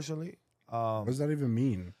me personally. What does that even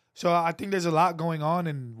mean? So I think there's a lot going on,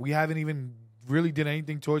 and we haven't even really did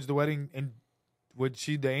anything towards the wedding. And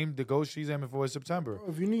the goal she's aiming for is September. Bro,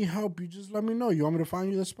 if you need help, you just let me know. You want me to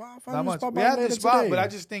find you the spot? Find Not you the much. spot We by have later the spot, today. but I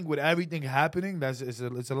just think with everything happening,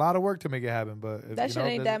 it's a lot of work to make it happen. But if, That you shit know,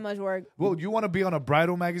 ain't that much work. Well, you want to be on a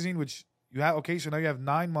bridal magazine, which you have. Okay, so now you have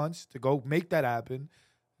 9 months to go make that happen.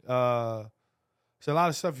 It's a lot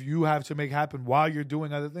of stuff you have to make happen while you're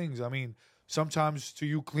doing other things. I mean, sometimes to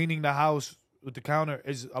you cleaning the house with the counter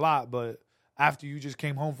is a lot, but after you just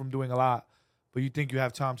came home from doing a lot, but you think you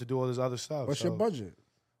have time to do all this other stuff. What's your budget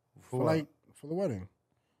for what? for the wedding?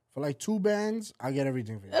 For like 2 bands, I get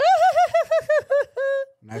everything for you.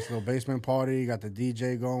 Nice little basement party. You got the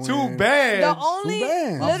DJ going. 2 bands. The only, 2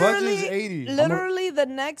 bands. My budget literally, is 80. literally the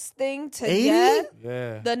next thing to 80? get,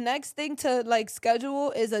 Yeah. the next thing to like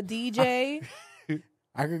schedule is a DJ.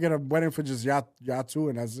 I could get a wedding for just y'all two,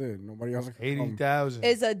 and that's it. Nobody else. 80,000.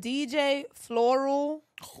 is a DJ floral.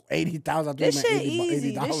 80,000. This shit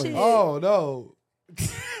easy. This shit- Oh no.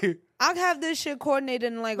 I'll have this shit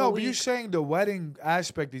coordinated in like a No, but week. you're saying the wedding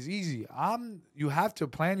aspect is easy. You have to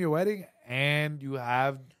plan your wedding, and you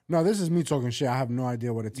have No, this is me talking shit. I have no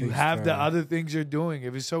idea what it takes. you have the other things you're doing.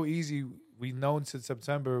 If it's so easy, we've known since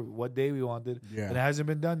September what day we wanted, Yeah. and it hasn't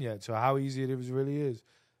been done yet. So how easy it really is.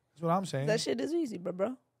 That's what I'm saying. That shit is easy,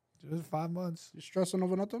 bro. Just 5 months. You stressing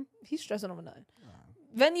over nothing? He's stressing over nothing.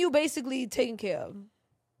 Venue basically taken care of.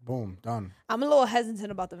 Boom, done. I'm a little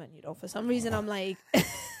hesitant about the venue though. For some reason, I'm like,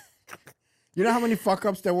 You know how many fuck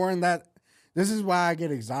ups there were in that? This is why I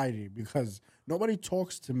get anxiety, because nobody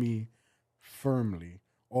talks to me firmly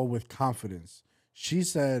or with confidence. She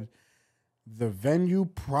said the venue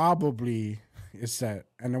probably is set.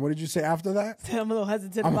 And then what did you say after that? I'm a little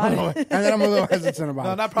hesitant about it. And then I'm a little hesitant about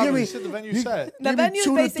No, it. not probably. Give Shit, the venue you- set. The give me venue's 2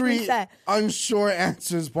 to basically 3 set. unsure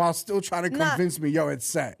answers while still trying to Nah. convince me, yo, it's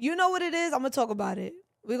set. You know what it is? I'm gonna talk about it.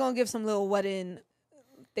 We're gonna give some little wedding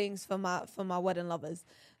things for my wedding lovers.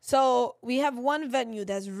 So we have one venue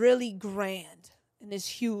that's really grand and it's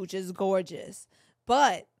huge, it's gorgeous,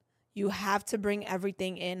 but you have to bring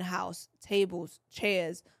everything in house: tables,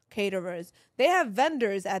 chairs, caterers. They have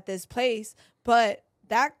vendors at this place, but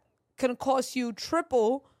that can cost you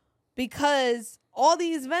triple because all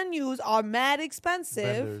these venues are mad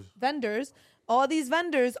expensive. Vendors. All these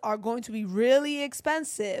vendors are going to be really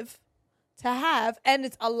expensive to have, and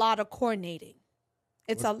it's a lot of coordinating.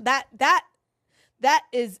 It's that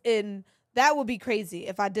would be crazy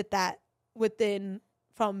if I did that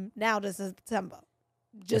from now to September.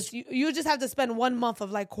 You just have to spend 1 month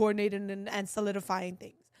of like coordinating and solidifying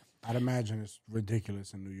things. I'd imagine it's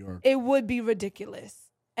ridiculous in New York. It would be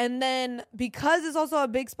ridiculous. And then because it's also a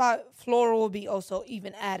big spot, floral will be also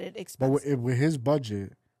even added But expensive. with his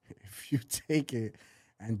budget, if you take it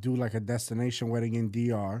and do like a destination wedding in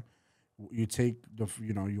DR, you take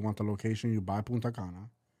you want the location, you buy Punta Cana,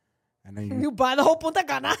 and then You buy the whole Punta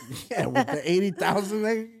Cana. yeah, with the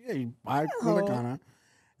 80,000, you buy Punta Cana,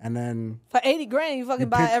 and then For 80 grand, you fucking You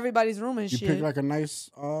buy pick- everybody's room and you shit. pick like a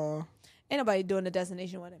nice. Ain't nobody doing a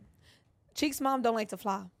destination wedding. Cheek's mom don't like to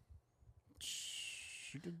fly.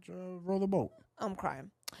 She could row the boat. I'm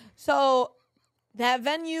crying. So that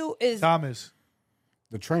venue is Thomas.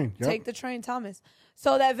 The train. Yep. take the train, Thomas.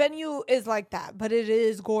 So that venue is like that, but it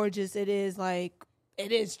is gorgeous. It is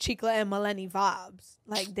Chicla and Maleni vibes.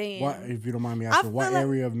 Like damn, What, if you don't mind me asking, what feel like-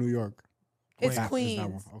 area of New York? it's That- is that Queens.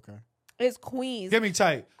 one? Okay. It's Queens. Get me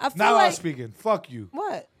tight. I feel Now I'm like- speaking. Fuck you.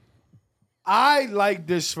 What? I like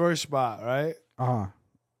this first spot, right? Uh-huh.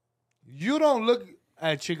 You don't look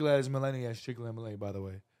at Chicla as Maleni as Chicla and Maleni, by the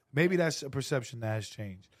way. Maybe that's a perception that has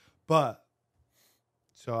changed. But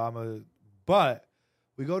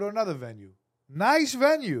we go to another venue. Nice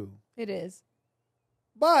venue, It is.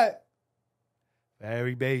 but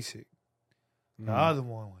very basic. The Mm. other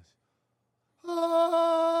one was,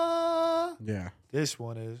 Yeah. this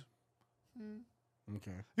one is.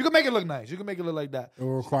 Okay. You can make it look nice. You can make it look like that. It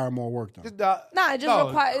will require more work though. Just, Nah, it just no,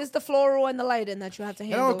 requires it's the floral and the lighting that you have to It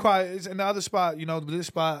handle. don't require. It's in the other spot. This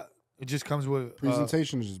spot It just comes with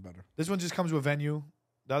Presentation is just better. This one just comes with venue.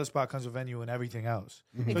 The other spot comes with venue and everything else.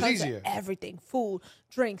 Mm-hmm. It So it's comes with easier. everything: food,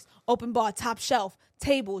 drinks, open bar, top shelf,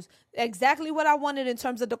 tables. Exactly what I wanted in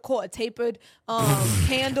terms of decor: tapered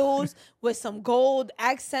candles with some gold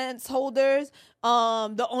accents holders.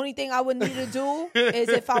 The only thing I would need to do is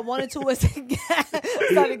if I wanted to was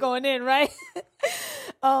started going in right.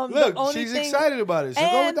 Look, she's excited about it. So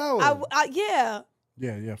go with that one. Yeah.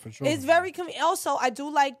 Yeah, for sure. It's very also, I do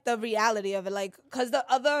like the reality of it, like, because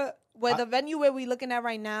the venue where we looking at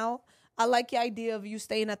right now, I like the idea of you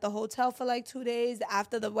staying at the hotel for like 2 days.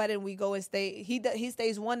 After the wedding, we go and stay. He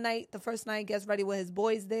stays one night. The first night, gets ready with his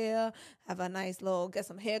boys there. Have a nice get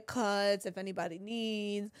some haircuts if anybody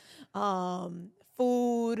needs.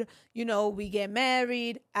 Food. We get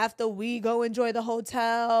married. After, we go enjoy the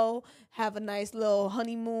hotel. Have a nice little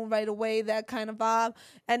honeymoon right away. That kind of vibe.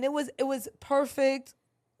 And it was perfect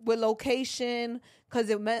with location because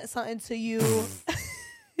it meant something to you.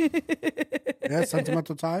 Yeah,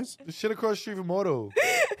 sentimental ties. The shit across the street from Moto.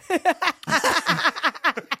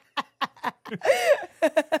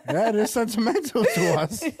 Yeah, it is sentimental to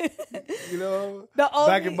us.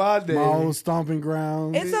 Back in my day. My old stomping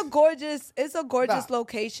ground. It's a gorgeous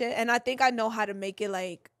location, and I think I know how to make it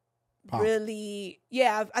like Pop. really.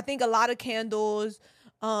 Yeah, I think a lot of candles.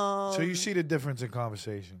 So you see the difference in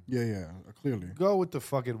conversation. Yeah, clearly. Go with the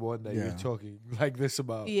fucking one that you're Yeah. talking like this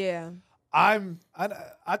about. Yeah.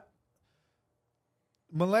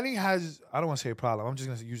 Maleni has, I don't want to say a problem. I'm just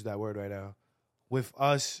going to use that word right now. With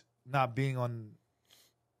us not being on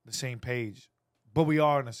the same page. But we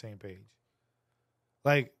are on the same page.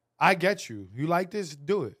 Like, I get you. You like this?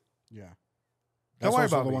 Do it. Yeah. Don't That's worry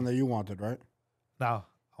also about the me. one that you wanted, right? No, I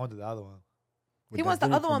wanted the other one. With He that wants the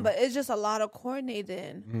video other one, camera. but it's just a lot of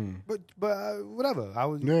coordinating. But whatever. I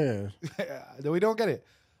was. Yeah. We don't get it.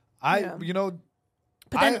 Yeah.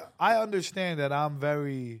 But then, I understand that I'm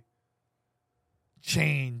very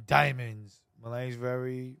chain diamonds. Maleni's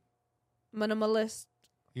very, minimalist.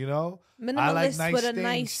 I Minimalist like nice with a things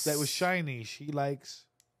nice that was shiny. She likes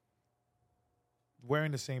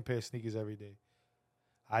wearing the same pair of sneakers every day.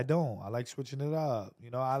 I don't. I like switching it up.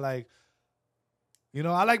 I like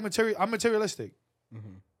material. I'm materialistic.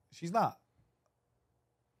 Mm-hmm. She's not.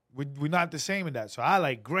 We're not the same in that. So I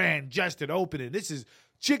like grand gestured opening. This is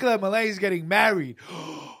Chickla and Maleni's getting married.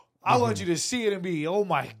 I want you to see it and be, oh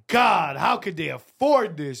my God, how could they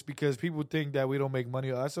afford this? Because people think that we don't make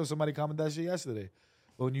money. I saw somebody comment that shit yesterday.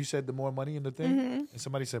 When you said the more money in the thing, and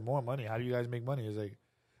somebody said, more money, how do you guys make money? It's like,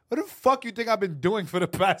 what the fuck you think I've been doing for the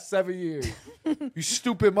past 7 years? You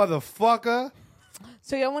stupid motherfucker.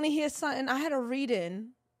 So y'all want to hear something? I had a reading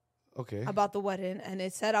Okay. about the wedding, and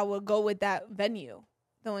it said I would go with that venue,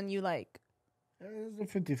 the one you like.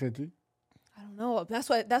 It's a 50-50. I don't know. That's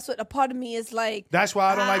what a part of me is like. That's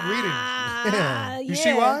why I don't like readings. You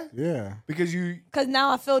see why? Yeah. Because Because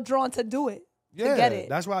now I feel drawn to do it. yeah, get it.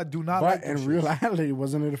 that's why I do not But like in them real shits. reality,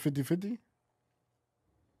 wasn't it a 50-50?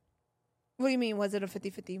 What do you mean? Was it a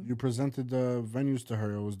 50-50? You presented the venues to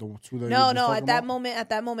her. It was the two that you No. were just talking At that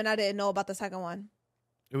about? moment, I didn't know about the second one.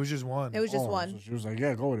 It was just one. It was just Oh, one. So she was like,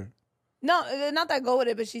 yeah, go with it. No, not that I go with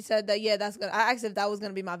it, but she said that that's gonna. I asked if that was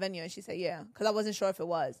gonna be my venue, and she said yeah, because I wasn't sure if it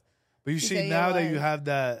was. But you She see, said, now yeah, that you what? have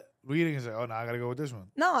that reading, it's like, oh, now I got to go with this one.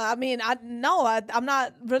 No, I mean, I'm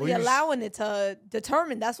not really Well, you allowing it to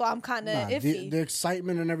determine. That's why I'm kind of Nah, iffy. the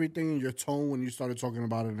excitement and everything, your tone when you started talking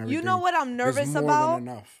about it and everything. You know what I'm nervous is more about? Than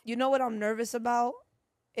enough. You know what I'm nervous about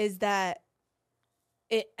is that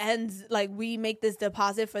it ends like we make this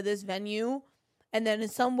deposit for this venue, and then in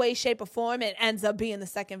some way, shape, or form, it ends up being the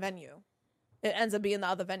second venue. It ends up being the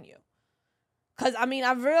other venue. Because, I mean,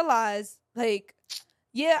 I've realized, like,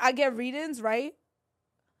 yeah, I get readings, right?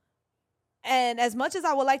 And as much as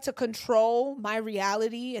I would like to control my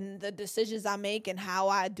reality and the decisions I make and how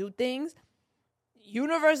I do things,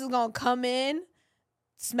 universe is going to come in,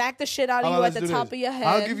 smack the shit out of you at the top of your head.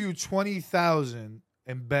 I'll give you 20,000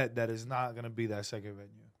 and bet that it's not going to be that second venue.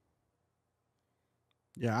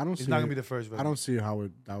 Yeah, I don't see It's not going it. to be the first venue. I don't see how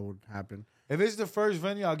that would happen. If it's the first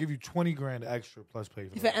venue, I'll give you 20 grand extra plus pay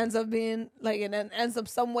for If it that. ends up being like, and then ends up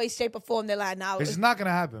some way, shape, or form, they're like, now It's not going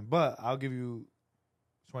to happen, but I'll give you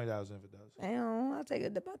 20,000 if it does. damn, I'll take a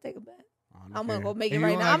bet. I don't I'm gonna care. go make it And you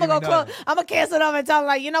right don't now. I'm gotta gonna give go me close. nothing. I'm gonna cancel them and tell them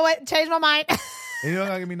like, you know what? Change my mind. And you don't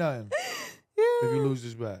got to give me nothing if you lose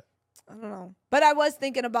this bet. I don't know, but I was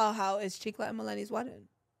thinking about how it's Chicla and Maleni's wedding.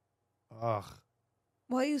 Ugh.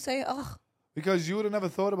 Why are you saying ugh? Because you would have never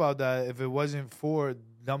thought about that if it wasn't for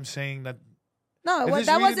them saying that. No, If this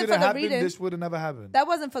that reading wasn't for didn't the happen, reading. this would have never happened. That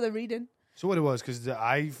wasn't for the reading. So what it was, because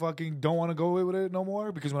I fucking don't want to go with it no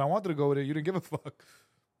more? Because when I wanted to go with it, you didn't give a fuck.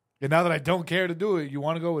 And now that I don't care to do it, you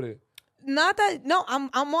want to go with it. Not that. No, I'm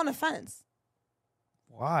on the fence.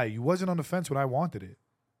 Why? You wasn't on the fence when I wanted it.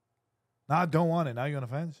 Now I don't want it. Now you're on the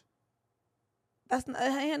fence. It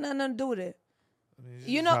ain't nothing to do with it. I mean,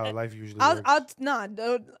 You this know, is how life usually works.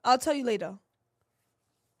 I'll tell you later.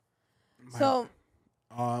 So,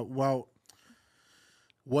 well,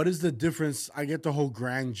 what is the difference? I get the whole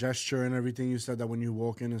grand gesture and everything you said that when you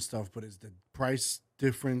walk in and stuff, but is the price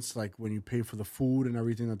difference, like when you pay for the food and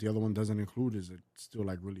everything that the other one doesn't include, is it still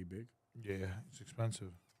like really big? Yeah, it's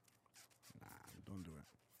expensive. Nah, don't do it.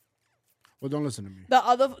 Well, don't listen to me. the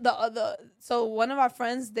other. So one of our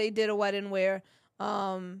friends, they did a wedding where,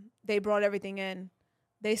 they brought everything in.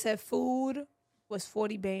 They said food was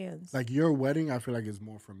 40 bands. Like your wedding, I feel like it's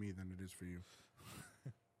more for me than it is for you.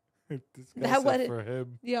 This guy That said wedding- for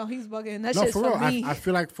him. Yo, he's bugging. That No, shit's for for real. me. I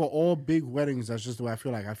feel like for all big weddings, that's just the way I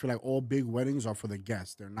feel like. I feel like all big weddings are for the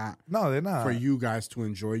guests. They're not No, they're not. for you guys to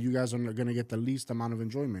enjoy. You guys are going to get the least amount of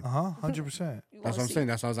enjoyment. 100%. That's what I'm saying.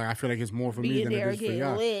 That's why I was like, I feel like it's more for me than it is for you.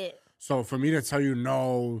 lit. So for me to tell you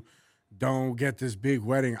no, don't get this big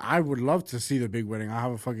wedding. I would love to see the big wedding. I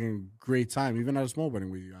have a fucking great time. Even at a small wedding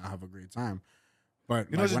with you, I have a great time. But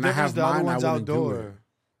You know, like, the when I difference, have the other mine, I one's wouldn't do it. outdoor.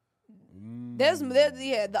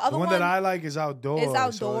 The The other one one that I like is outdoor. is so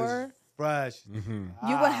outdoor. it's fresh. Mm-hmm.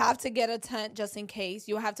 You would have to get a tent just in case.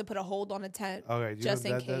 You would have to put a hold on a tent Okay, just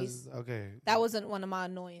in case. Okay. That wasn't one of my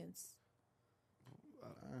annoyance.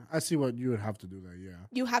 I see what you would have to do there, yeah.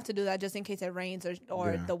 You have to do that just in case it rains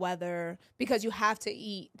or Yeah. the weather, because you have to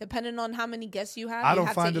eat. Depending on how many guests you have, I you don't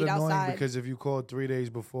have find to it eat annoying outside. because if you call 3 days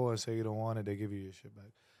before and say you don't want it, they give you your shit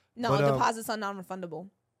back. No, But, deposits are non-refundable.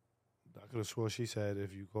 I could have swore she said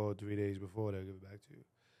if you call 3 days before, they'll give it back to you.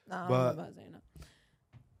 No, I don't but- know about saying that.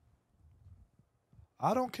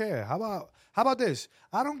 I don't care. How about this?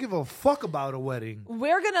 I don't give a fuck about a wedding.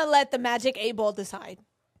 We're gonna let the Magic 8-Ball decide.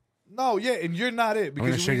 No, yeah, and you're not it I'm going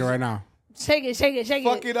to because shake it right now. Shake it, shake it, shake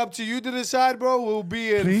fuck it. it up to you to decide, bro. We'll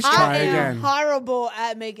be in. Please I try am again. horrible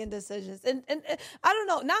at making decisions, and I don't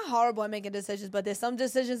know, not horrible at making decisions, but there's some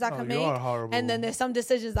decisions I No, can you make, are horrible. and then there's some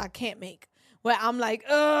decisions I can't make. Where I'm like,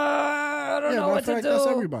 I don't know but I what feel to like do. that's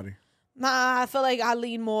everybody. Nah, I feel like I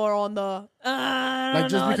lean more on the. I Like don't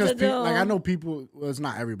just know what because to do. like I know people, well, it's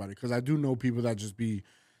not everybody, because I do know people that just be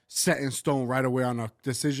set in stone right away on a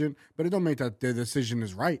decision, but it don't make that their decision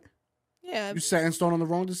is right. Yeah, You set in stone on the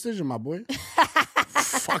wrong decision, my boy.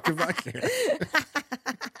 Fuck if I care.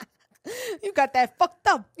 you got that fucked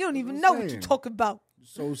up. You don't even know what you're saying. talking about.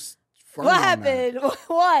 So firm What on that. happened?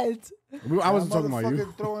 What? I wasn't talking about you.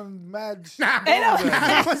 Motherfucker throwing mad shit.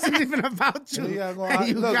 It wasn't even about you. Look,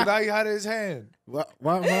 You got- now he had his hand. What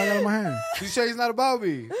I got in my hand? You say he's not about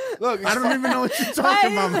me. Look, I don't even know what you're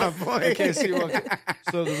talking about, my boy. They can't see what.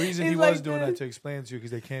 So the reason he He's was like doing this. that to explain to you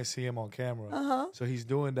because they can't see him on camera. Uh-huh. So he's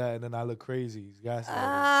doing that, and then I look crazy. He's gaslighting.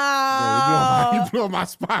 Yeah, you blew up my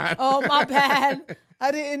spot. Oh, my bad.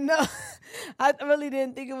 I didn't know. I really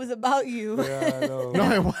didn't think it was about you. Yeah, I know.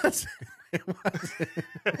 No, it wasn't. It wasn't.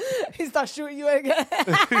 He starts shooting you again.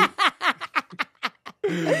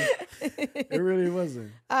 It really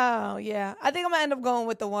wasn't. Oh, yeah. I think I'm going to end up going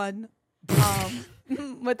with the one.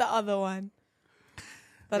 With the other one.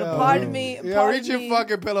 But a part of me. Yeah, part read of your me,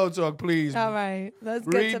 fucking pillow talk, please. All right. Let's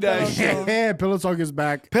Read get to that pillow shit. talk. Yeah, Pillow Talk is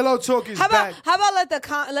back. Pillow talk is How back.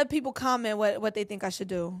 about let people comment what they think I should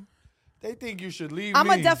do? They think you should leave I'm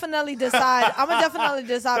me. gonna definitely decide.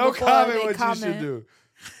 Don't before comment they what comment. you should do.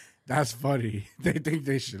 That's funny. They think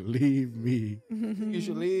they should leave me. You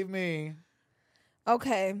should leave me.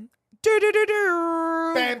 Okay.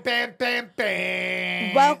 Do-do-do-do. Bam, bam, bam,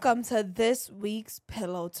 bam. Welcome to this week's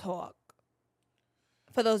Pillow Talk.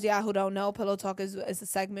 For those of y'all who don't know, Pillow Talk is a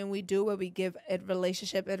segment we do where we give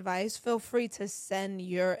relationship advice. Feel free to send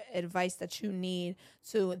your advice that you need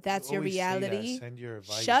to That's Your Always say that. Reality. Send your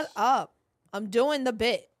advice. Shut up. I'm doing the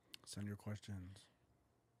bit. Send your questions.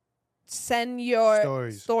 Send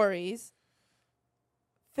your Stories.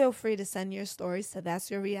 Feel free to send your stories to That's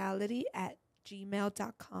Your Reality at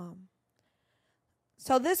gmail.com.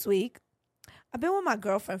 So this week, I've been with my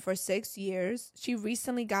girlfriend for 6 years. She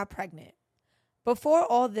recently got pregnant. Before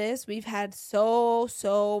all this, we've had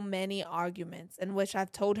so many arguments in which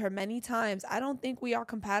I've told her many times, I don't think we are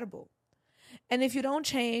compatible. And if you don't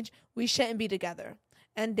change, we shouldn't be together.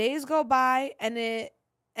 And days go by and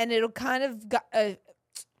it'll kind of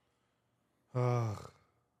Ugh.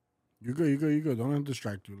 You go. Don't let him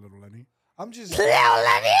distract you, little Lenny. I'm just.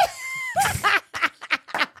 Lenny.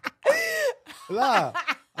 La,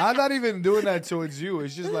 I'm not even doing that towards you.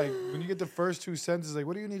 It's just like when you get the first two sentences, like,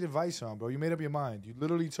 what do you need advice on, bro? You made up your mind. You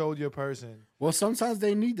literally told your person. Well, sometimes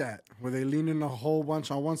they need that where they lean in a whole bunch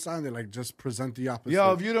on one side. They like just present the opposite.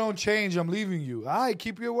 Yo, if you don't change, I'm leaving you. All right,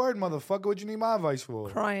 keep your word, motherfucker. What you need my advice for?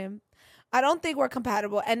 Crying. I don't think we're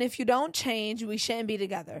compatible. And if you don't change, we shouldn't be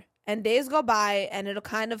together. And days go by and it'll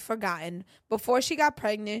kind of forgotten. Before she got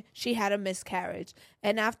pregnant, she had a miscarriage.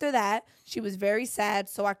 And after that, she was very sad.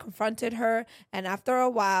 So I confronted her. And after a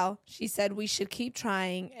while, she said we should keep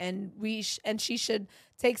trying and she should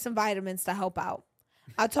take some vitamins to help out.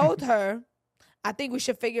 I told her, I think we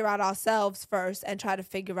should figure out ourselves first and try to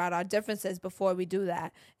figure out our differences before we do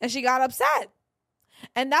that. And she got upset.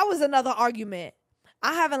 And that was another argument.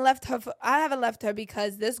 I haven't left her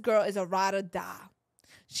because this girl is a ride or die.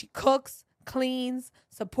 She cooks, cleans,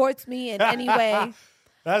 supports me in any way.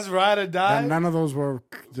 That's ride or die? None of those were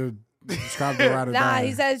described the ride or die. Nah,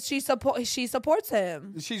 he says she supports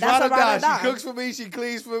him. She's That's ride or a die. She cooks for me. She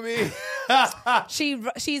cleans for me.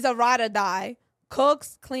 She's a ride or die.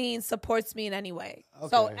 Cooks, cleans, supports me in any way. Okay.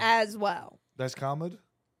 So as well. That's common?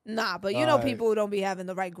 Nah, but you know people who don't be having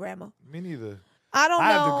the right grammar. Me neither. I don't know.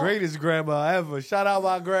 I have the greatest grandma ever. Shout out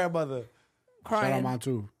my grandmother. Crying. Shout out mine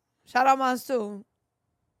too. Shout out mine too.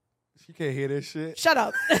 She can't hear this shit. Shut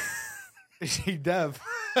up. She deaf.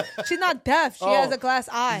 She's not deaf. She has a glass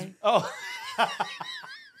eye. Oh.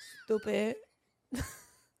 Stupid.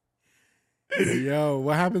 Yo,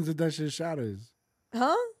 what happens if that shit shatters?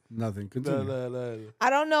 Huh? Nothing. Continue. No. I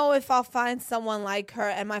don't know if I'll find someone like her,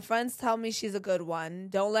 and my friends tell me she's a good one.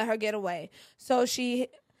 Don't let her get away. So we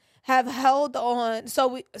have held on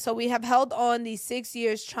these 6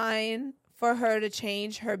 years trying for her to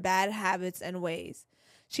change her bad habits and ways.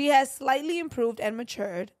 She has slightly improved and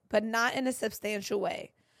matured, but not in a substantial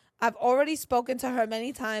way. I've already spoken to her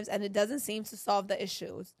many times, and it doesn't seem to solve the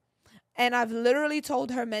issues. And I've literally told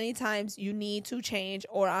her many times, you need to change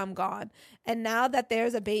or I'm gone. And now that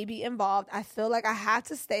there's a baby involved, I feel like I have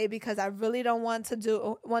to stay because I really don't want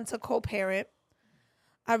to co-parent.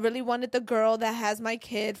 I really wanted the girl that has my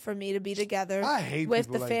kid for me to be together. I hate with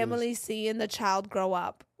people the like family this. Seeing the child grow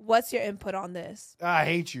up. What's your input on this? I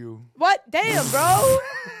hate you. What? Damn, bro.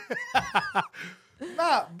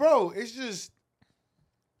 Nah, bro, it's just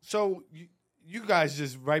so you guys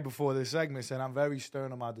just right before this segment said I'm very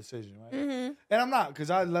stern on my decision, right? Mm-hmm. And I'm not,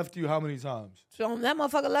 because I left you how many times? So that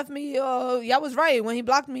motherfucker left me. Y'all was right. When he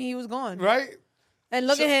blocked me, he was gone. Right? And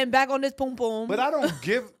look at him back on this boom boom. But I don't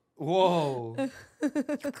give. Whoa.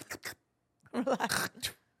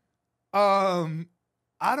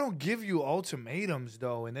 I don't give you ultimatums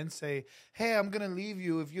though, and then say, "Hey, I'm gonna leave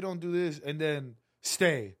you if you don't do this," and then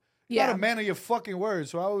stay. You're not a man of your fucking word,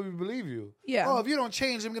 so how would we believe you? Yeah. Oh, if you don't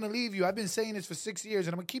change, I'm gonna leave you. I've been saying this for 6 years,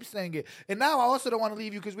 and I'm gonna keep saying it. And now I also don't want to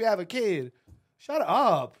leave you because we have a kid. Shut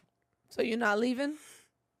up. So you're not leaving?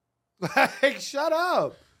 Like, shut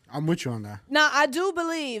up. I'm with you on that. Now, I do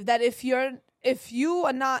believe that if you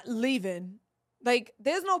are not leaving, like,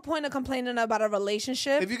 there's no point of complaining about a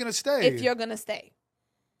relationship If you're gonna stay, if you're gonna stay.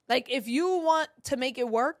 Like, if you want to make it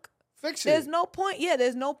work, fix there's it. no point. Yeah,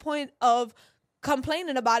 there's no point of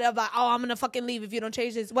complaining about it. Of like, oh, I'm gonna fucking leave if you don't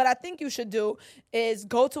change this. What I think you should do is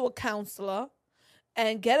go to a counselor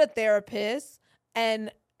and get a therapist,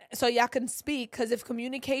 and so y'all can speak. Because if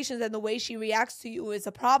communications and the way she reacts to you is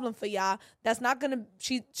a problem for y'all, that's not gonna.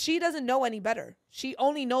 She doesn't know any better. She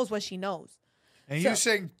only knows what she knows. And you're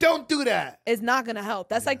saying, don't do that. It's not gonna help.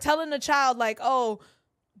 That's like telling a child, like, oh,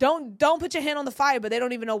 don't put your hand on the fire, but they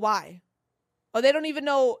don't even know why. Or they don't even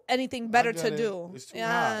know anything better to do. It's too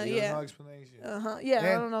hot. There's no explanation. Yeah, And,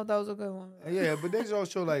 I don't know if that was a good one. Yeah, but there's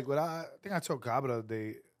also like what I think I told Kaba the other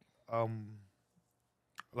day,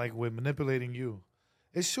 like with manipulating you.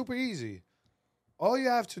 It's super easy. All you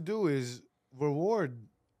have to do is reward.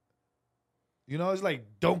 You know, it's like,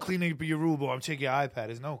 don't clean up your room or I'm taking your iPad.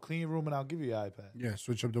 It's no, clean your room and I'll give you your iPad. Yeah,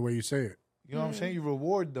 switch up the way you say it. You know what I'm saying? You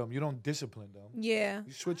reward them. You don't discipline them. Yeah.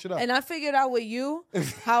 You switch it up. And I figured out with you,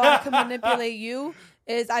 how I can manipulate you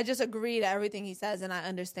is I just agree to everything he says and I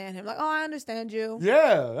understand him. Like, oh, I understand you.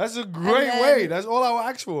 Yeah, that's a great way. That's all I will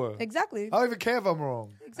ask for. Exactly. I don't even care if I'm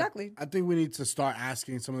wrong. Exactly. I think we need to start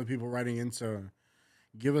asking some of the people writing in to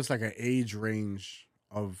give us like an age range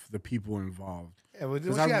of the people involved. Yeah, but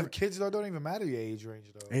once you have kids, though, it don't even matter your age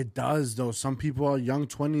range, though. It does, though. Some people are young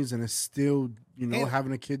 20s and it's still,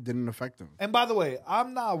 having a kid didn't affect them. And by the way,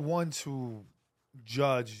 I'm not one to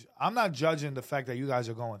judge. I'm not judging the fact that you guys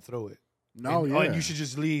are going through it. No, and you should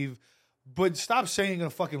just leave. But stop saying you're going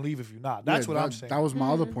to fucking leave if you're not. That's what I'm saying. That was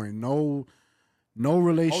my other point. No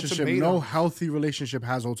relationship, Ultimatums. no healthy relationship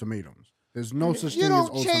has ultimatums. There's no such thing as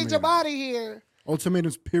ultimatums. You don't change, I'm out of here.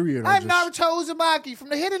 Ultimatums, period. I'm Naruto Uzumaki from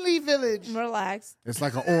the Hidden Leaf Village. Relax. It's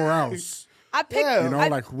like an or else. I picked. Yeah. You know,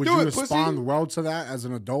 like, would Do you it, respond pussy. well to that as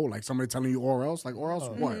an adult? Like somebody telling you or else? Like, or else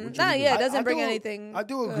what? What you Nah, gonna do? yeah, it doesn't I bring do- anything. I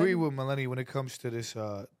do good. agree with Maleni when it comes to this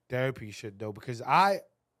therapy shit though, because I've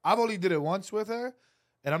only did it once with her,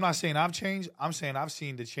 and I'm not saying I've changed. I'm saying I've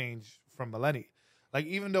seen the change from Maleni. Like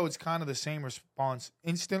even though it's kind of the same response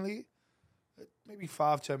instantly, maybe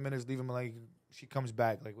 5-10 minutes leaving Maleni, she comes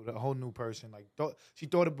back like with a whole new person. Like she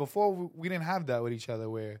thought it before. We didn't have that with each other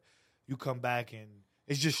where you come back and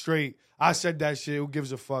it's just straight. I said that shit. Who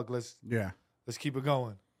gives a fuck? Let's keep it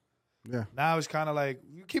going. Yeah. Now it's kind of like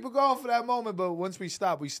you keep it going for that moment, but once we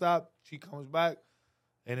stop. She comes back,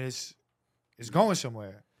 and it's going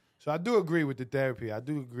somewhere. So I do agree with the therapy. I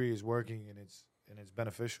do agree it's working and it's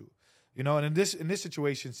beneficial. You know, and in this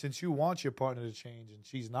situation, since you want your partner to change and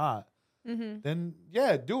she's not, then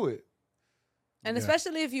yeah, do it. And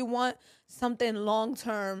especially if you want something long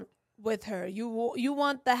term with her, you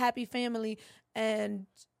want the happy family, and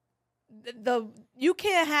you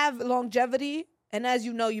can't have longevity. And as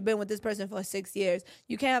you know, you've been with this person for 6 years.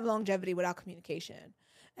 You can't have longevity without communication.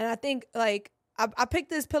 And I think like I picked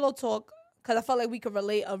this pillow talk because I felt like we could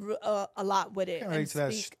relate a lot with it. Can't relate to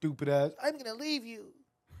that stupid ass. I'm gonna leave you.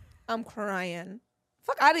 I'm crying.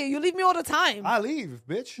 Fuck out of here. You leave me all the time. I leave,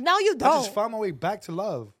 bitch. No, you I don't. just find my way back to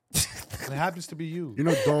love. And it happens to be you. You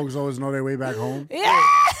know, dogs always know their way back home. Yeah.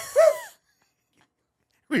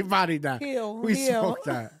 We bodied that. We smoked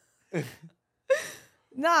that.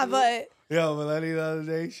 Nah, but Yo, Maleni the other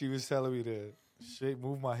day, she was telling me to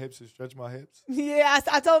move my hips and stretch my hips. yeah,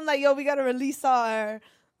 I told him like, yo, we gotta release our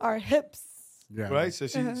hips. Yeah. Right? So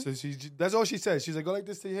she that's all she said. She's like, go like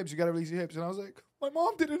this to your hips. You gotta release your hips. And I was like, my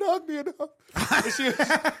mom didn't hug me enough. And she's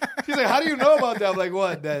like, how do you know about that? I'm like,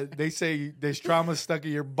 what? That they say there's trauma stuck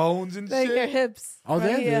in your bones and Like shit? your hips. Oh,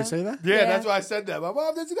 right did here. they say that? Yeah, Yeah. that's why I said that. My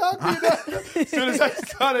mom doesn't hug me enough. As soon as I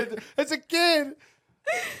started, as a kid.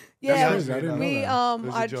 Yeah, That's crazy. I didn't know that. It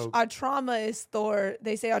was a joke. our trauma is stored.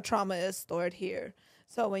 They say our trauma is stored here.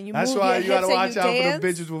 So when you That's move why your you gotta hips watch and you out dance, for the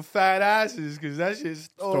bitches with fat asses, because that shit's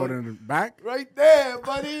Stored stored in the back. right there,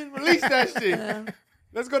 buddy. Release that shit.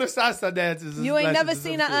 Let's go to salsa dances. you ain't lessons never or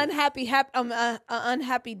seen some an shit.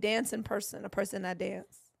 unhappy dancing person, a person that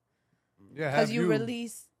dance Yeah, have because you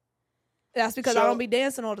release. That's because I So- don't be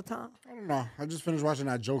dancing all the time. I don't know. I just finished watching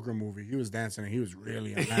that Joker movie. He was dancing and he was really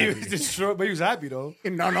He unhappy. was destroyed, but he was happy though.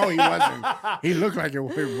 No, he wasn't. He looked like it,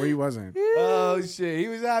 but he wasn't. Oh shit, he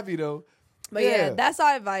was happy though. But yeah, that's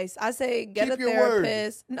our advice. I say get Keep a your word.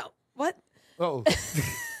 therapist. No, what? Oh,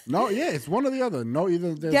 No, yeah, it's one or the other. No,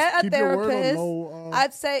 either there's Get a keep your word or therapist. no.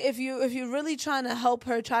 I'd say if you're really trying to help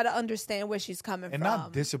her, try to understand where she's coming and from.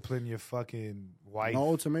 not discipline your fucking wife. No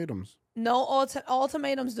ultimatums. No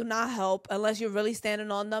ultimatums do not help unless you're really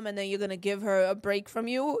standing on them, and then you're gonna give her a break from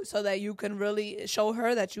you so that you can really show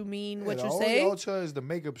her that you mean what the you only say. Ulta is the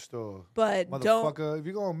makeup store. But don't. Motherfucker, if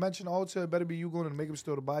you're gonna mention Ulta, it better be you going to the makeup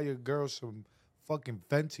store to buy your girl some fucking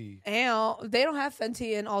Fenty. And they don't have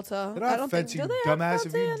Fenty in Ulta. They don't I have don't Fenty, think. Do they have dumbass.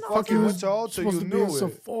 If Fenty you in fucking Ulta? went to Ulta, Supposed you to be knew in it.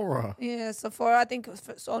 Sephora. Yeah, Sephora. I think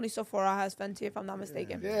only Sephora has Fenty, if I'm not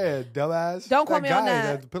mistaken. Yeah, dumbass. Don't quote me on guy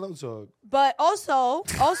that. at the pillow talk. But also,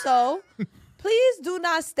 please do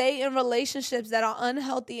not stay in relationships that are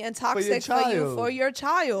unhealthy and toxic for your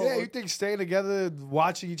child. Yeah, you think staying together,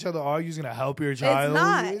 watching each other argue is gonna help your child?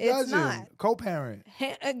 not. It It's doesn't. not. Co-parent.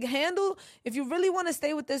 Handle if you really want to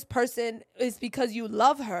stay with this person, it's because you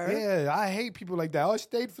love her. Yeah, I hate people like that. Oh, I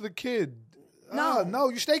stayed for the kid. No. No,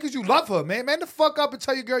 you stay because you love her, man. Man, the fuck up and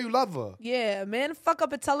tell your girl you love her. Yeah, man, fuck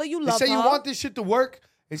up and tell her you And love say her. you want this shit to work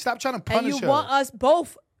and stop trying to and punish you her. want us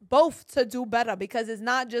both to do better, because it's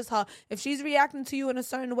not just her. If she's reacting to you in a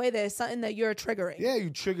certain way, there's something that you're triggering. Yeah, you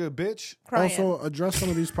trigger bitch. Crying. Also, address some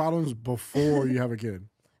of these problems before you have a kid.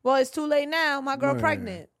 Well, it's too late now. My girl Yeah.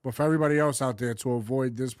 pregnant. But for everybody else out there to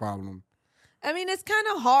avoid this problem. I mean, it's kind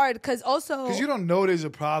of hard because also Because you don't know there's a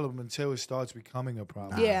problem until it starts becoming a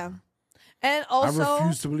problem. yeah, and I also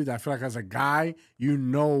refuse to believe that. I feel like as a guy, you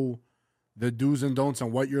know the do's and don'ts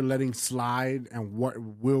and what you're letting slide and what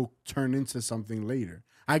will turn into something later.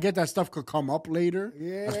 I get that stuff could come up later,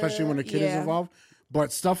 especially when the kid is Yeah. involved.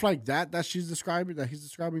 But stuff like that he's describing,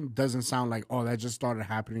 doesn't sound like, oh, that just started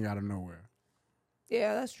happening out of nowhere.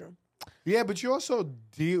 yeah, that's true. Yeah, but you also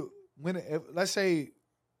deal let's say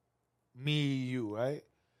you, right?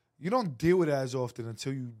 You don't deal with it as often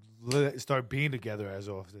until you start being together as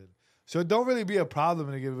often. So it don't really be a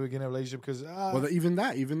problem in a relationship because Well, even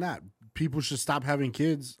that, people should stop having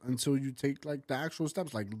kids until you take like the actual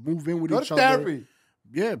steps, like move in with go each to other. therapy.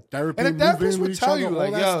 Yeah, therapy. And the therapist moving would with tell each you, other,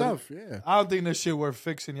 like, all that yo, stuff. Yeah, I don't think this shit worth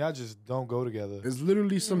fixing. Y'all just don't go together. it's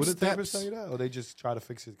literally some Would the therapist steps. tell you that? Or they just try to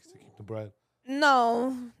fix it to keep the bread?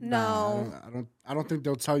 No. Nah, I don't think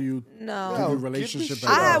they'll tell you No. give Yo, you get relationship this shit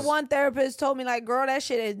I advice. had one therapist told me like, girl, that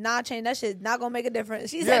shit is not changing. That shit is not gonna make a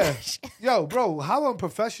difference. She said, Yeah. that shit. Yo, bro, how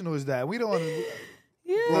unprofessional is that? We don't want to.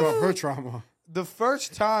 Brought up Yeah. her trauma. The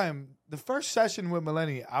first session with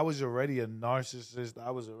Maleni, I was already a narcissist.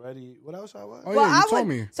 I was already, what else I was? Oh Well, yeah, you I told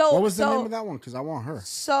would- me. so- What was the so- name of that one? Because I want her.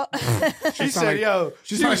 So She sound said, like- yo,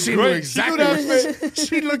 She she sounded was like she great. knew exactly. She knew that shit.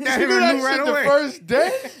 She looked at She him knew and that knew right shit the away. first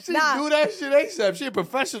day. She Nah. knew that shit ASAP. She a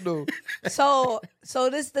professional. so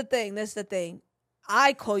this is the thing. This is the thing.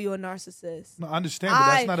 I call you a narcissist. No, I understand, but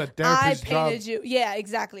that's not a therapist's I job. painted you. Yeah,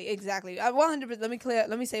 exactly. I 100%.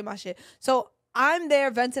 Let me say my shit. So I'm there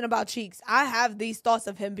venting about Cheeks. I have these thoughts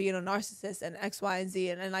of him being a narcissist and X, Y, and Z,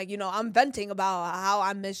 and like I'm venting about how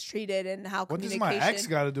I'm mistreated and how What does communication. my ex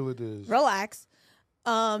got to do with this? Relax.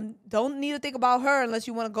 Don't need to think about her unless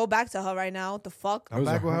you want to go back to her right now. What the fuck? I'm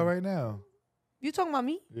back with her right now. You talking about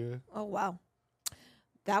me? Yeah. Oh wow,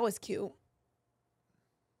 that was cute.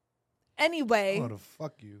 Anyway, Oh, the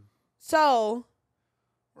fuck you. so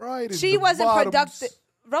Right. in she the wasn't bottoms. productive.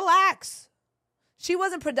 Relax. She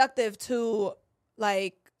wasn't productive to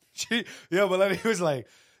like. Yeah, but then he was like,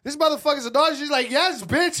 this motherfucker's a dog. She's like, yes,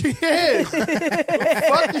 bitch, he is.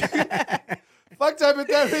 Fuck you. Fuck type of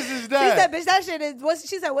therapist is She that? said, "Bitch, that shit is."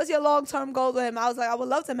 She said, "What's your long term goal with him?" I was like, "I would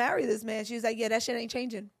love to marry this man." She was like, "Yeah, that shit ain't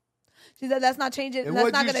changing." She said, "That's not changing. And That's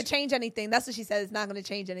what'd not you going to change anything." That's what she said. It's not going to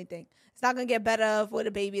change anything. It's not going to get better with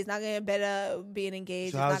a baby. It's not going to get better being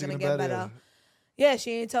engaged. So it's how's not it going to gonna get better? better. Yeah,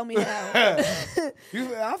 she ain't tell me how.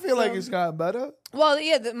 I feel like it's gotten better. Well,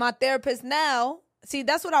 yeah, my therapist now. See,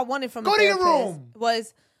 that's what I wanted from Go a to your therapist.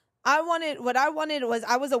 room.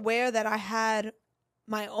 I was aware that I had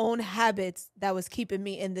my own habits that was keeping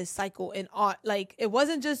me in this cycle in art. Like it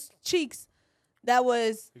wasn't just Cheeks. That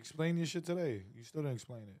was Explain your shit today. You still didn't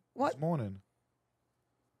explain it. What? This morning.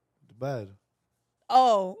 The bed.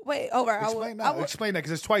 wait, over. Explain that. Explain that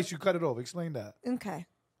because it's twice you cut it off. Explain that. Okay.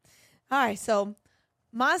 All right. So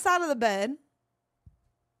my side of the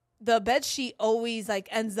bed sheet always like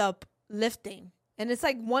ends up lifting, and it's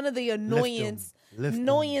like one of the annoyances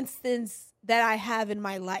that I have in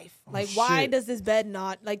my life. Like, why shit. does this bed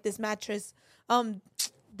not like this mattress,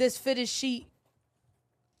 this fitted sheet?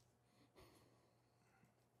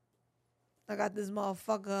 I got this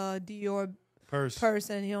motherfucker Dior purse,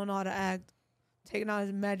 and he don't know how to act. Taking out his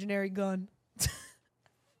imaginary gun.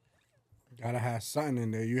 Gotta have something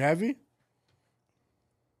in there. You heavy?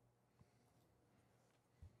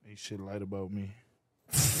 Ain't shit light about me.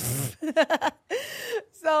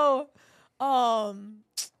 So,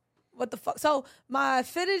 what the fuck? So my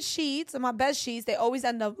fitted sheets and my bed sheets, they always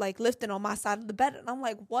end up like lifting on my side of the bed, and I'm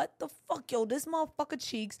like, what the fuck, yo? This motherfucker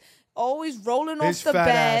Cheeks always rolling His off the fat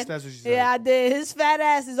bed. ass, that's what she said. Yeah, I did. His fat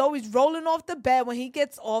ass is always rolling off the bed when he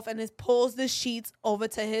gets off, and it pulls the sheets over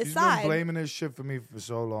to his He's side. been blaming this shit for me for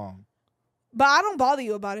so long. But I don't bother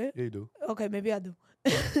you about it. Yeah, you do. Okay, maybe I do.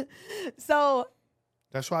 So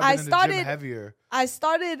That's why I've been in the started- gym heavier.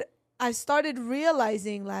 I started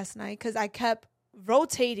realizing last night because I kept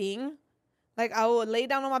rotating. Like I would lay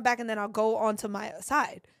down on my back and then I'll go onto my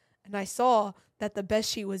side. And I saw that the bed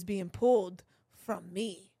sheet was being pulled from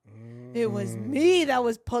me. It was me that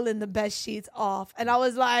was pulling the bed sheets off. And I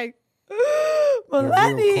was like, The real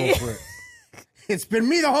Maleni. culprit. It's been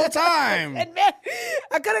me the whole time. And man,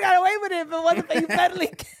 I could have got away with it if it wasn't for you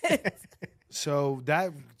peddling kids. So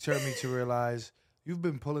that turned me to realize you've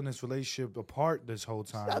been pulling this relationship apart this whole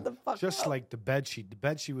time. Shut the fuck Just up. like the bed sheet. The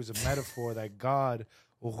bed sheet was a metaphor that God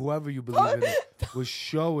or whoever you believe in was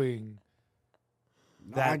showing.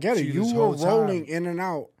 I get it. to You this were whole time. rolling in and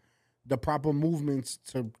out the proper movements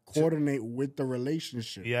to coordinate with the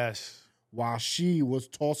relationship. Yes, While she was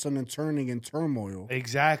tossing and turning in turmoil,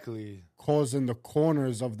 exactly. causing the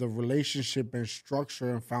corners of the relationship and structure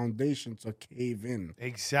and foundation to cave in.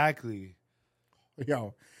 Exactly.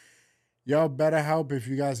 Yo, better help if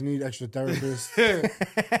you guys need extra therapists.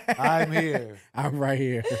 I'm here. I'm right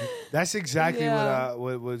here. That's exactly Yeah.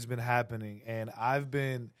 what's been happening, and I've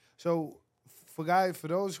been for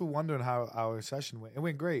those who wondering how our session went, it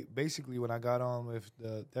went great. Basically, when I got on with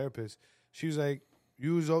the therapist, she was like,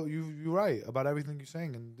 "You right about everything you're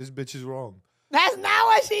saying, and this bitch is wrong." That's not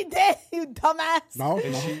what she did, you dumbass. No,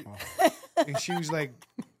 And no. she- And she was like,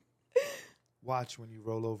 "Watch when you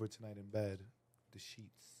roll over tonight in bed, the sheets."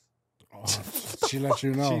 Oh, she let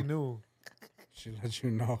you know. She knew. She let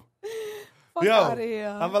you know. Fuck Yo, out of here.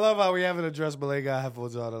 I love how we haven't addressed Malay got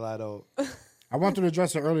headphones on and I don't. I wanted to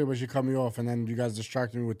address it earlier, but she cut me off, and then you guys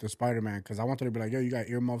distracted me with the Spider-Man because I wanted to be like, yo, you got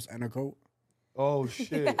earmuffs and a coat? Oh,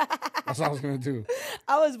 shit. That's what I was going to do.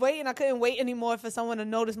 I was waiting. I couldn't wait anymore for someone to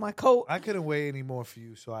notice my coat. I couldn't wait anymore for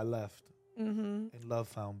you, so I left. Mm-hmm. And love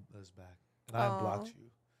found us back. And I unblocked you.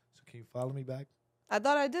 So can you follow me back? I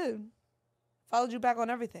thought I did. Followed you back on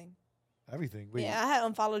everything. Everything. Wait. Yeah, I had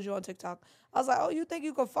unfollowed you on TikTok. I was like, oh, you think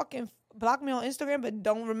you could fucking block me on Instagram but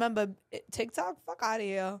don't remember TikTok? Fuck out of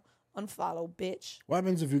here. Unfollow, bitch. What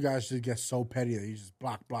happens if you guys just get so petty that you just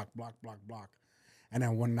block, and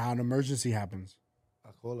then when now an emergency happens?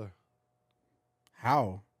 I call her.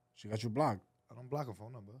 How? She got you blocked. I don't block her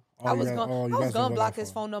phone number. Oh, I was you gonna guys don't block that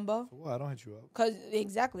his phone number. For what? I don't hit you up. Cause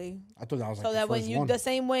exactly. I thought that was like So the that when first you one. the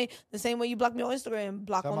same way you block me on Instagram,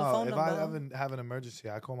 block on the phone If number. I ever have an emergency,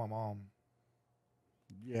 I call my mom.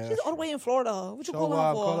 Yeah, She's that's all the true. way in Florida. What you So calling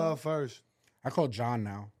her for? call her first. I call John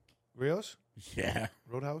now. Rios? Yeah.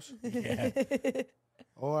 Roadhouse? Yeah.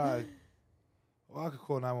 Or I could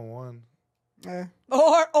call 911.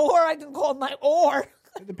 Or I can call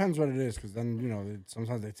It depends what it is, because then, you know,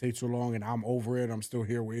 sometimes they take too long and I'm over it. I'm still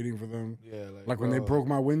here waiting for them. Yeah. Like when they broke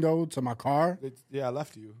my window to my car. I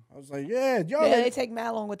left you. I was like, yeah, yo. Yeah, they take mad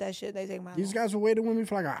long with that shit. They take mad These long. guys were waiting with me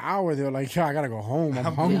for like an hour. They were like, yo, I got to go home. I'm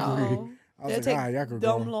hungry. No. I was They like, take y'all could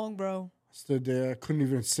dumb go. long, bro. Stood there. Couldn't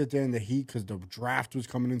even sit there in the heat because the draft was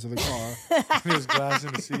coming into the car. There's glass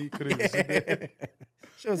in the seat. Couldn't even sit there.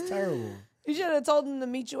 Shit was terrible. You should have told them to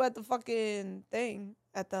meet you at the fucking thing.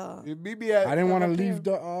 At the I didn't want to up here. leave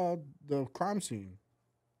the crime scene.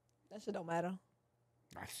 that shit don't matter.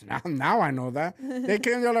 Now I know that. They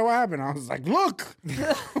came there like, what happened? I was like, look.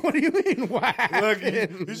 What do you mean, what Look,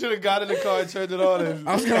 happened? you should have got in the car and turned it on and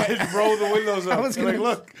I was gonna- roll the windows up. I was Like, gonna-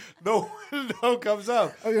 look, no window comes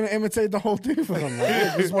up. I was going to imitate the whole thing for them. Like,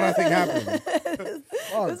 yeah, this is what I think happened.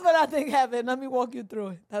 This is what I think happened. Let me walk you through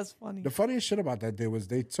it. That's funny. The funniest shit about that day was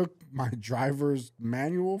they took my driver's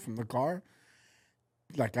manual from the car,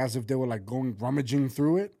 like as if they were like going rummaging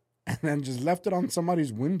through it, and then just left it on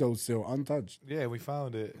somebody's windowsill untouched. Yeah, we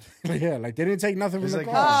found it. Yeah, like they didn't take nothing It's from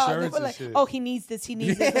the like car. They insurance were and like, shit. oh, he needs this. He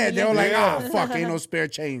needs this. Yeah, Let me they were leave like, it. ah, fuck, ain't no spare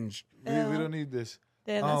change. We don't need this.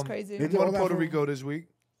 Damn, that's crazy. They I'm did all going to that Puerto for- Rico this week.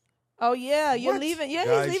 Oh yeah, you're What? leaving. Yeah,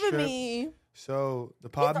 Guys he's leaving trip. me. So the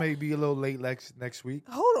pod may be a little late next week.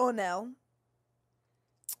 Hold on now,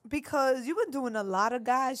 because you've been doing a lot of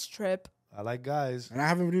guys trip. I like guys. And I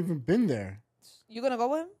haven't even been there. You gonna go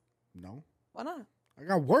with him? No. Why not? I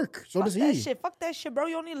got work. So Fuck does that he. shit. Fuck that shit, bro.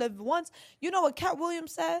 You only live once. You know what Cat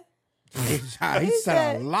Williams said? he He said a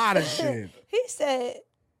said- lot of shit. He said,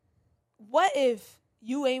 "What if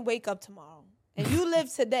you ain't wake up tomorrow and you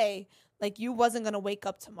live today like you wasn't gonna wake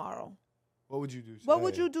up tomorrow? What would you do? What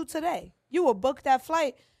would you do today? You will book that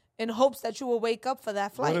flight in hopes that you will wake up for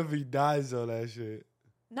that flight. What if he dies on that shit?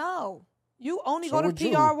 No, you only So go to would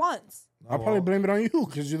you. PR once. I'll probably blame it on you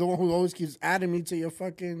because you're the one who always keeps adding me to your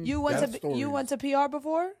fucking You went death to stories. you went to PR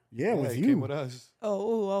before? Yeah, with he you. came with us.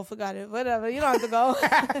 Oh, forgot it. Whatever. You don't have to go.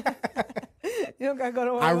 You don't gotta go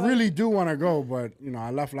to. I really do want to go, but you know, I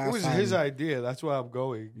left last It was time. his idea. That's why I'm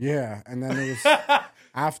going. Yeah, and then it was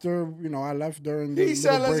after I left during. The He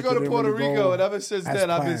said, little let's break, go it to didn't Puerto really Rico. go And ever since as then,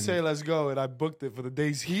 I've been planned. saying, let's go. And I booked it for the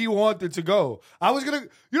days he wanted to go. I was going to,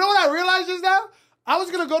 you know what I realized just now? I was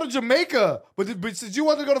going to go to Jamaica. But since you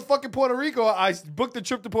wanted to go to fucking Puerto Rico, I booked the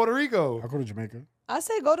trip to Puerto Rico. I'll go to Jamaica. I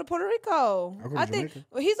say go to Puerto Rico. I'll go to I think Jamaica.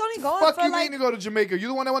 well, he's only going Fuck for you like mean to go to Jamaica? You're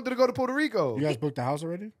the one that wanted to go to Puerto Rico. You guys booked the house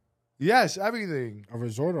already? Yes, everything. A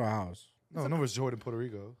resort or a house? No resort in Puerto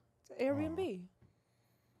Rico. Airbnb.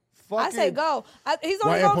 Fuck I say it. go. He's What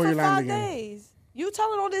only airport going you for 5 landing in? days. You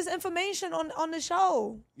telling all this information on the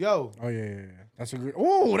show. Yo, Oh yeah. That's a good.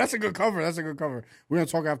 Oh, that's a good cover. That's a good cover. We're gonna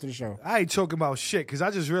talk after the show. I ain't talking about shit because I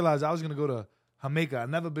just realized I was going to go to Jamaica. I've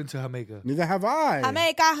never been to Jamaica. Neither have I.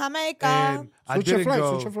 Jamaica. And I Switch your didn't flight.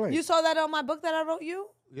 go. Switch your flight. You saw that on my book that I wrote you?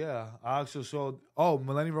 Yeah, I also saw. Oh,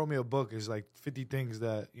 Maleni wrote me a book. It's like 50 things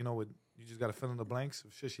that you just gotta fill in the blanks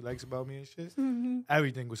of shit she likes about me and shit.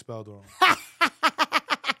 Everything was spelled wrong.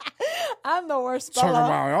 I'm the worst Talking speller.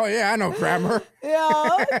 about. Oh yeah, I know grammar. Yo.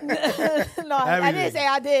 No, I didn't say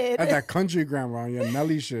I did. That's that country grammar on your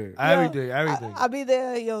Nelly shit. Everything. I'll be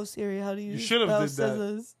there. Yo, Siri, how do you should've spell did that.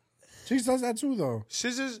 scissors? She says that too, though.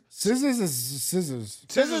 Scissors. Scissors is scissors.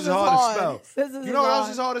 Scissors is is hard hard. to spell. Scissors You know is what else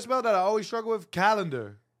hard. is hard to spell that I always struggle with?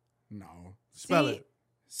 Calendar. No. Spell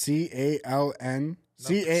See? it. CALENDAR.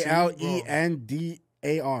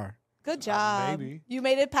 Good job. maybe. You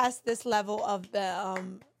made it past this level of the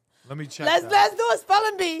Let me check. Let's that. do a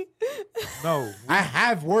spelling bee. No. I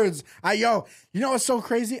have words. You know what's so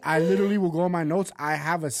crazy? I literally will go on my notes. I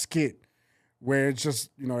have a skit where it's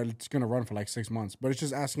just, it's going to run for like 6 months. But it's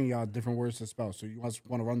just asking y'all different words to spell. So you want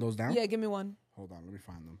to run those down? Yeah, give me one. Hold on, let me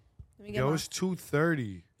find them. Let me get Yo, mine. it's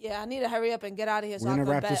 2:30. Yeah, I need to hurry up and get out of here so We're I gonna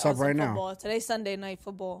can wrap bet this on up some right now. football. Today's Sunday night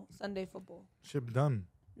football. Sunday football. Shit done.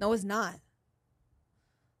 No, it's not.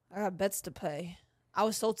 I got bets to pay. I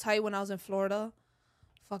was so tight when I was in Florida.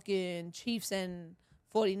 Fucking Chiefs and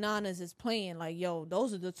 49ers is playing. Like, yo,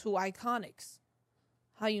 those are the two iconics.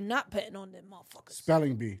 How you not betting on them motherfuckers?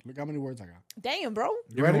 Spelling bee. Look how many words I got. Damn, bro.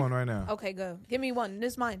 Give ready? me one right now. Okay, good. Give me one.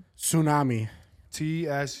 This is mine. Tsunami.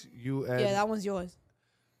 TSUN. Yeah, that one's yours.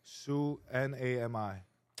 NAMI.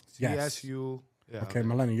 Yes. TSU. Yeah. Okay,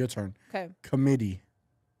 Maleni, your turn. Okay. Committee.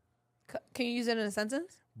 Can you use it in a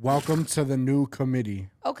sentence? Welcome to the new committee.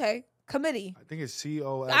 Okay. Committee. I think it's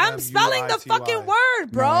COMMUITY. I'm spelling the fucking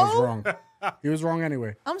word, bro. No, he was wrong. He was wrong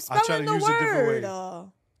anyway. I'm I'll try to spelling the use a different word. way.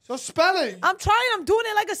 So spell it. I'm trying. I'm doing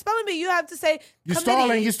it like a spelling bee. You have to say You're committee.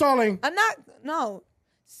 stalling. You're stalling. I'm not. No.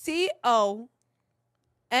 COMMITE.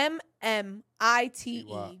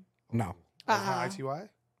 No. That's not ITY?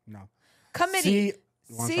 No. Committee.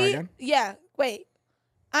 You want to try again? Yeah. Wait.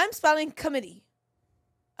 I'm spelling committee.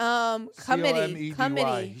 Committee.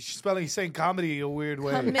 Committee. He's saying comedy a weird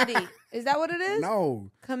way. Committee. Is that what it is? No.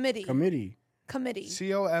 Committee. Committee. Committee.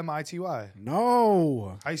 COMITY.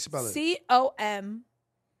 No. How you spell it?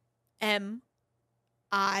 COMMI.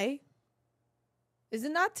 Is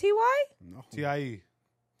it not TY? No. TIE.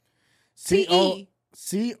 TE. COMMITTEE.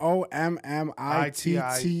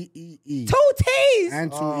 2 T's.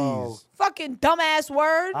 And 2 Oh. E's. Fucking dumbass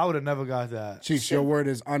word. I would have never got that. Cheeks, your word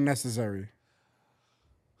is unnecessary.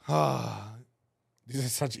 Ah, These are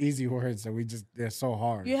such easy words that they're so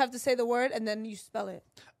hard. You have to say the word and then you spell it.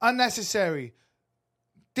 unnecessary.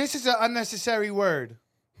 This is an unnecessary word.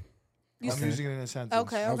 I'm Okay. using it in a sentence.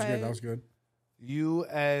 Okay. That was good. That was good.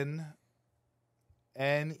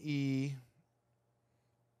 UNNE.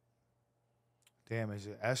 Damn, is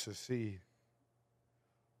it S or C?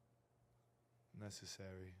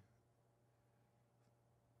 Necessary.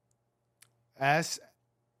 S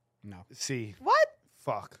No. C. What?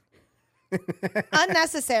 Fuck.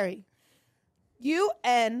 Unnecessary.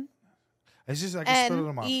 UNNESSARY. It's just I can spell it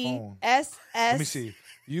on my phone. Let me see.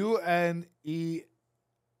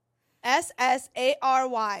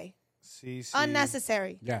 UNESSARY.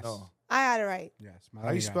 Unnecessary. Yes. No. I got it right. Yes.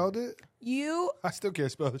 How you spelled it? I still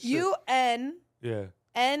can't spell shit. Yeah.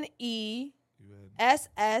 UNNESSARY.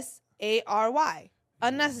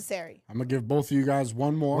 Unnecessary. I'm going to give both of you guys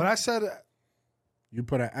one more. When I said, You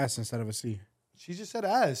put an S instead of a C. she just said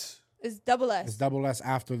S. It's double S. It's double S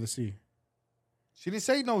after the C. She didn't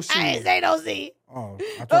say no C. I didn't say no C. Oh,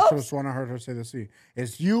 I thought for this one I heard her say the C.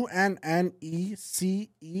 It's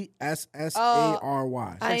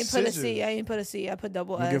UNNECESSARY. I ain't put a scissors. C. I ain't put a C. I put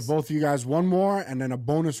double I'm going to S. give both of you guys one more and then a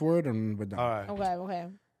bonus word and we're done. All right. Okay.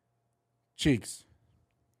 Cheeks.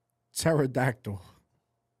 Pterodactyl.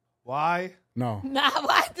 Why? No. Nah,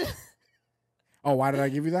 what? Oh, why did I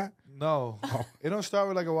give you that? No. Oh. It don't start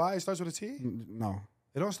with like a Y. It starts with a T? No.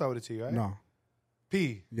 It don't start with a T, right? No.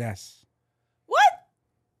 P. Yes. What?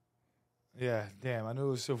 Yeah. Damn. I knew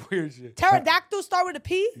it was some weird shit. Pterodactyl start with a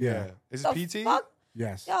P? Yeah. Is The it PT? fuck?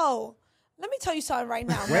 Yes. Yo, let me tell you something right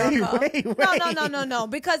now. Wait, America. wait. No.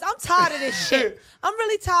 Because I'm tired of this shit. I'm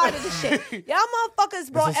really tired of this shit. Y'all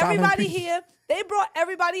motherfuckers brought It's a silent everybody P. here. They brought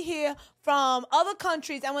everybody here from other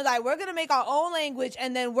countries and was like, we're going to make our own language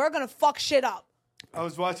and then we're going to fuck shit up. I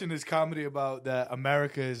was watching this comedy about that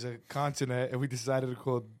America is a continent, and we decided to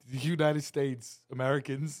call the United States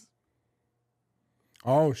Americans.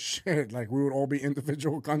 Oh, shit. Like we would all be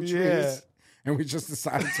individual countries. Yeah. And we just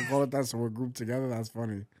decided to call it that so we're grouped together. That's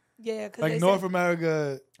funny. Yeah, because Like North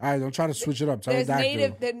America, All right, don't try to switch it up. there's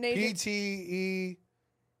Pterodactyl. they're native.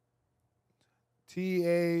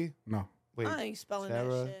 PTETA. No. Wait. I ain't spelling that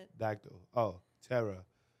shit. Pterodactyl. Oh, Terra.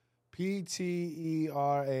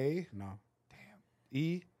 PTERA. No.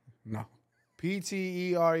 E. No.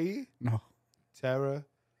 PTERE. No. Terra.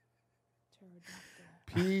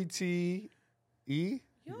 PTE. Yeah.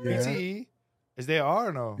 PTE. Is there R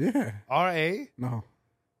or no? Yeah. RA. No.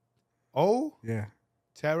 O. Yeah.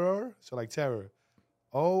 Terror. So like terror.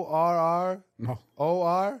 ORR. No.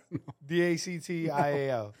 OR.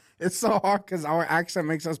 DACTIAL. It's so hard because our accent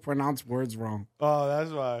makes us pronounce words wrong. Oh,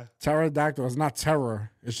 that's why. Pterodactyl is not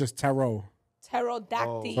terror. It's just tarot.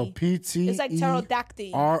 Pterodactyl. So P-T-E-R-O-D-H-C-T-Y-L. It's like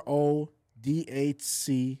pterodactyl.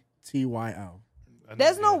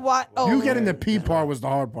 There's no what. Oh, You getting the P part was the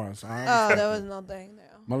hard part. So Oh, there was no thing there.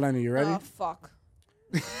 Maleni, you ready? Oh, fuck.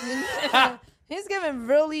 He's giving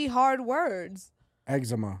really hard words.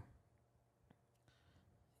 Eczema.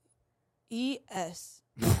 E-S.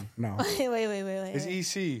 No. Wait.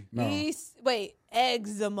 It's EC. No. Wait,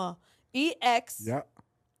 eczema. E-X. Yep.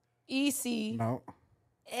 E-C. No.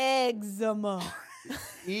 Eczema.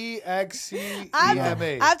 EXCEMA. I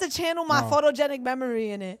have to channel my photogenic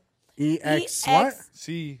memory in it. EX what?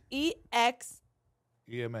 C E-X.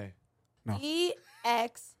 EMA. No.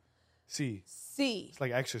 E-X. C. C. It's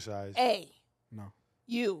like exercise. A. No.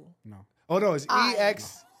 U. No. Oh no, it's I.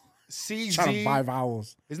 Shut up, 5 EXCZ.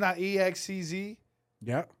 vowels. It's not EXCZ.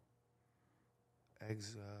 Yep.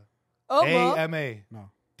 Ex Oma. AMA. No.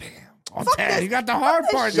 Damn. Oh, damn, you got the hard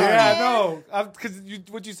part. shit. done. Yeah, no, because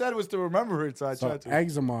what you said was to remember it, so I So tried to.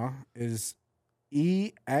 eczema is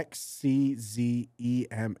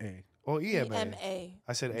EXCZEMA. Oh, EMA. E-M-A.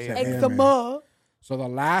 I said You said AMA. Eczema. So the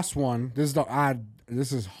last one, this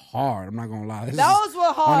is hard. I'm not gonna lie. This is, Those were on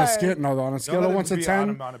a hard. scale, on a scale let of it 1 to be 10,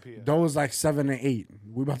 onomatopoeia. those like 7 and 8.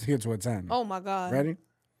 We about to get to a 10. Oh my God. Ready?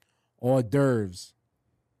 Hors d'oeuvres.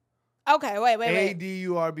 Okay, wait.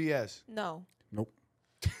 ADURBS. No. Nope.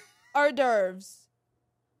 Hors d'oeuvres.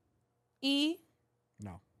 E.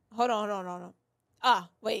 No. Hold on.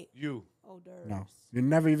 Wait. U. Hors d'oeuvres. No. You're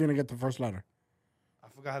never even gonna get the first letter. I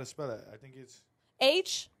forgot how to spell it. I think it's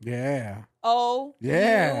H. Yeah. O.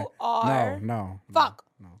 Yeah. U. R. No. Fuck.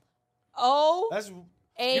 No. O. that's.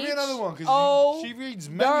 H. Give me another one O. because she reads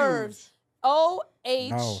d'oeuvres. menus. O.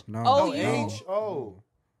 H. No. O. No, U. H O.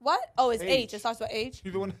 What? Oh, it's H. H. It starts with H.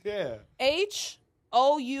 You the one? Yeah. H.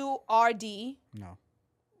 O. U. R. D. No.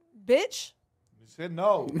 Bitch. You said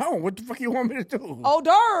no. No. What the fuck you want me to do? Hors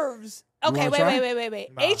d'oeuvres. Okay, wanna try?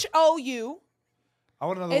 wait. Nah. H. O. U. I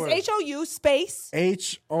want another It's word. H. O. U space.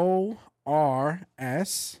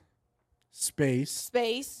 HORS space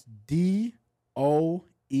DOEUVRES.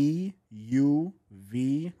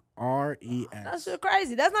 That's so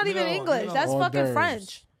crazy. That's not even No, English. no. That's Hors fucking d'oeuvres.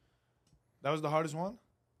 French. That was the hardest one.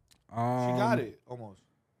 She got it almost.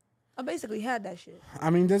 I basically had that shit. I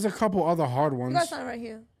mean, there's a couple other hard You ones. got something right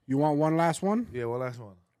here. You want one last one? Yeah. Well, last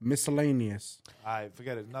one. Miscellaneous. All right,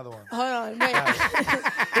 forget it. Another one. Hold on, wait.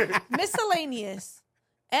 Miscellaneous.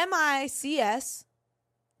 MICS.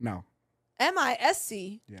 No. MISC.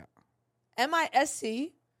 Yeah.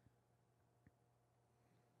 MISC.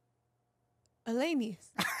 Elanius.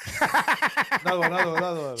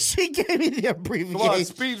 Another one. She gave me the abbreviation. Come on,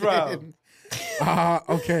 speed round.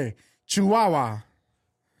 Okay. Chihuahua.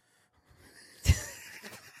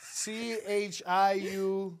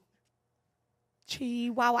 CHIU.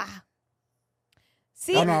 Chihuahua.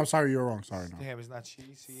 C. Oh, no, I'm sorry. You're wrong. Sorry, no. Damn, it's not CHIU.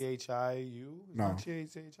 It's No. not CHIU.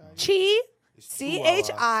 Chi. It's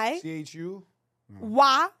CHI. CHU.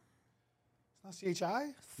 Wa. It's not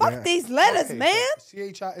CHI. Fuck Yeah. these letters, Okay, man. so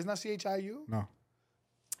CHI. It's not CHIU. No.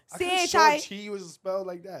 I could've CHI. swore Chi was spelled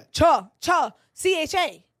like that. Cha.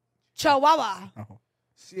 CHA. Chihuahua. No.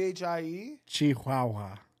 CHIE.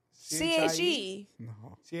 Chihuahua. CHE.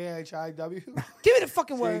 No. CHIW. Give me the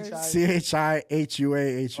fucking words.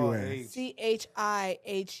 CHIHUA. Oh, H.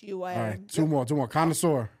 CHIHUA. All right. Two more.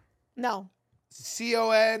 Connoisseur. No.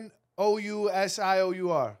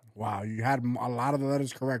 CONOUSIOUR. Wow. You had a lot of the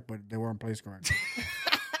letters correct, but they weren't placed correct.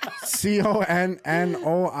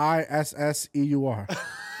 CONNOISSEUR.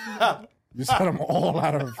 You said them all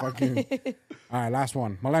out of fucking. All right. Last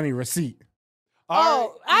one. Maleni, receipt.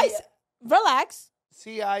 Oh, relax.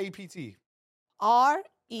 CIEPT.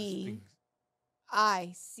 REIC.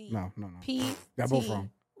 No. P. They're both wrong.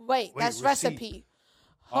 Wait, that's receipt. recipe.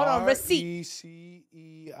 Hold on, receipt.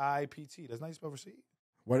 RECEIPT. That's not how you spell receipt.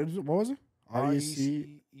 What was it?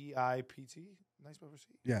 REC. RECEIPT. Nice spell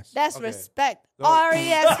receipt. Yes. That's Okay. respect. No.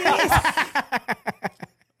 RESP.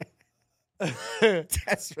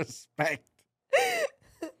 That's respect.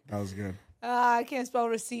 That was good. I can't spell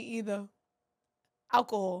receipt either.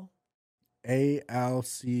 Alcohol. ALCOHOL.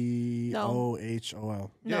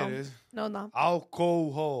 Yeah, No. it is. No.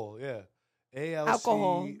 Alcohol. Yeah.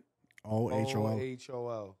 Alcohol. OHOL.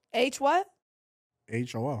 ALCOHOL. H what?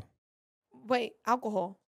 HOL. Wait,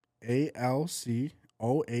 alcohol.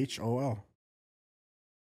 ALCOHOL.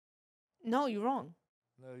 No, you're wrong.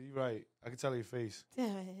 No, you're right. I can tell your face.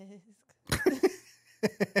 Damn it.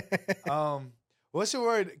 What's the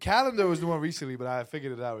word? Calendar was the one recently, but I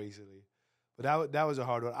figured it out recently. But that was a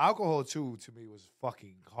hard one. Alcohol too to me was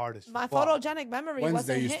fucking hard as My fuck. photogenic memory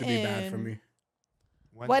Wednesday wasn't used to be bad for hitting. me.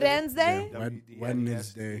 Wednesday? Yeah,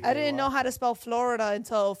 Wednesday. I didn't know how to spell Florida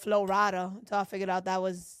until Florida, until I figured out that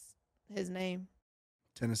was his name.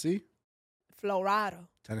 Tennessee? Florida.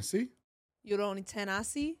 Tennessee? You don't need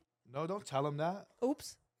Tennessee? No, don't tell him that.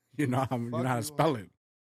 Oops. You know how to spell it.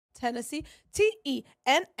 Tennessee. TENNESSES.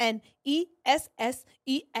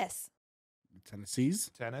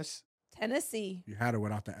 Tennessee's? Tennis. Tennessee. You had it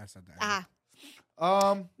without the S at the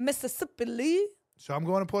end. Mississippi. So I'm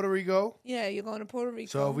going to Puerto Rico. Yeah, you're going to Puerto Rico.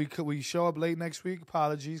 So if we show up late next week,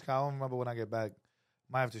 apologies. 'Cause I don't remember when I get back.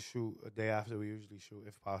 Might have to shoot a day after we usually shoot,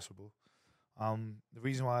 if possible. The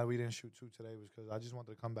reason why we didn't shoot 2 today was because I just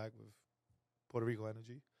wanted to come back with Puerto Rico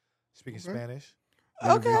energy, speaking Spanish.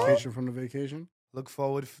 Vacation from the vacation. Look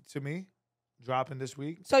forward to me dropping this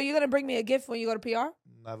week. So you're gonna bring me a gift when you go to PR?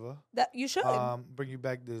 Never. That you should. Bring you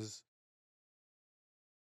back this.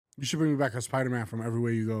 You should bring me back a Spider-Man from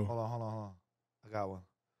everywhere you go. Hold on. I got one.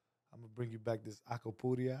 I'm gonna bring you back this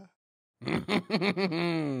Acapuria.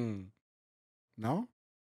 No?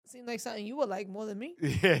 Seems like something you would like more than me.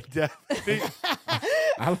 Yeah, definitely.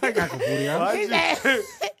 I like Acapuria.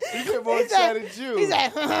 You get more excited than you. He's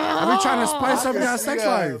like, I've been trying to spice up your sex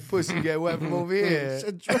life. Pussy get wet from over here.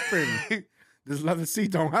 Shit dripping. This leather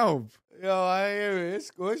seat don't help. Yo, I hear it.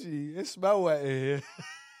 It's squishy. It smell wet in here.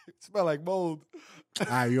 It smell like mold.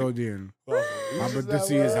 Yo, Dean. My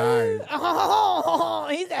Badisi is high.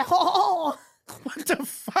 He said, oh. What the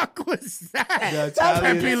fuck was that? That's what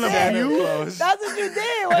Italian you Santa said. Claus. That's what you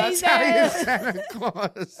did. What he Italian said. Santa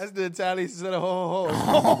Claus. That's the Italian Santa ho.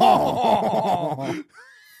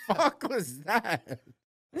 Fuck was that?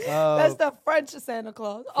 That's the French Santa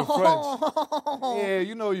Claus. Yeah,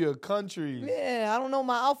 you know your countries. Yeah, I don't know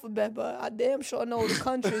my alphabet, but I damn sure know the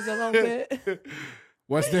countries a little bit.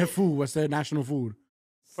 What's their food? What's their national food?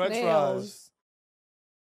 French Snails. fries.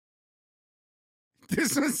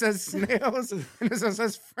 This one says snails, and this one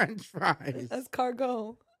says French fries. That's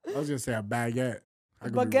cargo. I was gonna say a baguette. I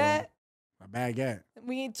could be Baguette. wrong. A baguette.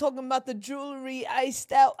 We ain't talking about the jewelry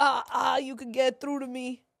iced out. You could get through to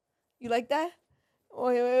me. You like that?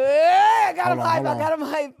 Wait. I got him hype. I got him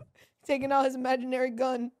hype. Taking out his imaginary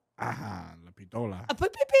gun. Aha, la pistola. Pew,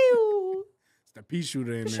 pew, pew. It's the pea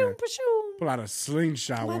shooter in Pashoom, there. pashoom. Pull out a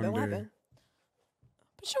slingshot What one happened? What day. happened?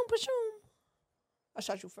 Pashoom, pashoom. I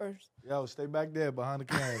shot you first. Yo, stay back there behind the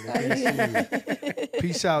camera. They can't see you.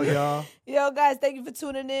 Peace out, y'all. Yo, guys, thank you for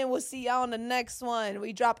tuning in. We'll see y'all on the next one.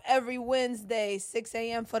 We drop every Wednesday, 6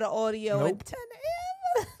 a.m. for the audio Nope. and 10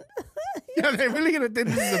 a.m. Yeah, they really gonna think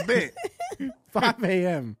this is a bit. 5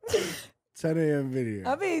 a.m. 10 a.m. video.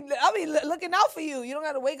 I mean, looking out for you. You don't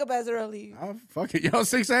got to wake up as early. Oh, fuck it. Yo,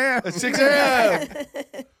 6 a.m. 6 a.m.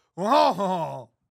 Whoa.